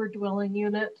per dwelling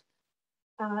unit.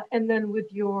 And then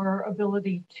with your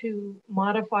ability to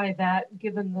modify that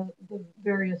given the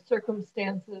various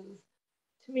circumstances,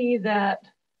 to me that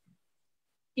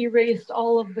erased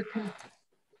all of the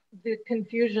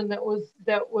confusion that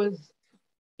was,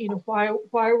 you know,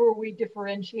 why were we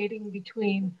differentiating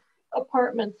between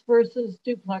apartments versus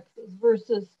duplexes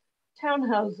versus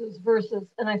townhouses versus,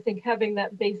 and I think having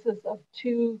that basis of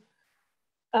 2,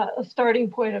 a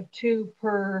starting point of 2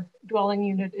 per dwelling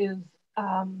unit is,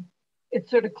 it's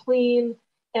sort of clean,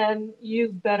 and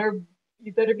you better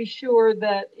be sure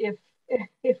that if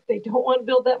they don't want to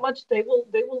build that much, they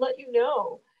will let you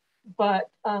know. But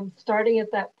starting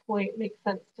at that point makes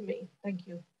sense to me. Thank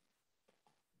you.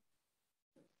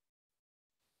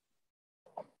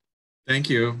 Thank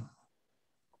you.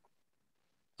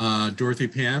 Dorothy,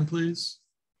 Pam, please.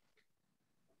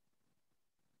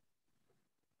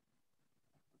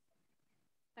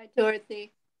 Hi,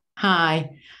 Dorothy.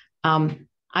 Hi.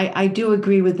 I do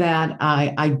agree with that.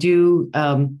 I do.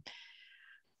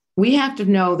 We have to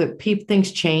know that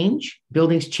things change,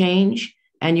 buildings change,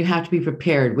 and you have to be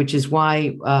prepared, which is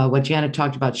why what Janet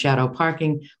talked about shadow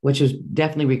parking, which is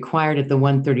definitely required at the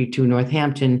 132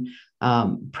 Northampton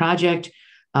project,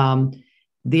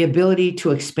 the ability to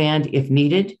expand if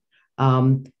needed.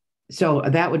 So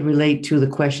that would relate to the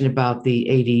question about the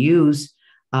ADUs.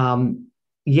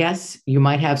 Yes, you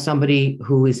might have somebody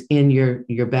who is in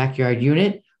your backyard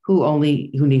unit who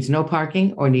needs no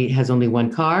parking or has only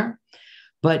one car,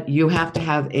 but you have to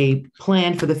have a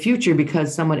plan for the future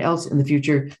because someone else in the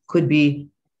future could be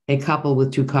a couple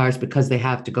with two cars because they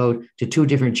have to go to two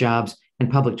different jobs and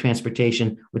public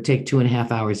transportation would take 2.5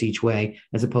 hours each way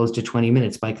as opposed to 20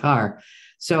 minutes by car.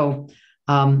 So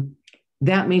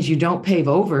that means you don't pave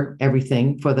over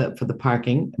everything for the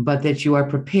parking, but that you are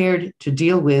prepared to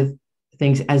deal with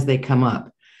things as they come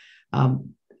up.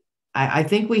 I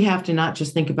think we have to not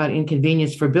just think about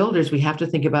inconvenience for builders, we have to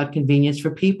think about convenience for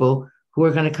people who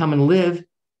are going to come and live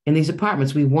in these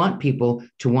apartments. We want people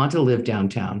to want to live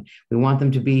downtown. We want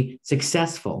them to be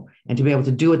successful and to be able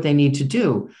to do what they need to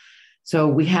do. So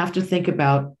we have to think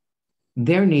about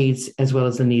their needs as well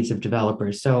as the needs of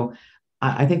developers. So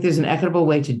I think there's an equitable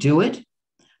way to do it.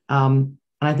 And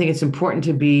I think it's important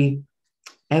to be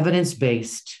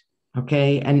evidence-based,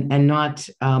 okay? And not,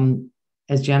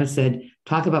 as Janet said,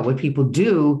 talk about what people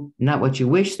do, not what you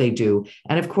wish they do.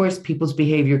 And of course, people's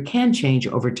behavior can change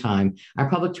over time. Our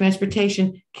public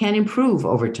transportation can improve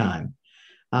over time.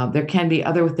 There can be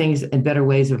other things and better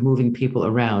ways of moving people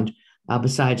around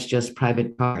besides just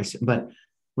private cars. But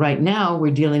right now,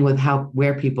 we're dealing with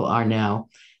where people are now.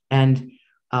 And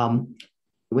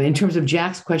in terms of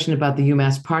Jack's question about the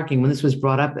UMass parking, when this was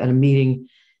brought up at a meeting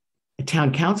at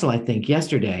town council, I think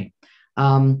yesterday,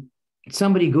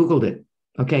 somebody Googled it.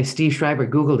 Okay, Steve Schreiber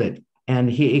Googled it, and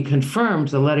he confirmed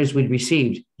the letters we'd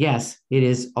received. Yes, it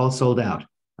is all sold out,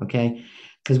 okay?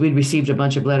 Because we'd received a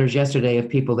bunch of letters yesterday of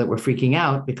people that were freaking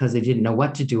out because they didn't know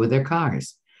what to do with their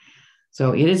cars.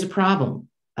 So it is a problem.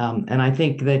 And I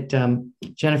think that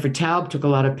Jennifer Taub took a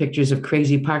lot of pictures of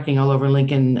crazy parking all over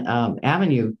Lincoln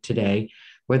Avenue today,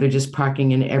 where they're just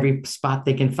parking in every spot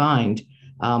they can find.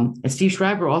 And Steve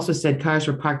Schreiber also said cars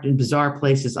were parked in bizarre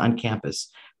places on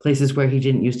campus, places where he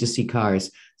didn't used to see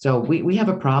cars. So we have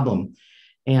a problem.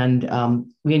 And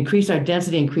we increase our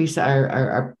density, increase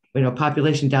our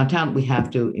population downtown. We have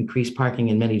to increase parking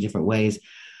in many different ways.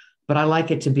 But I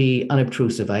like it to be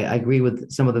unobtrusive. I agree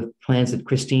with some of the plans that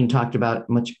Christine talked about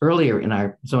much earlier in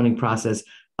our zoning process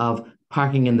of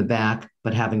parking in the back,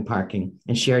 but having parking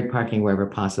and shared parking wherever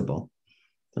possible.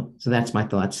 So that's my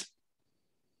thoughts.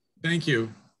 Thank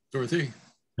you, Dorothy.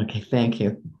 Okay, thank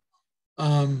you.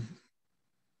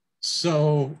 It's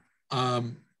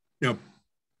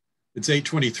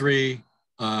 8:23.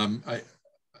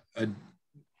 I'd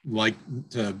like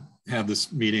to have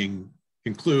this meeting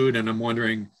conclude, and I'm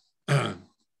wondering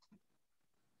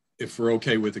if we're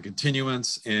okay with the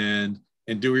continuance, and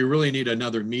do we really need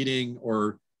another meeting,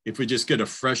 or if we just get a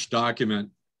fresh document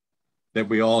that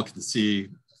we all can see,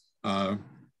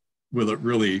 will it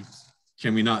really,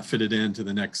 can we not fit it into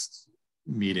the next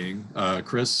meeting,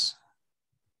 Chris?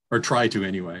 Or try to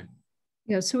anyway.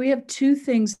 Yeah, so we have two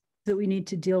things that we need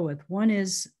to deal with. One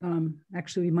is,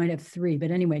 actually we might have three,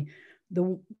 but anyway,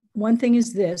 the one thing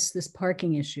is this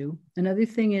parking issue. Another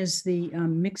thing is the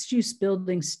mixed use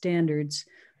building standards.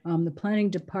 The planning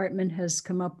department has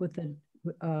come up with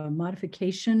a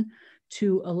modification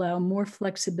to allow more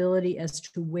flexibility as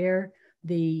to where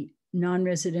the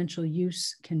non-residential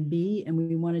use can be. And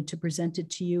we wanted to present it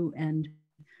to you and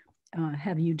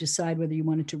have you decide whether you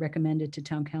wanted to recommend it to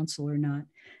town council or not.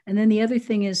 And then the other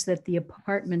thing is that the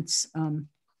apartments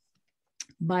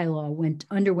bylaw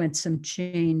underwent some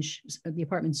change. The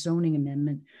apartment zoning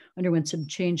amendment underwent some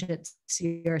change at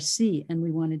CRC, and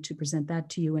we wanted to present that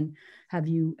to you and have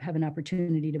you have an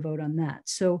opportunity to vote on that.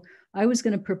 So I was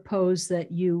going to propose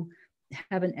that you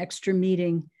have an extra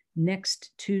meeting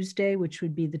next Tuesday, which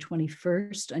would be the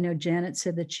 21st. I know Janet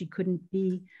said that she couldn't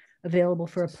be available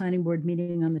for a planning board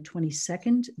meeting on the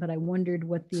 22nd, but I wondered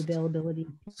what the availability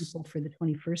of people for the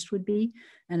 21st would be.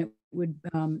 And it would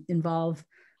involve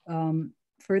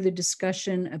further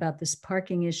discussion about this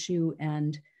parking issue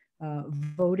and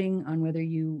voting on whether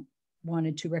you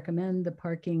wanted to recommend the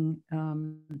parking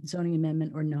zoning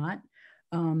amendment or not.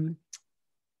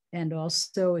 And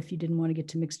also, if you didn't want to get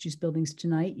to mixed use buildings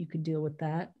tonight, you could deal with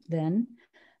that then,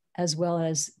 as well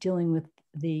as dealing with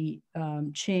the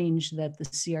change that the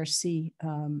CRC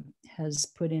has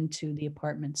put into the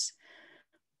apartments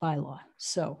bylaw.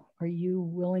 So are you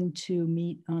willing to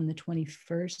meet on the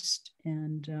 21st?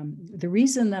 And the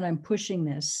reason that I'm pushing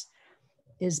this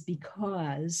is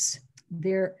because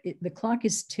the clock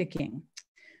is ticking.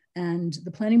 And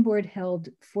the planning board held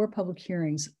 4 public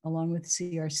hearings along with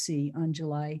CRC on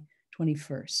July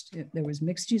 21st. There was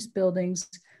mixed use buildings,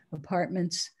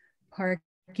 apartments,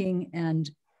 parking, and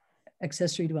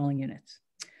accessory dwelling units.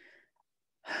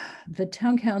 The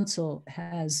town council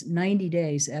has 90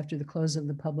 days after the close of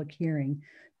the public hearing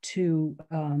to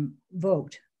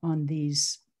vote on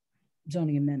these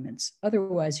zoning amendments.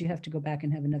 Otherwise, you have to go back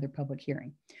and have another public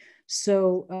hearing.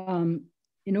 So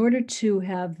in order to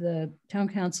have the town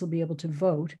council be able to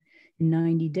vote in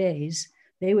 90 days,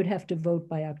 they would have to vote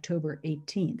by October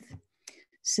 18th.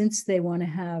 Since they want to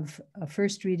have a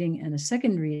first reading and a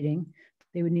second reading,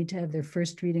 they would need to have their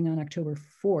first reading on October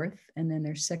 4th and then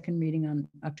their second reading on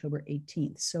October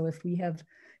 18th. So if we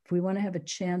want to have a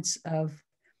chance of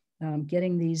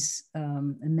getting these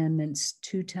amendments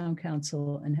to town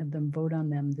council and have them vote on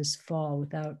them this fall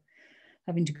without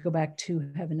having to go back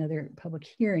to have another public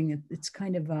hearing, it's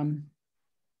kind of,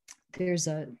 there's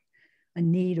a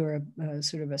need or a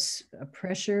sort of a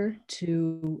pressure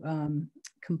to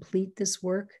complete this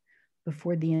work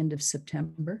before the end of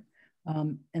September.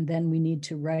 And then we need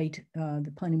to write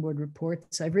the planning board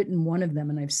reports. I've written one of them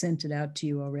and I've sent it out to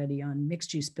you already on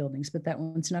mixed use buildings, but that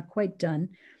one's not quite done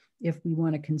if we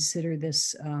want to consider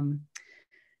this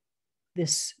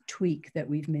this tweak that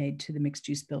we've made to the mixed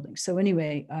use building. So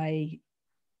anyway, I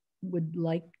would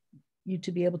like you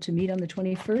to be able to meet on the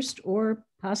 21st, or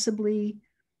possibly,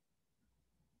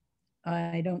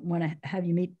 I don't want to have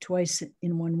you meet twice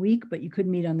in 1 week, but you could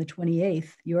meet on the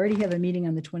 28th. You already have a meeting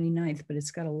on the 29th, but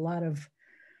it's got a lot of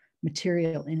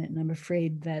material in it. And I'm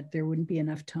afraid that there wouldn't be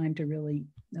enough time to really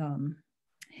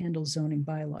handle zoning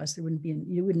bylaws. There wouldn't be,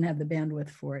 you wouldn't have the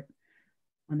bandwidth for it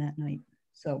on that night.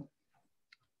 So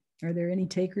are there any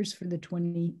takers for the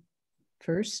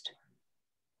 21st?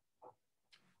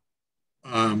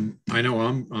 I know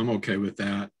I'm okay with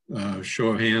that. Show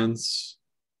of hands.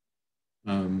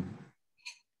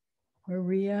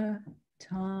 Maria,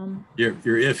 Tom. You're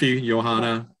iffy,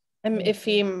 Johanna. I'm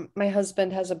iffy. My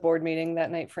husband has a board meeting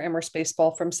that night for Amherst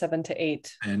baseball from 7 to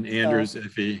 8. And Andrew's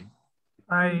iffy.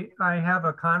 I have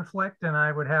a conflict and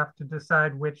I would have to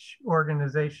decide which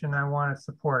organization I want to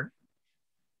support.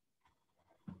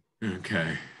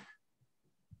 Okay.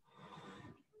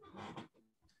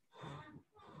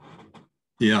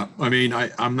 Yeah, I mean,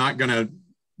 I'm not going to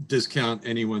discount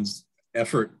anyone's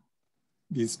effort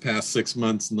these past 6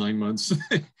 months, 9 months,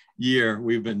 year.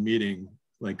 We've been meeting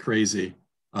like crazy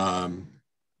and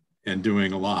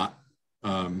doing a lot.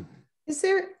 Is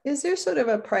there sort of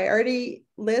a priority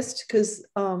list? Because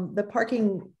the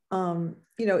parking,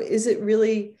 is it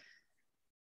really,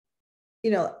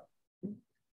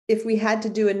 if we had to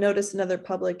do a notice another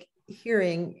public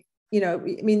hearing, I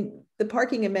mean, the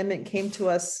parking amendment came to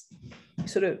us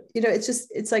sort of,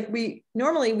 it's like we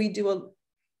do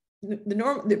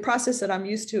the process that I'm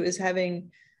used to is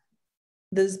having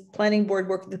this planning board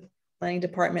work with the planning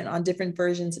department on different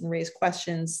versions and raise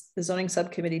questions, the zoning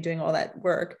subcommittee doing all that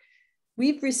work.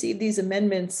 We've received these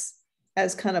amendments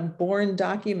as kind of born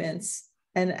documents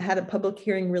and had a public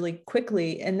hearing really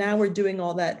quickly. And now we're doing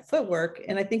all that footwork.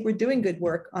 And I think we're doing good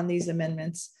work on these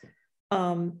amendments.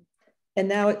 And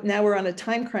now we're on a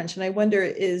time crunch. And I wonder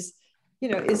is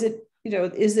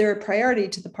there a priority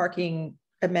to the parking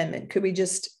amendment? Could we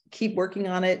just keep working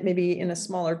on it, maybe in a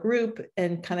smaller group,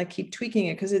 and kind of keep tweaking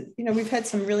it? Because we've had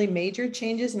some really major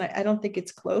changes and I don't think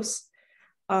it's close.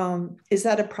 Is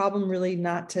that a problem really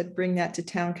not to bring that to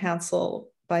town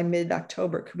council by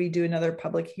mid-October? Could we do another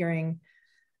public hearing,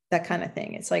 that kind of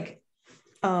thing? It's like,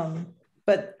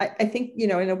 but I think,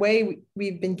 in a way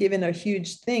we've been given a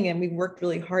huge thing and we've worked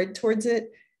really hard towards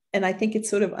it. And I think it's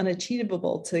sort of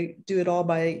unachievable to do it all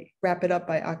wrap it up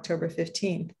by October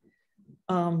 15th.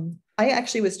 I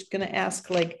actually was going to ask,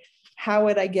 how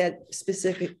would I get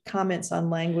specific comments on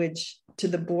language to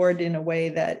the board in a way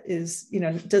that is,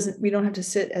 we don't have to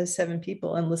sit as 7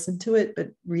 people and listen to it,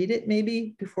 but read it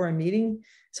maybe before a meeting.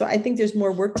 So I think there's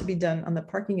more work to be done on the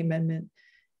parking amendment.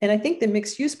 And I think the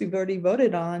mixed use we've already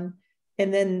voted on.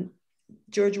 And then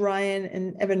George Ryan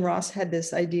and Evan Ross had this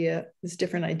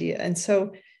different idea. And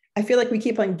so I feel like we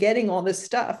keep on getting all this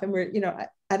stuff and we're,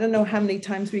 I don't know how many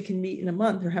times we can meet in a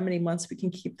month or how many months we can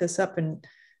keep this up. And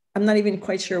I'm not even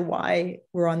quite sure why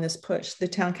we're on this push. The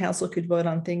town council could vote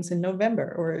on things in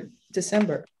November or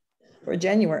December or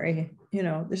January.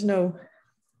 There's no,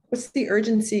 What's the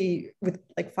urgency with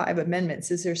like 5 amendments?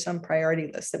 Is there some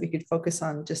priority list that we could focus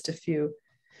on just a few?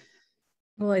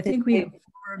 Well, I think we have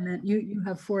you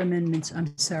have 4 amendments.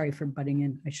 I'm sorry for butting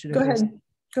in. I should have. Go ahead.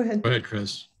 Go ahead. Go ahead,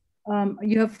 Chris.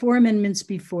 You have 4 amendments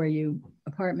before you: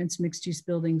 apartments, mixed-use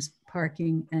buildings,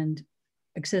 parking, and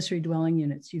accessory dwelling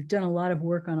units. You've done a lot of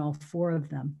work on all 4 of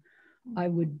them. I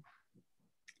would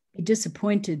be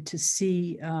disappointed to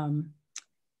see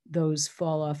those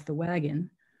fall off the wagon,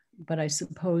 but I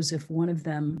suppose if one of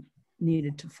them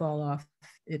needed to fall off,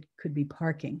 it could be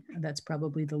parking. That's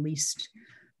probably the least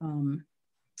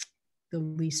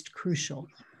crucial.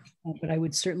 But I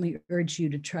would certainly urge you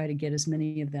to try to get as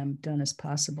many of them done as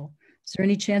possible. Is there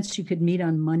any chance you could meet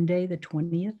on Monday, the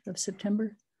 20th of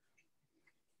September?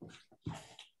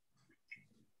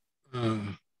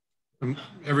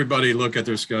 Everybody look at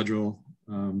their schedule.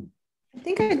 I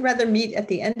think I'd rather meet at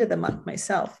the end of the month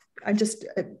myself. I'm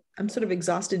sort of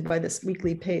exhausted by this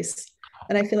weekly pace,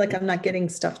 and I feel like I'm not getting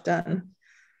stuff done.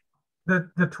 The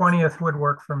 20th would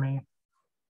work for me.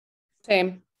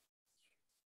 Same.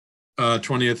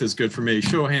 20th is good for me.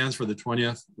 Show of hands for the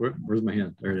 20th. Where's my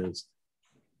hand? There it is.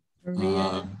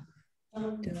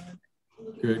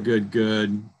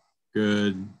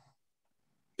 Good.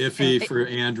 Iffy for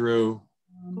Andrew.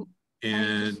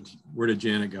 And where did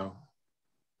Janet go?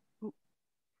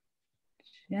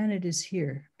 Janet is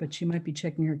here, but she might be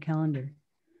checking her calendar.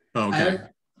 Oh, okay.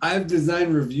 I have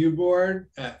design review board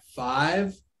at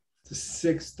 5 to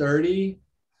 6:30.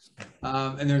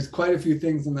 And there's quite a few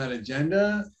things on that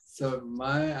agenda. So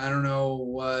I don't know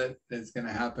what is going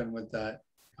to happen with that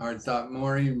hard stop.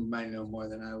 Maureen might know more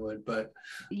than I would, but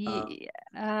yeah,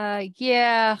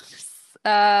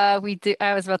 we do.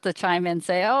 I was about to chime in and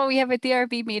say, oh, we have a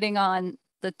DRB meeting on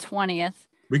the 20th.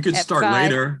 We could start 5.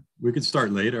 later. We could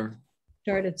start later.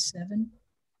 Start at 7.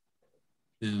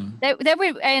 Yeah. That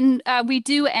would, and we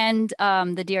do end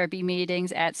the DRB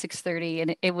meetings at 6:30,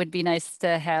 and it would be nice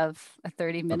to have a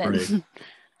 30-minute.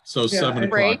 So 7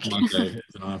 o'clock Monday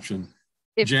is an option.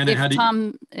 Janet, how do you...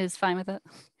 Tom is fine with it.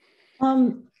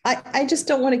 I just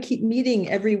don't want to keep meeting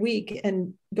every week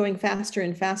and going faster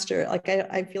and faster. Like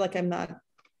I feel like I'm not,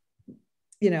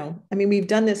 I mean, we've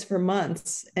done this for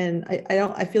months, and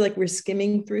I feel like we're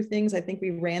skimming through things. I think we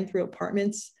ran through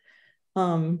apartments,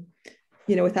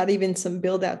 without even some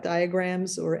build out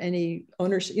diagrams or any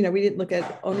ownership. We didn't look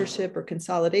at ownership or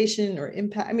consolidation or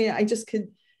impact. I mean, I just could,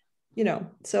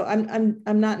 so I'm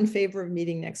not in favor of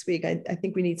meeting next week. I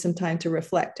think we need some time to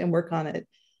reflect and work on it.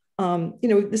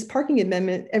 This parking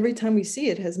amendment, every time we see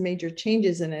it, has major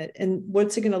changes in it. And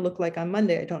what's it going to look like on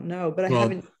Monday? I don't know, but I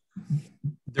haven't.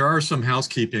 There are some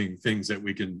housekeeping things that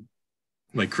we can,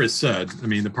 like Chris said, I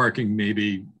mean, the parking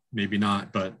maybe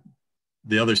not, but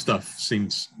the other stuff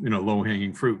seems,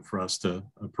 low-hanging fruit for us to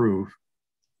approve,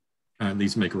 at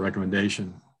least make a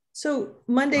recommendation. So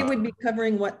Monday would be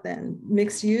covering what then?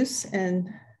 Mixed use and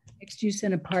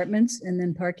apartments, and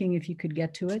then parking if you could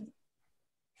get to it.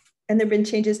 And there've been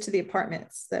changes to the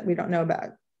apartments that we don't know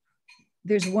about.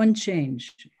 There's one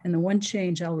change, and the one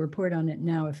change, I'll report on it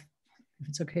now if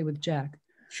it's okay with Jack.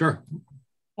 Sure.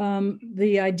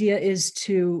 The idea is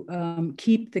to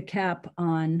keep the cap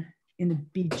on in the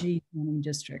BG zoning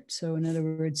district. So in other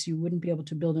words, you wouldn't be able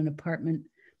to build an apartment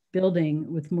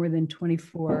building with more than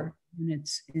 24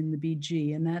 units in the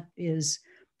BG. And that is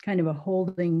kind of a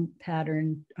holding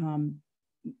pattern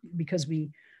because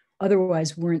we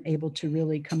otherwise weren't able to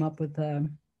really come up with a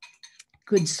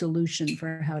good solution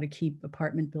for how to keep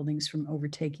apartment buildings from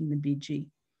overtaking the BG.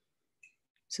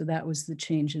 So that was the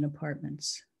change in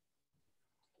apartments.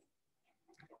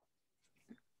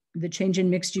 The change in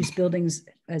mixed use buildings,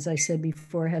 as I said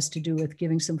before, has to do with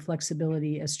giving some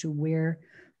flexibility as to where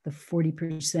the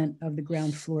 40% of the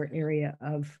ground floor area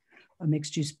of a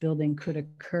mixed use building could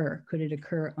occur. Could it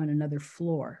occur on another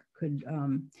floor? Could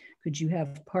you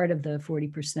have part of the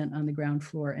 40% on the ground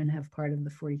floor and have part of the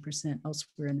 40%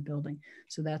 elsewhere in the building?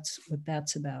 So that's what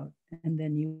that's about. And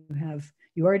then you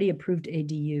already approved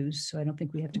ADUs, so I don't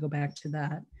think we have to go back to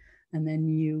that. And then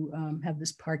you have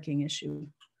this parking issue.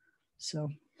 So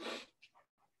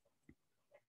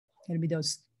it'll be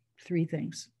those 3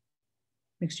 things: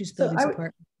 mixed use buildings,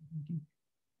 apartment.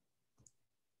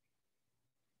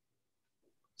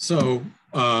 So,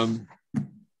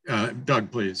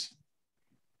 Doug, please.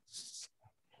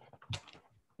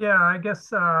 Yeah, I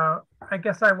guess I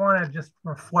want to just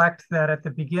reflect that at the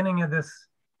beginning of this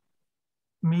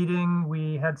meeting,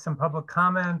 we had some public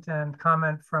comment and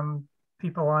comment from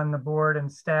people on the board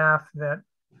and staff that,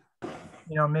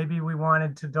 maybe we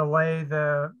wanted to delay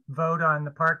the vote on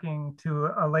the parking to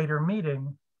a later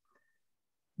meeting.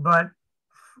 But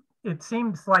it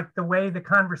seems like the way the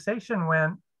conversation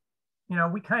went, you know,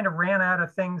 we kind of ran out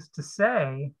of things to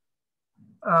say,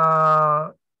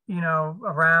 you know,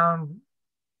 around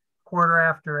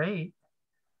 8:15.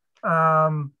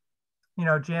 You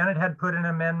know, Janet had put an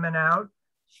amendment out.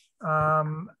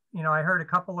 You know, I heard a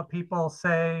couple of people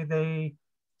say they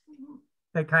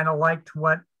kind of liked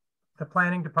what the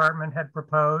planning department had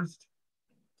proposed.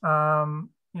 You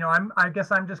know, I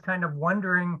guess I'm just kind of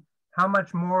wondering how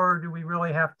much more do we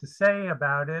really have to say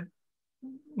about it?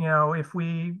 You know, if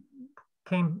we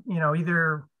came, you know,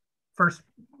 either first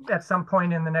at some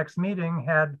point in the next meeting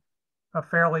had a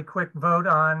fairly quick vote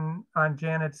on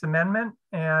Janet's amendment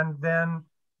and then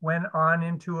went on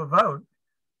into a vote.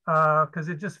 Because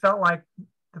it just felt like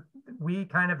we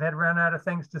kind of had run out of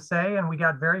things to say and we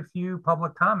got very few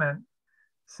public comment.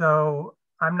 So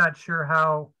I'm not sure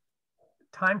how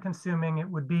time consuming it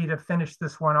would be to finish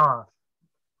this one off.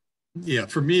 Yeah,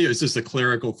 for me, it's just a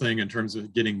clerical thing in terms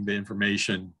of getting the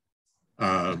information.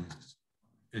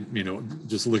 And, you know,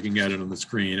 just looking at it on the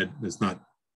screen, it's not.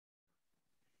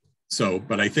 So,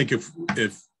 but I think if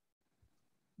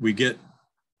we get,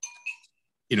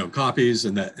 you know, copies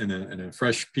and that and a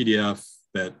fresh PDF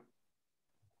that,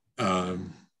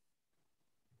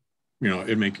 you know,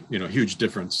 it make, you know, huge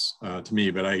difference to me.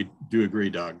 But I do agree,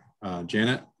 Doug.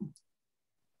 Janet.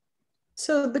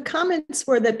 So the comments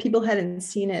were that people hadn't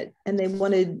seen it and they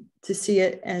wanted to see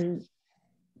it and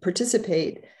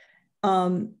participate.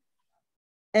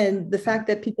 And the fact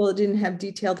that people didn't have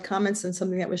detailed comments on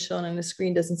something that was shown on the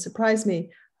screen doesn't surprise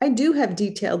me. I do have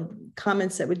detailed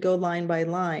comments that would go line by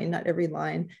line, not every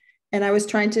line. And I was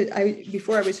trying to,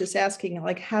 before I was just asking,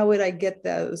 like, how would I get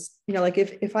those? You know, like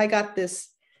if I got this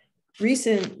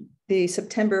the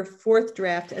September 4th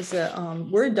draft as a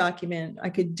Word document, I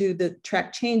could do the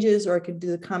track changes or I could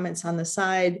do the comments on the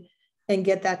side and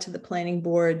get that to the planning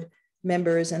board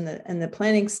members and the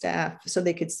planning staff so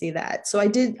they could see that. So I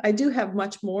do have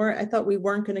much more. I thought we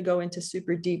weren't going to go into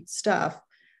super deep stuff.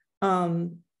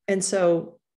 And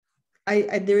so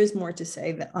there is more to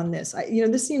say on this. You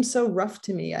know, this seems so rough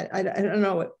to me. I don't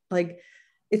know, like,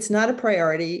 it's not a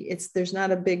priority. There's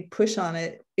not a big push on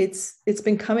it. It's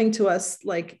been coming to us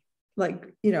like,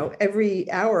 you know, every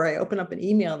hour I open up an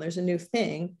email and there's a new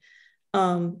thing.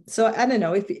 So I don't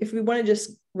know if we want to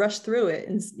just rush through it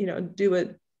and, you know,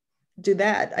 do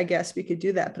that, I guess we could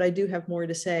do that, but I do have more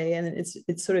to say and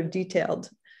it's sort of detailed.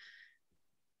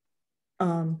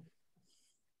 Okay,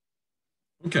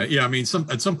 yeah, I mean,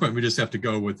 at some point we just have to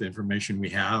go with the information we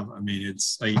have. I mean,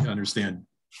 I understand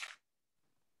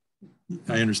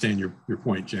your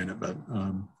point, Janet, but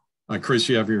Chris,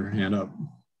 you have your hand up.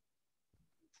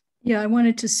 Yeah, I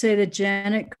wanted to say that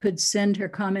Janet could send her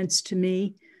comments to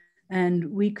me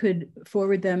and we could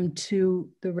forward them to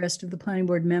the rest of the planning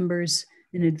board members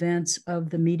in advance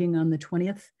of the meeting on the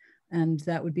 20th. And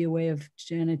that would be a way of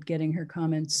Janet getting her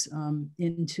comments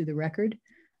into the record.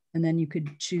 And then you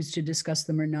could choose to discuss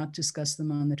them or not discuss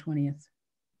them on the 20th.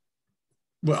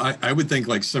 Well, I would think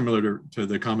like similar to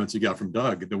the comments you got from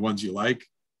Doug, the ones you like,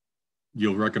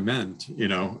 you'll recommend, you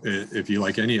know, if you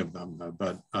like any of them.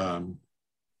 But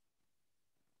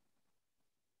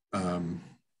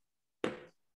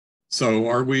so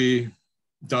are we,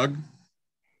 Doug?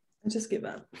 I just give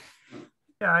up.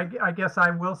 Yeah, I guess I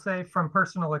will say from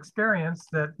personal experience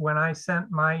that when I sent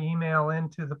my email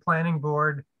into the planning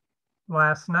board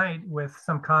last night with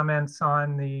some comments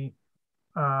on the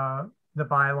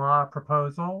bylaw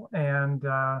proposal, and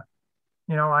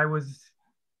you know, I was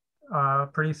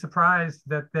pretty surprised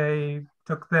that they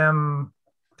took them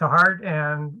to heart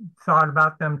and thought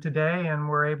about them today and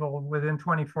were able within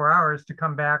 24 hours to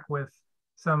come back with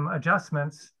some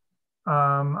adjustments.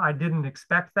 I didn't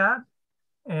expect that.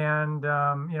 And,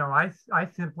 you know, I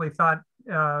simply thought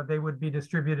they would be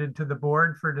distributed to the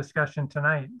board for discussion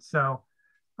tonight. So,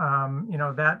 you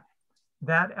know, that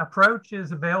approach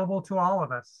is available to all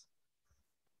of us.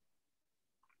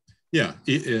 Yeah,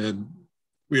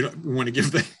 we want to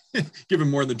give give them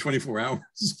more than 24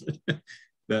 hours.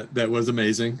 that was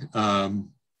amazing.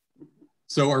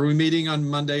 So are we meeting on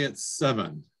Monday at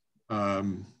 7?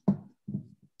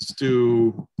 Let's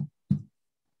do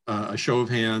a show of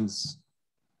hands.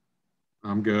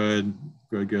 I'm good.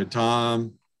 Good.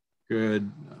 Tom,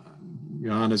 good.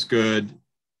 Jan is good.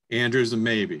 Andrew's a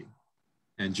maybe.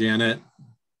 And Janet?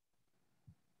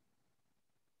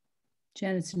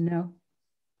 Janet's a no.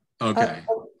 Okay.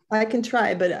 I can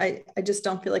try, but I just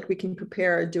don't feel like we can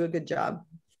prepare or do a good job.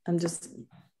 I'm just.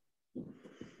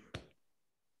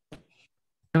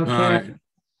 Don't care. Right.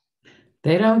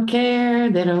 They don't care.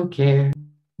 They don't care.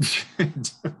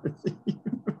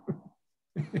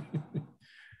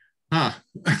 Huh.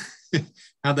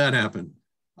 How'd that happen?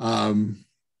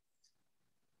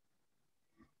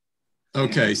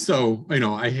 Okay, so,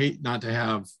 I hate not to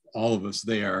have all of us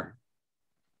there.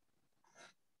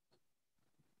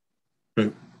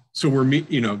 But so we're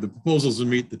the proposals will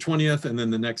meet the 20th, and then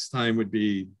the next time would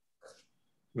be,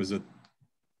 was it?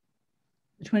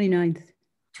 The 29th.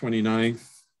 29th.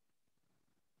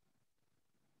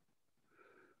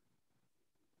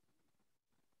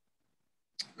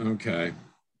 Okay.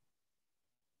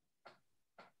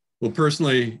 Well,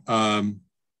 personally, I'm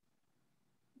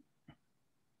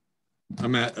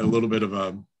at a little bit of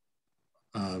a,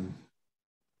 I'm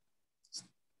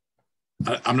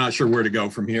not sure where to go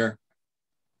from here.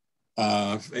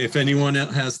 If anyone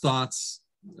has thoughts,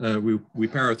 we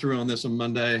power through on this on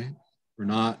Monday or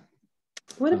not.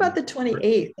 What about the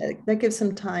 28th? That gives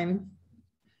some time.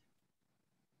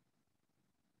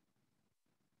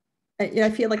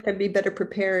 I feel like I'd be better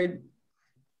prepared. Do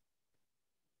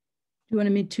you want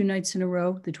to meet 2 nights in a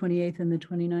row, the 28th and the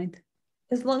 29th?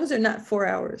 As long as they're not 4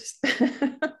 hours.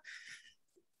 That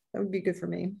would be good for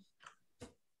me.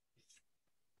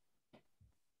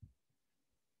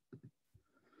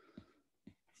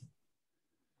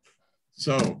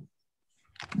 So,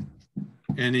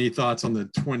 any thoughts on the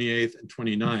 28th and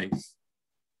 29th?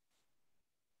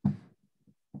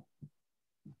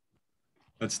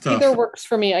 That's tough. Either works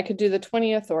for me. I could do the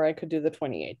 20th or I could do the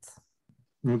 28th.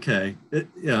 Okay.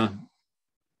 Yeah.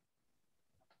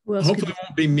 Hopefully we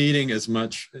won't be meeting as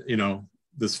much,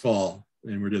 this fall,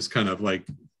 and we're just kind of like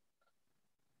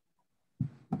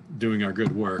doing our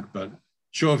good work. But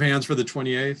show of hands for the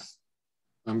 28th.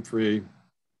 I'm free.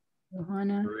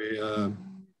 Johanna. Maria.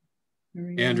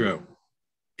 Maria.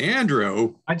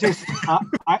 Andrew. I've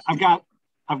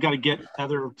got to get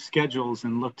other schedules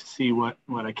and look to see what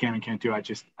I can and can't do. I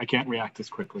can't react as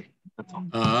quickly. That's all.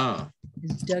 I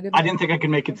didn't think I could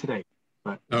make it today,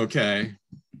 but okay.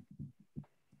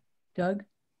 Doug?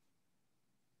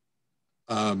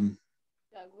 Doug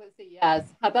was a yes.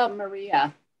 How about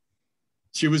Maria?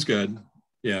 She was good.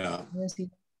 Yeah.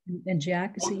 And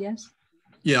Jack, is he yes?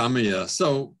 Yeah, I'm a yes.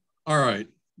 So, all right.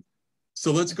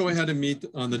 So let's go ahead and meet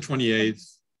on the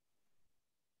 28th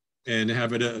and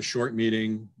have it a short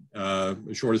meeting, as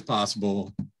short as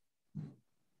possible.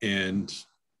 And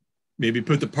maybe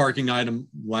put the parking item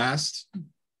last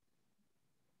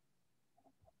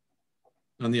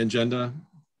on the agenda.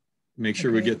 Make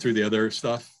sure we get through the other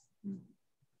stuff.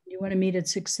 You want to meet at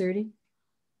 6:30?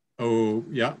 Oh,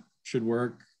 yeah, should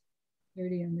work.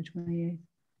 30 on the 28th.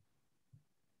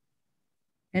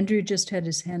 Andrew just had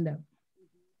his hand up.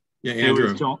 Yeah,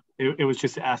 Andrew. It was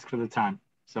just to ask for the time.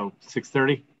 So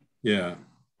 6:30? Yeah.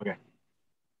 Okay.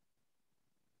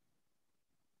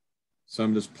 So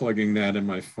I'm just plugging that in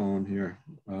my phone here.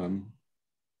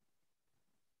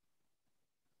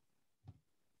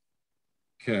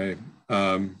 Okay.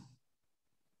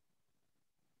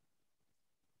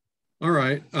 All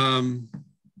right.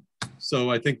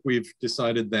 So I think we've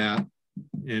decided that,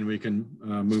 and we can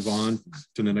move on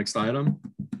to the next item.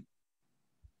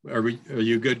 Are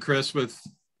you good, Chris, with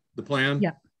the plan?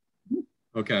 Yeah.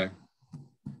 Okay.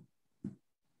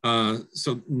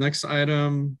 So next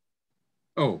item.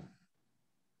 Oh.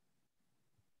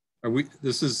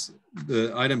 This is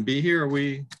the item B here,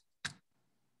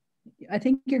 I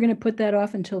think you're going to put that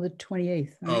off until the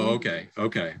 28th. Oh, okay.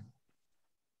 Okay.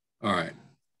 All right.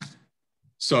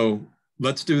 So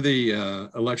let's do the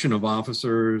election of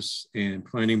officers and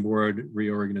planning board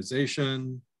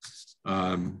reorganization.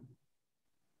 I'd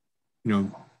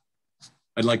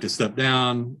like to step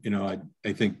down.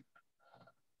 I think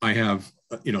I have,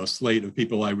 a slate of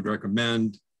people I would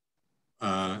recommend,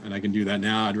 and I can do that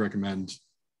now. I'd recommend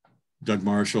Doug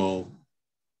Marshall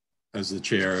as the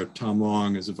chair, Tom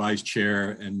Long as the vice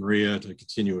chair, and Maria to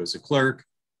continue as a clerk.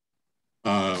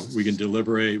 We can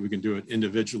deliberate, we can do it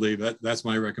individually. That's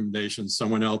my recommendation.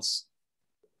 Someone else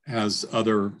has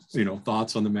other,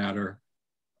 thoughts on the matter,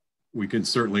 we can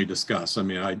certainly discuss. I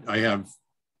mean,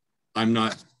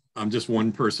 I'm just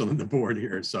one person on the board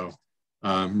here. So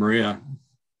Maria.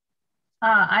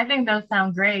 I think those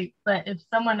sound great, but if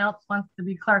someone else wants to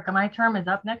be clerk, my term is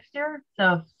up next year.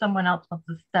 So if someone else wants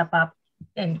to step up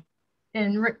and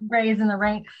raise in the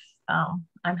ranks,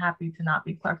 I'm happy to not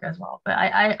be clerk as well. But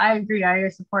I agree. I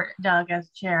support Doug as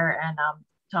chair and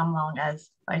Tom Long as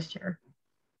vice chair.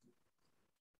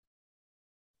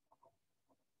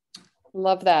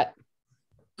 Love that.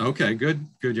 Okay, good,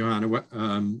 Johanna.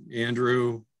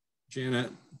 Andrew,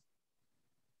 Janet.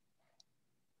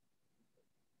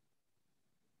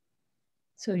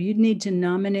 So you'd need to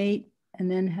nominate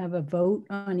and then have a vote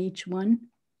on each one?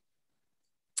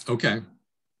 Okay.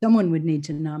 Someone would need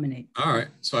to nominate. All right,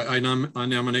 so I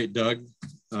nominate Doug.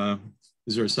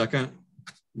 Is there a second?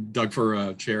 Doug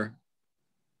for chair.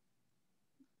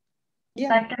 Yeah.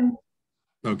 Second.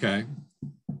 Okay.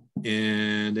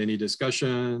 And any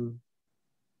discussion?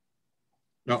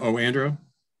 Oh, Andrew?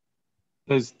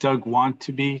 Does Doug want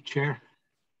to be chair?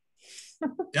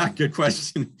 Yeah, good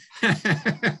question.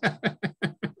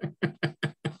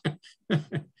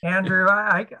 Andrew,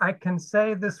 I can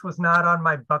say this was not on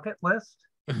my bucket list.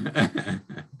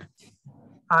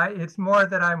 It's more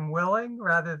that I'm willing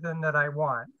rather than that I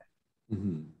want.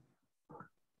 Mm-hmm.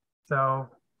 So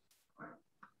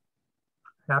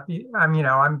happy.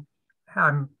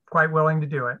 I'm quite willing to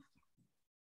do it.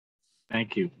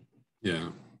 Thank you. Yeah.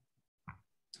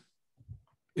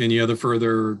 Any other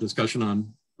further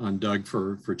discussion on Doug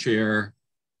for chair?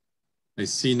 I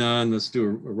see none. Let's do a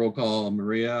roll call.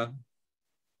 Maria?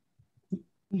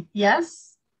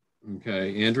 Yes.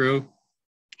 Okay. Andrew?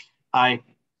 Aye.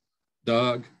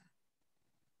 Doug?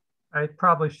 I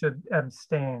probably should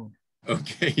abstain.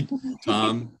 Okay.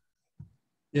 Tom?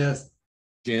 Yes.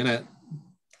 Janet?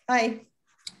 Aye.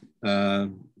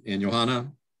 And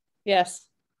Johanna? Yes.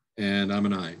 And I'm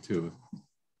an aye too.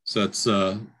 So that's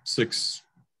 6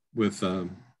 with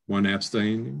 1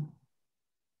 abstaining.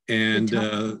 And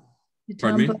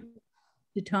pardon me?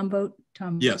 Did Tom vote?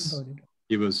 Tom yes, voted.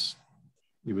 he was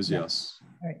yes.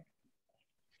 All right.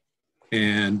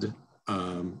 And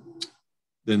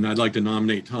then I'd like to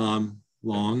nominate Tom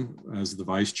Long as the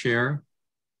vice chair.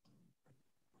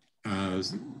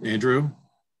 Andrew?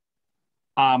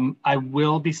 I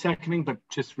will be seconding, but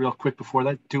just real quick before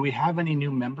that, do we have any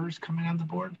new members coming on the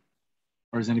board?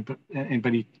 Or is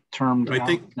anybody termed I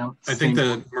think, out? No, I think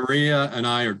that Maria and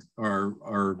I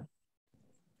are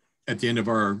at the end of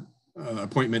our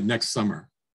appointment next summer.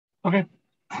 Okay.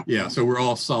 Yeah, so we're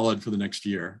all solid for the next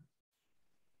year.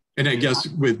 And I guess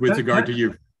with regard to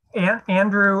you.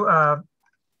 Andrew,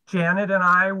 Janet and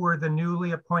I were the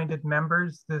newly appointed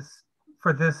members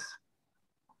for this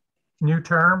new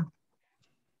term.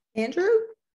 Andrew?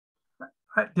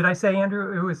 Did I say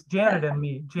Andrew? It was Janet and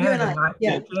me. Janet and I.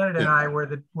 Yeah. Janet and I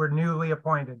were newly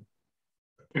appointed.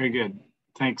 Very good.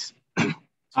 Thanks.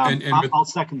 And I'll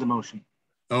second the motion.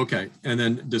 Okay, and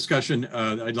then discussion.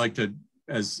 I'd like to,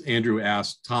 as Andrew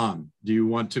asked, Tom, do you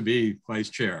want to be vice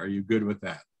chair? Are you good with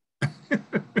that?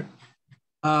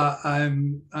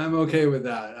 I'm okay with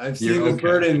that. I've seen the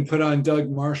burden put on Doug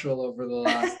Marshall over the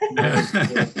last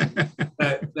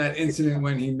that incident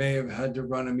when he may have had to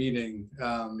run a meeting.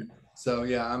 So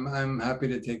yeah, I'm happy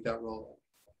to take that role.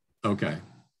 Okay.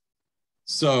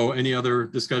 So any other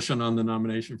discussion on the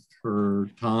nomination for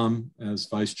Tom as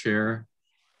vice chair?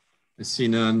 I see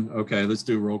none. Okay, let's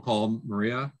do a roll call.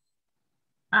 Maria?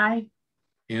 Aye.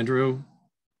 Andrew?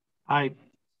 Aye.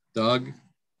 Doug?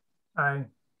 Aye.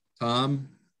 Tom?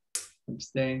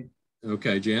 Abstain.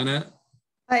 Okay, Janet?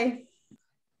 Aye.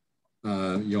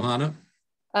 Aye. Johanna?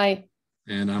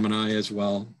 And I'm an aye as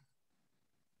well.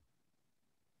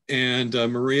 And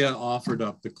Maria offered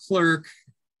up the clerk.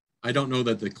 I don't know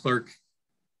that the clerk,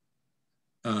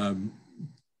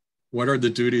 what are the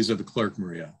duties of the clerk,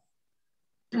 Maria?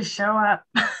 Just show up.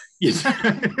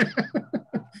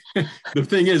 The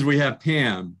thing is, we have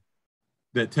Pam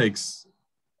that takes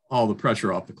all the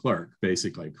pressure off the clerk,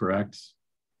 basically, correct?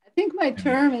 I think my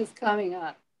term is coming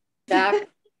up. Back.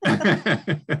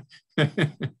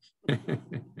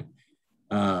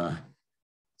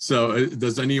 So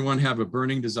does anyone have a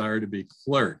burning desire to be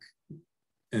clerk?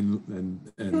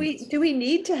 And Do we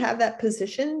need to have that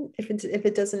position if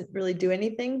it doesn't really do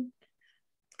anything?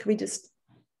 Could we just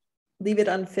leave it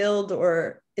unfilled,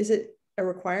 or is it a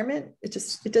requirement? It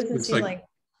doesn't seem like.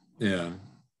 Yeah.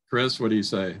 Chris, what do you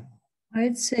say?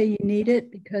 I'd say you need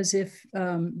it because if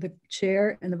the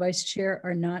chair and the vice chair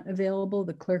are not available,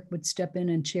 the clerk would step in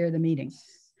and chair the meeting.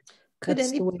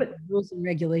 That's the way the rules and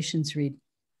regulations read.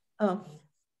 Oh.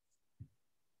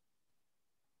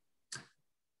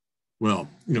 Well,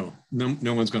 no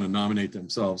one's going to nominate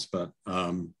themselves, but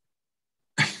of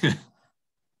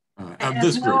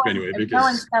this group anyway. If no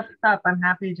one steps up, I'm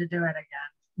happy to do it again.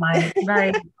 My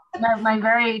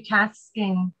very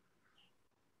tasking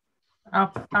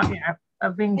of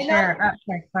being chair.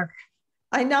 Clerk.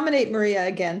 I nominate Maria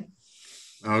again.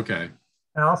 Okay.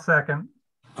 I'll second.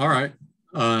 All right.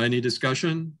 Any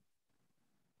discussion?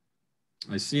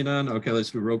 I see none. Okay,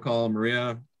 let's do roll call.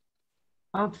 Maria?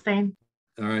 I'll abstain.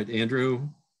 All right, Andrew?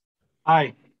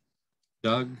 Aye.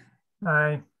 Doug?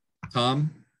 Aye. Tom?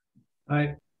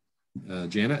 Aye.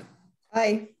 Janet?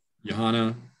 Aye.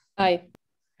 Johanna? Aye.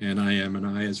 And I am an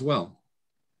aye as well.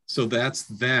 So that's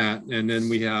that. And then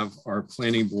we have our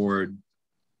planning board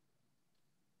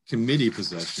committee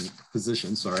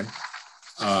position, sorry.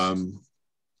 I'm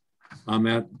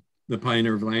at the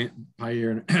Pioneer Valley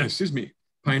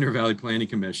Planning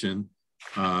Commission.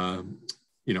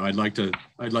 You know, I'd like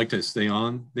to stay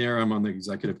on there. I'm on the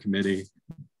executive committee.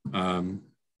 I've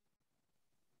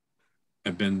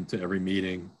been to every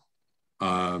meeting.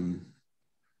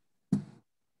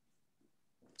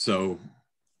 So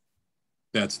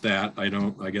that's that.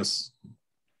 I guess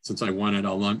since I won it,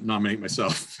 I'll nominate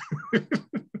myself.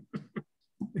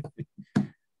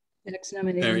 Next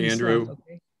nomination. There, Andrew.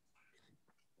 Okay.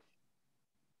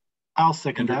 I'll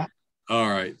second that. All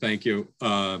right, thank you.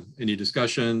 Any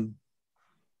discussion?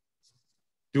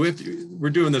 We're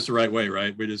doing this the right way,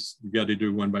 right? We got to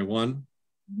do one by one.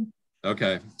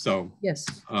 Okay, so yes.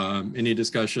 Any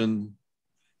discussion?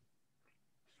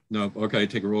 No. Okay,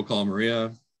 take a roll call.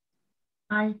 Maria.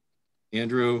 Aye.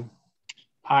 Andrew.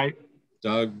 Aye.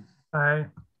 Doug. Aye.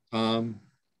 Tom.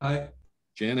 Aye.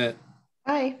 Janet.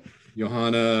 Aye.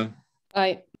 Johanna.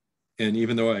 Aye. And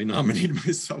even though I nominated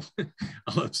myself,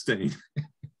 I'll abstain.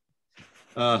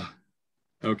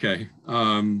 Okay.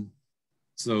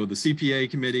 So the CPA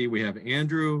committee, we have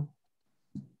Andrew.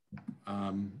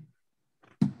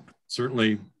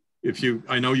 Certainly,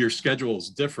 I know your schedule is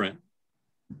different.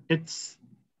 It's,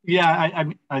 yeah,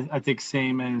 I think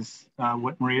same as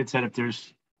what Maria had said. If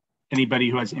there's anybody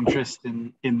who has interest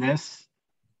in this,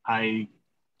 I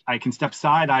can step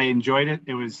aside. I enjoyed it.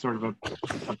 It was sort of a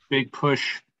big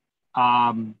push,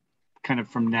 kind of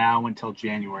from now until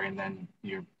January, and then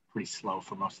you're pretty slow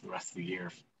for most of the rest of the year.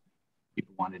 If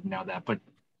people wanted to know that, but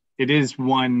it is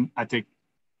one. I think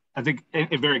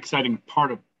a very exciting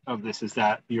part of this is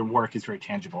that your work is very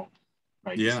tangible,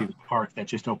 right? Yeah. You see the park that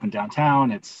just opened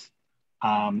downtown. It's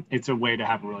a way to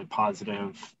have a really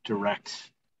positive,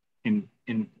 direct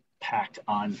impact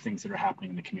on things that are happening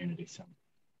in the community. So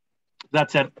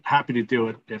that said, happy to do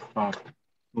it if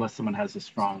unless someone has a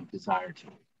strong desire to.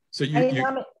 So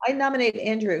I nominate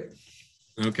Andrew.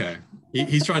 Okay,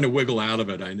 he's trying to wiggle out of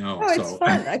it. I know. Oh, it's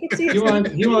fun. I can see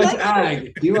it. He wants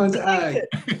ag. He wants ag.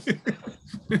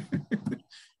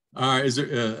 All right. Is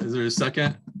there a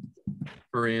second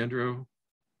for Andrew?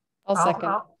 I'll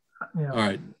second. Yeah. All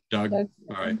right, Doug. All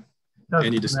right. Doug,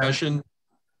 Any discussion?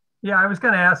 Yeah, I was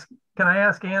going to ask. Can I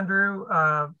ask Andrew?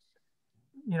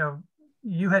 You know,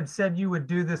 you had said you would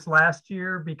do this last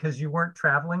year because you weren't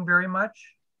traveling very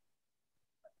much.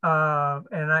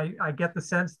 And I get the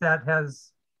sense that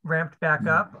has ramped back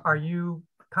up. Are you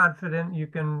confident you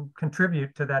can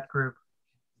contribute to that group?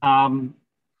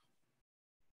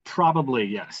 Probably,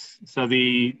 yes. So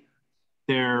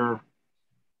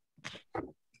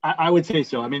I would say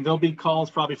so. I mean, there'll be calls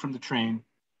probably from the train.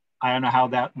 I don't know how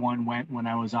that one went when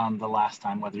I was on the last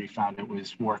time, whether you found it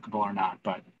was workable or not,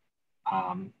 but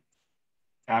I'm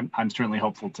certainly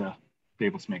hopeful to be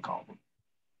able to make all of them.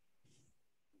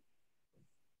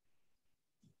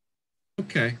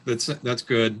 Okay, that's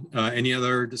good. Any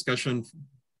other discussion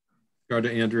regard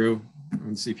to Andrew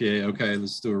on CPA? Okay,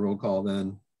 let's do a roll call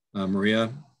then.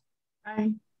 Maria?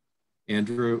 Aye.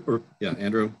 Andrew?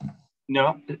 Andrew?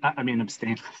 No, I mean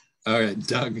abstain. All right,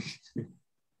 Doug?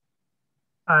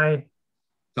 Aye.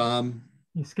 Tom?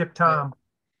 You skipped Tom.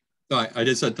 Oh, I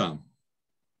did say Tom.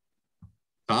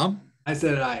 Tom? I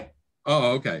said aye.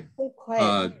 Oh, okay.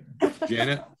 Quiet.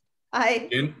 Janet?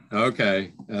 Aye.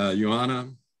 Okay. Johanna?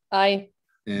 Aye.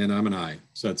 And I'm an aye.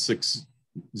 So that's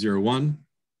 6-0-1.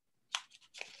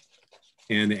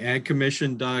 And the Ag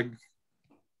Commission, Doug?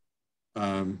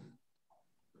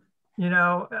 You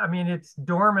know, I mean, it's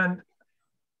dormant.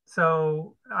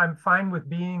 So I'm fine with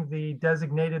being the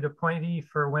designated appointee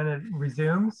for when it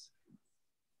resumes.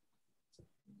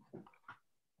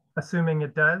 Assuming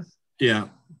it does. Yeah.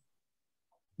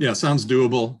 Yeah, sounds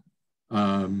doable.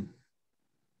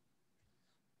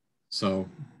 So,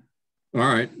 all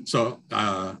right. So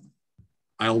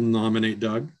I'll nominate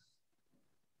Doug.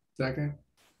 Second.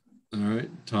 All right.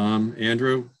 Tom,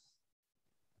 Andrew.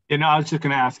 And I was just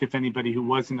going to ask if anybody who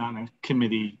wasn't on a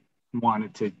committee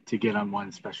wanted to get on one,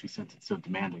 especially since it's so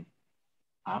demanding.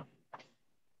 I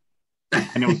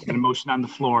know it's got a motion on the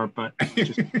floor, but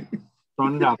just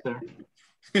throwing it out there.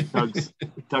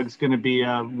 Doug's going to be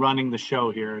running the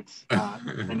show here. It's I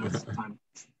know it's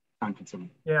time consuming.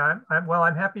 Yeah,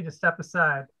 I'm happy to step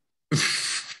aside.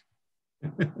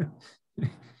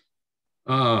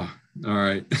 All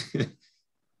right.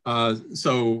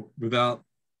 So without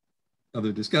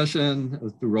other discussion,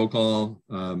 let's do roll call.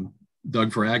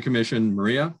 Doug for Ag Commission,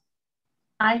 Maria?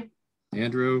 Aye.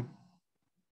 Andrew?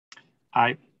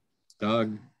 Aye.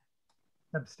 Doug?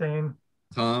 Abstain.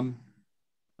 Tom?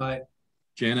 Aye.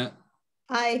 Janet?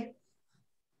 Aye.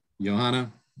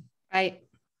 Johanna? Aye.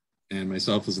 And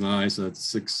myself as an aye, so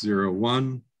that's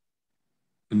 6-0-1.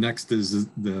 The next is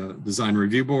the Design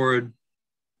Review Board.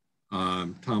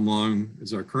 Tom Long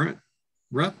is our current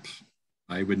rep.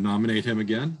 I would nominate him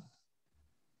again.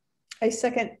 I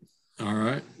second. All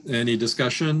right. Any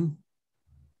discussion?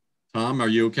 Tom, are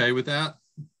you okay with that?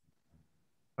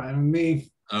 Fine with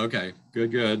me. Okay,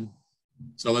 good, good.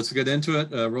 So let's get into it.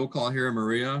 Roll call here.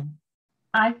 Maria.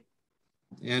 Aye.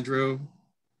 Andrew.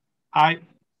 Aye.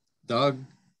 Doug.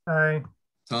 Aye.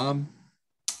 Tom.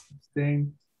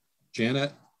 Abstain.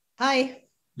 Janet. Aye.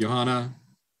 Johanna.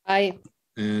 Aye.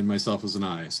 And myself as an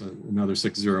aye. So another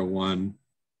 601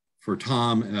 for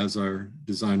Tom as our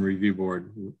design review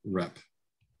board rep.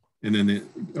 And then,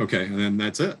 okay, and then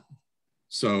that's it.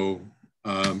 So,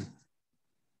 you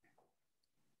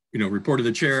know, report to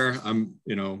the chair. I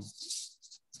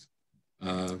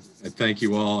thank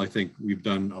you all. I think we've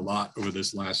done a lot over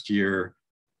this last year,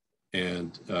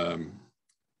 and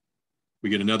we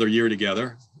get another year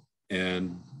together,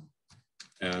 and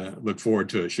look forward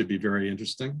to it. Should be very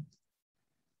interesting.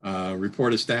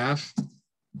 Report of staff.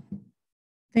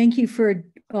 Thank you for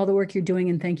all the work you're doing,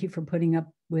 and thank you for putting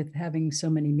up with having so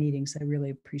many meetings. I really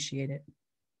appreciate it.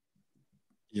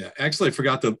 Yeah, actually, I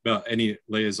forgot about any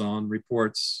liaison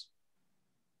reports.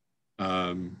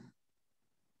 In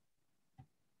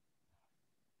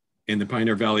the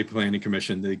Pioneer Valley Planning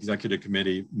Commission, the executive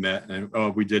committee met, and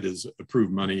all we did is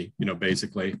approve money, you know,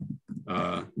 basically,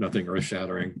 nothing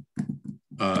earth-shattering.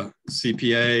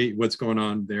 CPA, what's going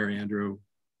on there, Andrew?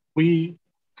 I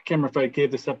can't remember if I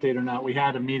gave this update or not. We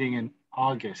had a meeting in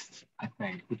August, I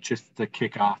think, with just the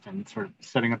kickoff and sort of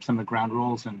setting up some of the ground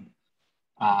rules, and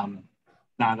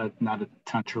not a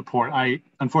ton to report. I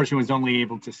unfortunately was only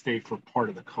able to stay for part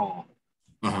of the call.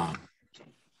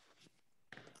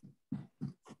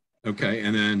 Okay,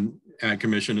 and then Ag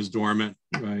Commission is dormant,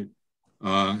 right?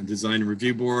 Design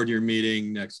Review Board, you're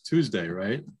meeting next Tuesday,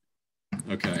 right?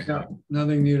 Okay. No,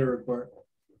 nothing new to report.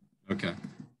 Okay.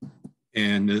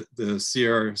 And the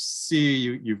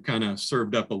CRC, you've kind of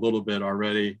served up a little bit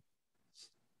already.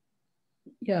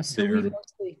 Yeah, so we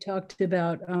mostly talked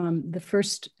about, the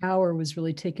first hour was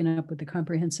really taken up with the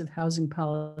comprehensive housing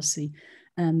policy,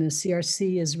 and the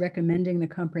CRC is recommending the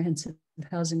comprehensive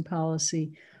housing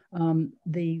policy.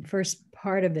 The first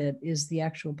part of it is the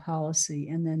actual policy,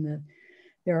 and then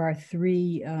there are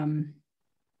 3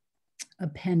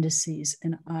 appendices,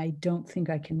 and I don't think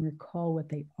I can recall what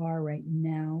they are right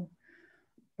now.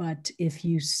 But if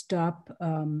you stop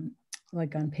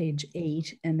like on page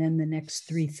 8, and then the next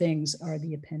 3 things are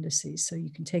the appendices. So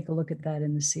you can take a look at that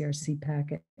in the CRC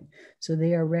packet. So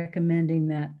they are recommending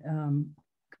that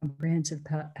comprehensive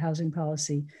housing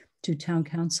policy to town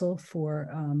council for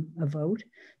a vote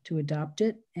to adopt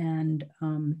it. And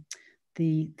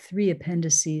the 3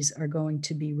 appendices are going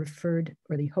to be referred,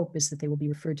 or the hope is that they will be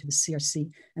referred to the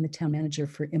CRC and the town manager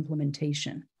for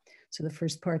implementation. So the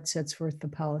first part sets forth the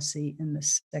policy, and the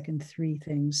second 3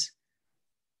 things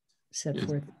set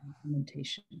forth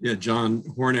implementation. Yeah, John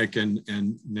Hornick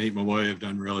and Nate Malloy have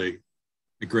done really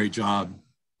a great job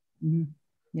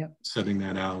setting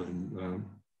that out. And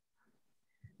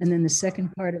then the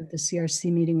second part of the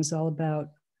CRC meeting was all about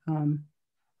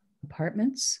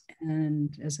apartments.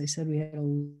 And as I said, we had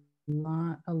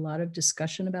a lot of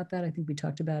discussion about that. I think we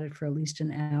talked about it for at least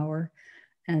an hour.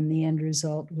 And the end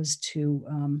result was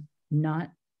to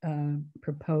not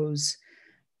propose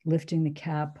lifting the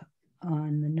cap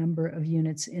on the number of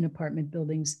units in apartment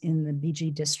buildings in the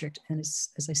BG district. And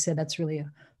as I said, that's really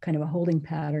a kind of a holding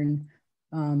pattern,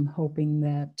 hoping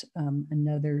that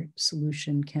another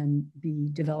solution can be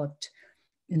developed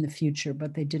in the future,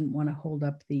 but they didn't want to hold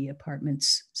up the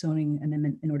apartments zoning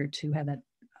amendment in order to have that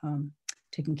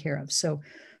taken care of. So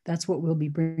that's what we'll be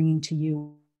bringing to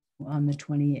you on the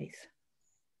 28th.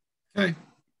 Okay,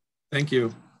 thank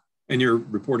you. And your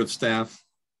report of staff?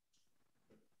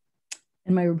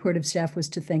 And my report of staff was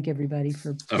to thank everybody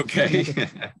for. Okay.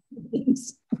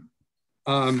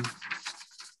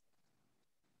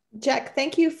 Jack,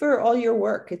 thank you for all your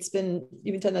work.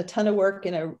 You've done a ton of work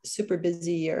in a super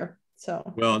busy year.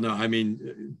 So. Well, no, I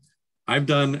mean, I've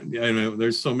done, I know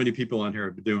there's so many people on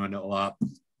here doing a lot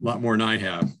more than I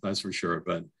have, that's for sure.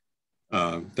 But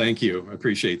thank you, I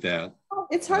appreciate that.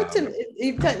 It's hard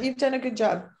you've done a good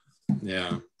job.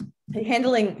 Yeah.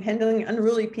 Handling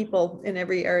unruly people in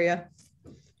every area.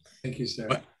 Thank you, sir.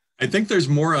 But I think there's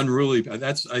more unruly.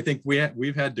 I think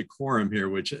we've had decorum here,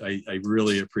 which I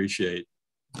really appreciate,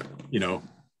 you know,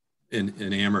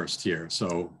 in Amherst here.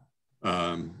 So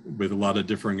with a lot of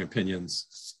differing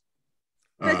opinions.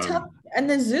 And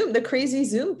the crazy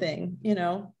Zoom thing, you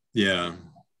know. Yeah.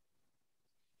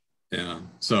 Yeah.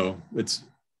 So it's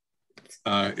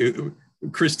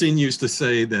Christine used to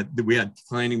say that we had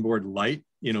planning board light,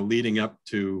 you know, leading up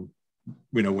to,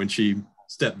 you know, when she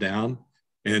stepped down.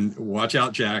 And watch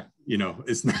out, Jack, you know,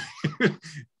 it's not,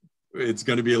 it's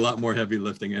going to be a lot more heavy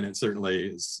lifting, and it certainly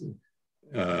is.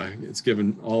 It's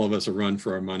given all of us a run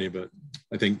for our money, but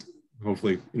I think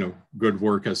hopefully, good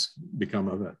work has become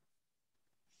of it.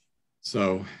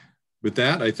 So with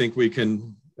that, I think we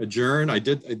can adjourn. I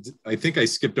think I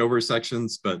skipped over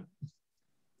sections, but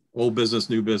old business,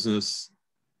 new business,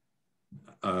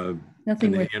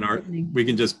 Nothing worth we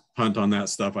can just punt on that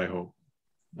stuff, I hope.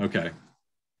 Okay.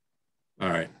 All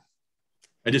right.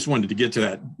 I just wanted to get to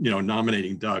that,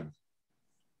 nominating Doug.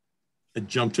 I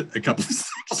jumped a couple of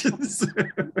sections.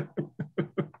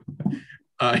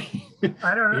 I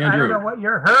don't know what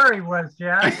your hurry was,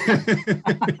 Jack.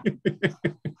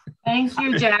 Thank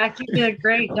you, Jack. You did a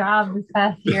great job this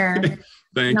past year.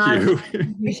 Thank you.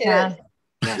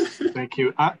 Thank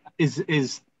you.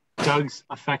 Is Doug's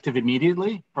effective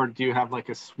immediately, or do you have like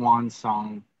a swan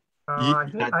song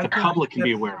that the public can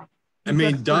be aware of? I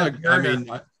mean, Doug,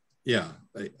 yeah,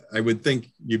 I would think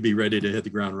you'd be ready to hit the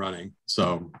ground running.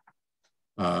 So,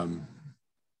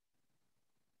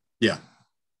 yeah,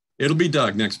 it'll be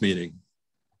Doug next meeting.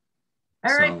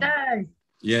 All right, Doug.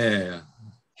 Yeah.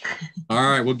 All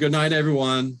right. Well, good night,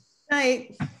 everyone.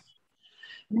 Night.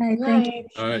 Night. Thank you.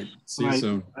 All right. See you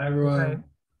soon. Bye, everyone.